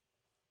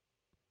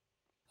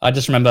 I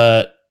just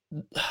remember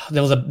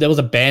there was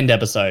a band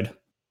episode.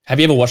 Have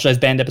you ever watched those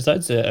band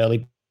episodes, the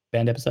early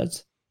band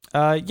episodes?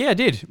 Yeah, I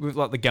did. With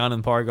like the gun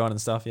and Porygon and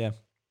stuff, yeah.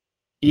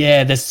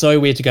 Yeah, they're so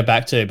weird to go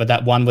back to, but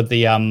that one with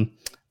the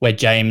where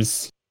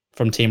James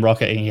from Team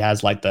Rocket and he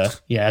has like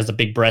has the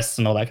big breasts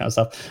and all that kind of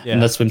stuff. Yeah.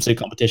 And the swimsuit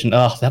competition.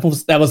 Oh, that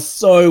was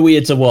so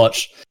weird to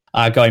watch.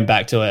 Going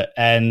back to it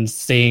and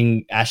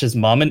seeing Ash's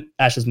mum in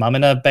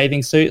a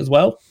bathing suit as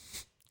well.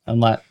 I'm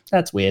like,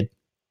 that's weird.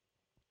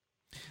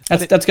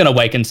 That's going to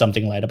awaken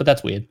something later, but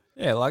that's weird.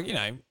 Yeah, like, you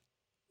know,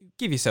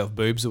 give yourself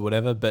boobs or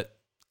whatever, but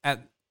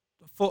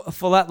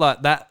for that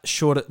like that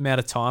short amount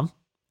of time,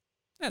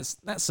 that's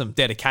some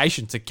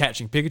dedication to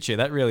catching Pikachu.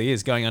 That really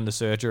is going under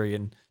surgery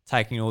and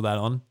taking all that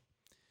on.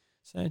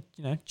 So,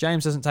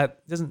 James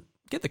doesn't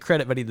get the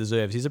credit that he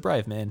deserves. He's a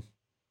brave man.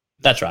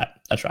 That's right.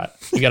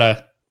 You got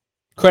to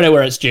credit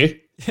where it's due.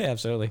 Yeah,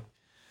 absolutely.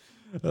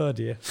 Oh,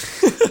 dear.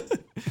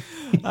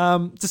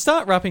 To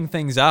start wrapping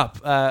things up,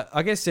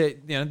 I guess,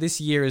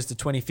 this year is the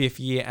 25th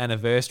year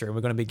anniversary.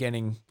 We're going to be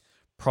getting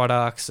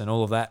products and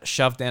all of that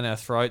shoved down our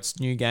throats,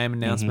 new game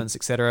announcements,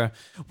 etc.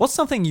 What's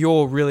something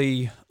you're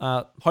really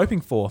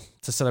hoping for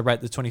to celebrate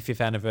the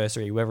 25th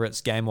anniversary, whether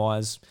it's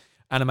game-wise,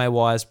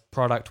 anime-wise,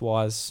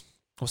 product-wise,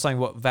 or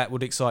something that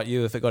would excite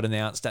you if it got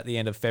announced at the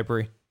end of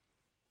February?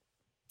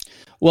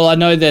 Well, I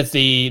know there's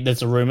the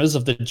rumors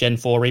of the Gen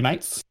 4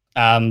 remakes.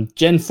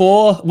 Gen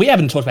 4, we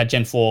haven't talked about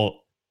Gen 4,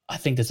 I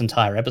think, this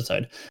entire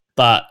episode,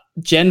 but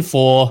Gen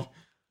 4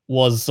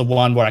 was the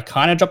one where I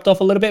kind of dropped off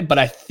a little bit, but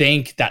I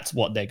think that's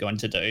what they're going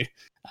to do,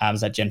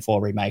 is that Gen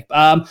 4 remake.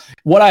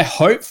 What I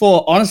hope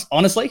for,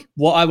 honestly,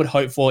 what I would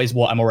hope for is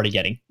what I'm already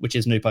getting, which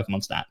is new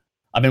Pokemon Snap.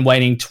 I've been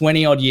waiting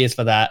 20 odd years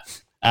for that.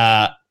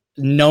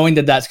 Knowing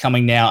that that's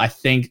coming now, I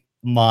think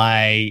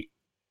my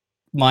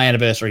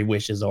anniversary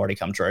wish has already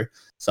come true.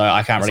 So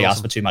I can't really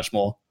ask for too much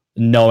more,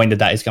 knowing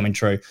that is coming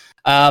true.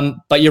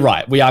 But you're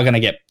right. We are going to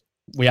get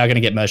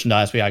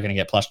merchandise. We are going to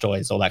get plush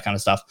toys, all that kind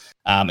of stuff.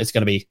 It's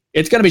going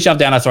to be shoved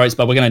down our throats,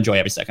 but we're going to enjoy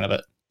every second of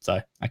it.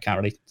 So I can't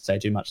really say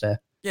too much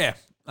there. Yeah.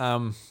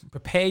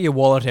 Prepare your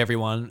wallet,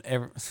 everyone.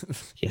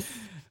 Yes.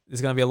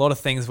 There's going to be a lot of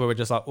things where we're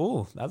just like,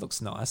 oh, that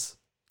looks nice.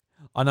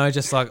 I know,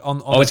 just like on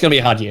it's going to be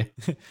a hard year.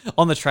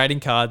 On the trading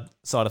card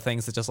side of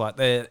things,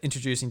 they're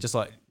introducing just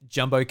like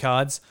jumbo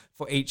cards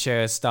for each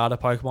starter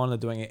Pokemon. They're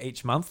doing it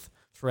each month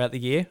throughout the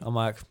year. I'm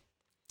like,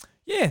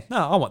 yeah, no,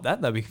 I want that.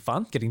 That'd be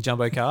fun, getting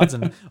jumbo cards.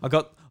 And I've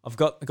got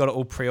it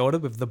all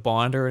pre-ordered with the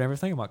binder and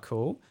everything. I'm like,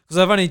 cool. Because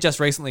I've only just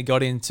recently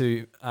got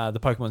into the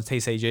Pokemon's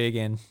TCG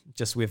again,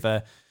 just with,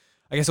 I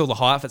guess, all the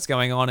hype that's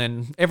going on.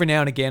 And every now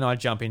and again, I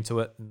jump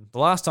into it. And the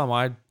last time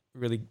I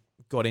really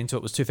got into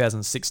it was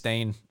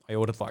 2016. I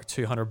ordered like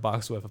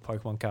 $200 worth of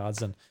Pokemon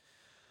cards. And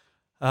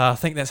I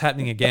think that's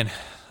happening again.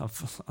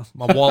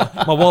 My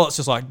wallet's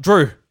just like,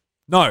 Drew,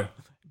 no.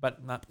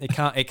 But no,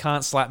 it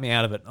can't slap me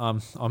out of it.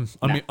 I'm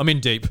in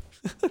deep.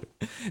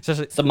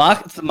 It's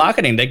the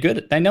marketing. They're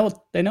good. They know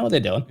what they're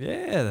doing.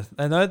 Yeah,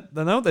 they know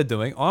what they're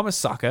doing. I'm a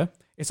sucker.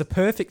 It's a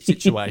perfect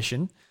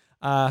situation.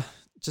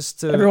 Just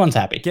to everyone's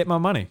happy. Get my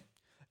money,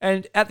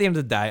 and at the end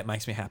of the day, it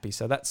makes me happy.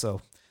 So that's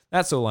all.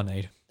 That's all I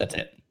need. That's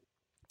it.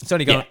 It's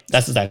only going.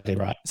 That's exactly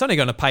right. It's only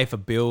going to pay for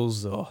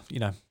bills, or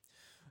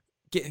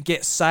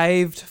get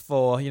saved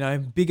for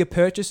bigger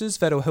purchases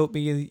that'll help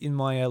me in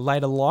my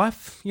later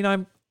life.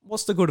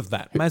 What's the good of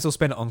that? May as well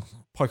spend it on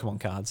Pokemon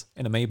cards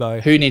and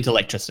Amiibo. Who needs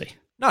electricity?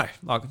 No,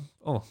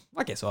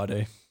 I guess I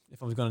do.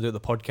 If I was going to do the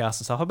podcast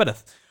and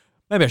stuff,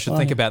 maybe I should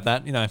think about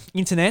that.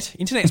 Internet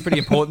is pretty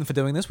important for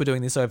doing this. We're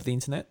doing this over the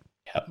internet.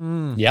 Yep.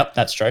 Yep,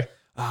 that's true.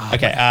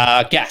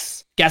 Okay.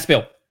 Gas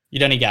bill. You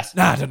don't need gas.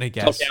 Nah, I don't need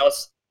gas.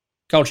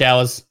 Cold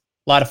showers.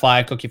 Light a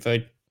fire. Cook your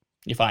food.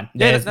 You're fine.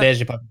 There's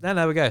your Pokemon. No,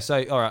 there we go.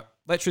 So, all right,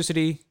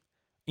 electricity,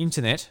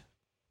 internet,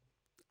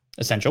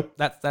 essential.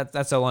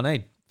 That's all I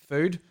need.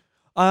 Food.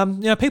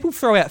 People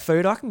throw out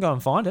food. I can go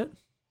and find it.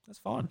 That's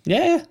fine.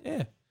 Yeah.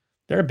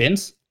 There are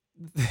bins.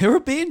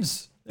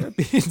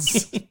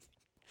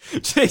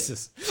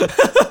 Jesus.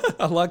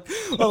 I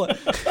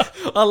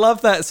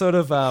love that sort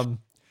of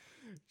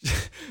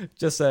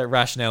just a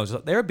rationale. Just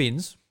like, there are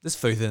bins. There's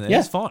food in there. Yeah.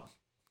 It's fine.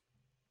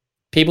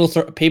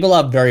 People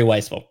are very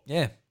wasteful.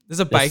 Yeah.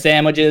 There's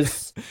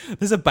sandwiches.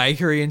 There's a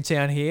bakery in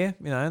town here.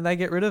 They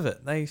get rid of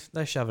it.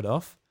 They shove it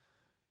off.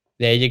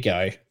 There you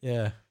go.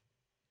 Yeah.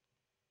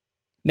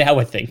 Now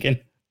we're thinking.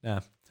 No.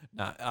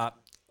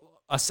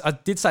 I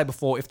did say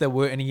before, if there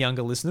were any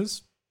younger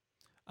listeners,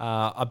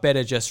 I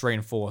better just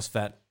reinforce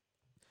that.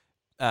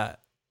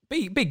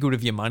 Be good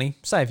with your money.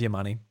 Save your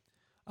money.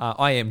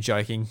 I am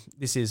joking.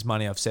 This is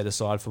money I've set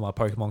aside for my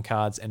Pokemon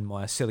cards and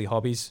my silly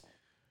hobbies.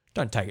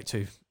 Don't take it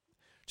too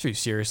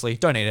seriously.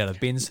 Don't eat out of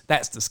bins.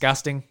 That's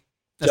disgusting.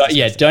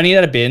 Don't eat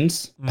out of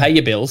bins. Pay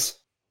your bills.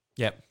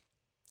 Yep.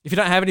 If you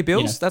don't have any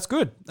bills, that's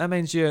good. That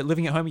means you're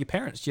living at home with your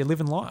parents. You're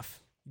living life.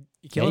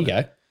 You're killing there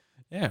you go.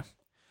 Yeah.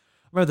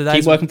 Remember the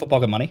days? Keep working for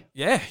pocket money.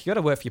 Yeah, you got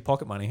to work for your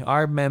pocket money. I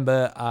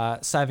remember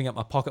saving up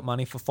my pocket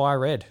money for Fire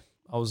Red.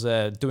 I was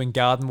doing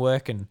garden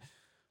work, and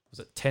was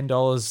it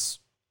 $10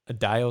 a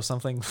day or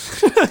something?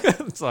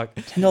 It's like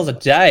 $10 a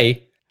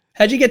day.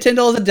 How'd you get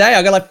 $10 a day?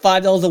 I got like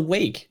 $5 a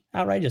week.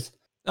 Outrageous.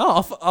 Oh,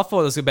 I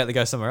thought it was about to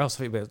go somewhere else.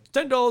 $10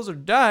 a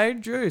day,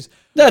 jeez.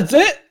 That's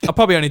it. I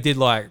probably only did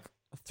like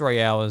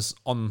 3 hours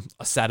on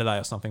a Saturday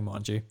or something,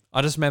 mind you.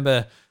 I just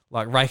remember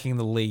like raking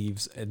the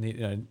leaves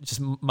and just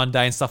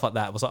mundane stuff like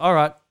that. It was like, all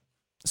right,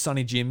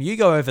 Sonny Jim, you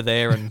go over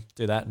there and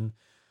do that. And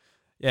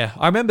yeah,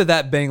 I remember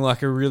that being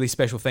like a really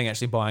special thing,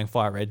 actually buying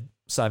Fire Red,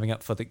 saving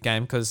up for the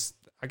game, because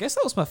I guess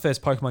that was my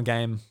first Pokemon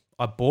game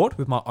I bought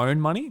with my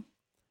own money.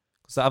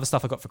 Because the other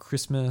stuff I got for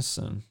Christmas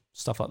and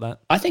stuff like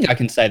that. I think I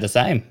can say the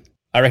same.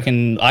 I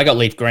reckon I got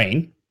Leaf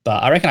Green,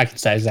 but I reckon I can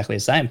say exactly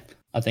the same.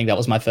 I think that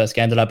was my first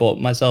game that I bought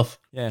myself.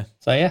 Yeah.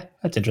 So yeah,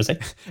 that's interesting.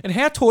 And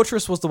how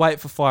torturous was the wait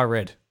for Fire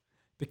Red?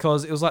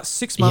 because it was like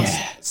 6 months.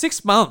 Yeah.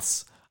 6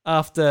 months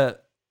after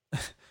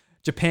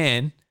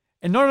Japan,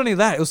 and not only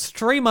that, it was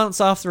 3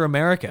 months after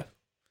America.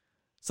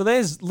 So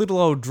there's little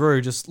old Drew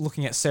just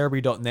looking at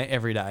Cerebri.net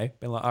every day,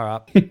 being like, all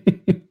right.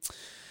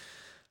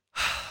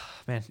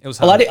 Man, it was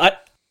hard. Well,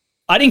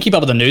 I didn't keep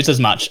up with the news as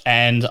much,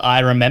 and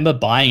I remember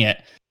buying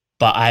it,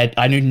 but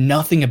I knew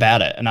nothing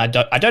about it, and I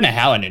don't know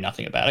how I knew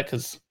nothing about it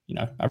because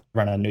I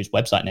run a news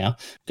website now.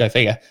 Go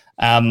figure.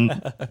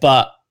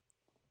 But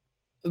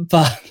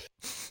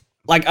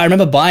like I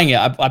remember buying it.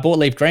 I bought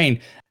Leaf Green,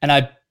 and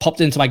I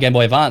popped it into my Game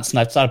Boy Advance, and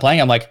I started playing.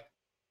 I'm like,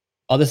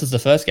 oh, this is the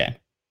first game.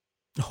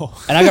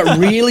 Oh. And I got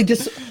really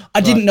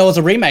I didn't know it was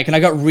a remake, and I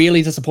got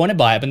really disappointed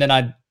by it. But then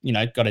I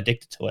got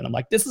addicted to it. I'm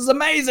like, this is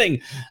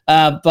amazing.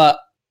 But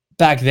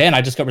back then,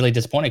 I just got really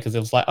disappointed because it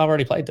was like, I've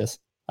already played this.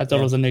 I thought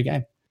it was a new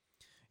game.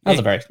 That was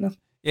a very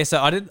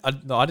So I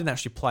didn't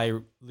actually play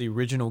the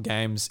original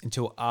games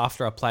until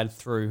after I played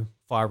through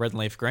Fire Red and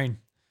Leaf Green.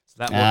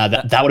 So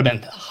that would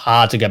have been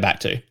hard to go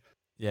back to.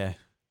 Yeah,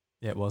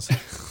 it was.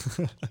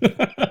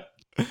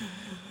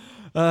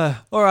 All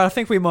right, I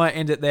think we might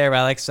end it there,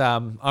 Alex.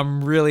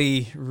 I'm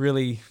really,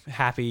 really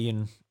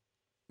happy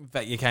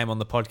that you came on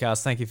the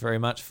podcast. Thank you very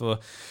much for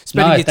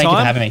spending your time you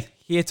for having me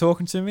here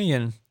talking to me,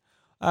 and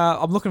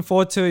I'm looking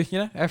forward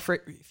to our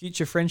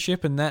future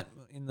friendship and that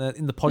in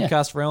the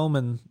podcast realm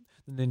and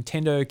the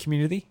Nintendo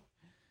community.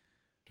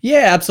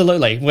 Yeah,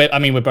 absolutely.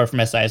 We're both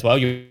from SA as well.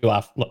 You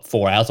are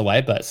 4 hours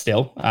away, but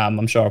still,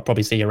 I'm sure I'll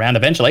probably see you around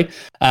eventually.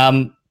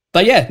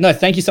 But yeah, no,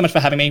 thank you so much for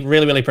having me.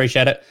 Really, really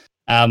appreciate it.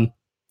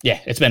 Yeah,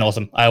 it's been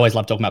awesome. I always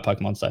love talking about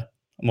Pokemon, so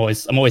I'm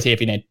always here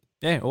if you need.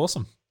 Yeah,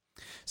 awesome.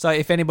 So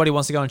if anybody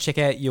wants to go and check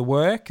out your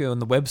work on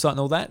the website and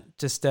all that,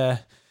 just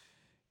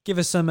give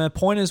us some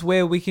pointers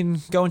where we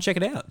can go and check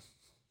it out.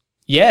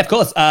 Yeah, of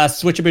course.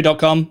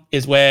 Switchaboo.com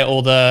is where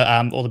all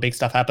the big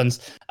stuff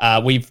happens.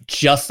 We've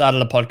just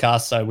started a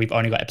podcast, so we've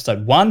only got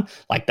episode 1.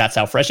 Like, that's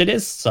how fresh it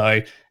is. So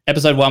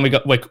episode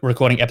 1, we're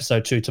recording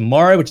episode 2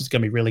 tomorrow, which is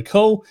going to be really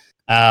cool.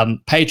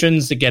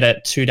 Patrons to get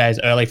it 2 days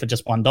early for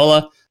just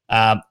 $1.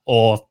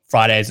 Or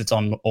Fridays, it's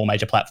on all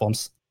major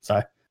platforms.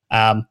 So,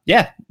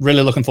 yeah,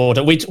 really looking forward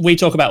to it. We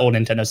talk about all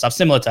Nintendo stuff,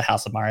 similar to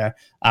House of Mario.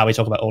 We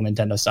talk about all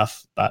Nintendo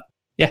stuff, but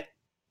yeah,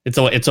 it's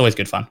always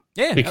good fun.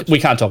 Yeah, we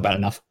can't talk about it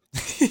enough.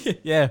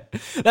 Yeah,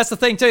 that's the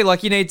thing too.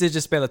 Like, you need to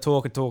just be able to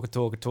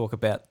talk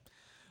about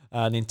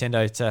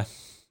Nintendo to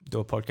do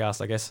a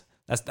podcast. I guess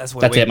that's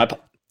where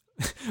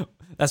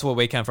that's where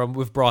we came from.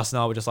 With Bryce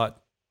and I, we're just like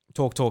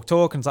talk,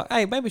 and it's like,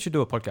 hey, maybe we should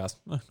do a podcast.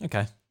 Oh,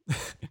 okay.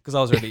 Because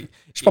I was already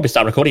should probably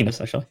start recording this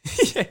actually.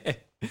 Yeah.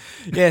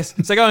 Yes.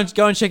 So go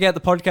and check out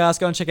the podcast.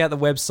 Go and check out the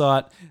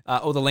website.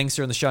 All the links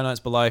are in the show notes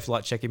below if you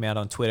like. Check him out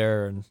on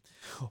Twitter and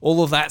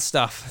all of that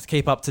stuff to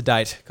keep up to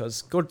date.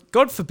 Because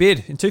God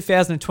forbid, in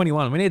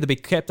 2021, we need to be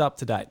kept up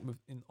to date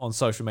on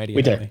social media.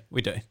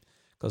 We do.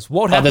 Because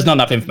what happened? There's not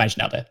enough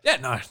information out there. Yeah,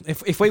 no.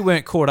 If we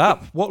weren't caught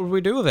up, what would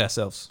we do with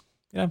ourselves?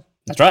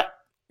 That's right.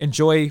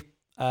 Enjoy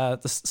the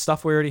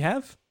stuff we already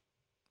have?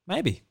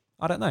 Maybe.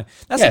 I don't know.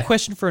 That's a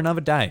question for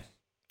another day.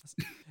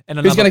 And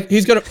who's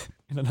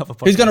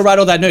gonna write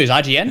all that news?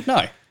 IGN?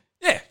 No.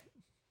 Yeah.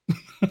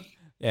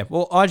 Yeah.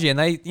 Well,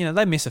 IGN,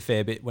 they miss a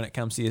fair bit when it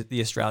comes to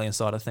the Australian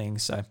side of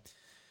things. So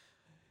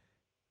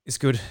it's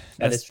good.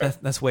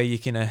 That's where you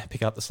can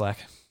pick up the slack.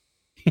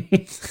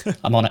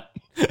 I'm on it.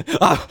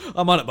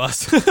 I'm on it,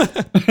 boss.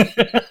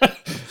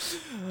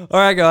 All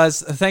right,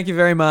 guys. Thank you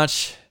very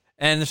much.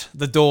 And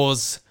the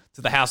doors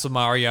to the House of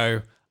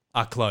Mario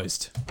are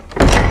closed.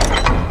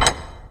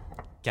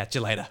 Catch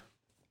you later.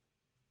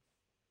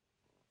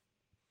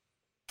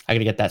 I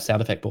gotta get that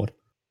sound effect board.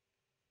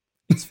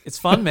 It's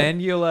fun, man.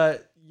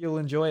 You'll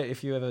enjoy it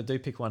if you ever do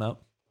pick one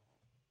up.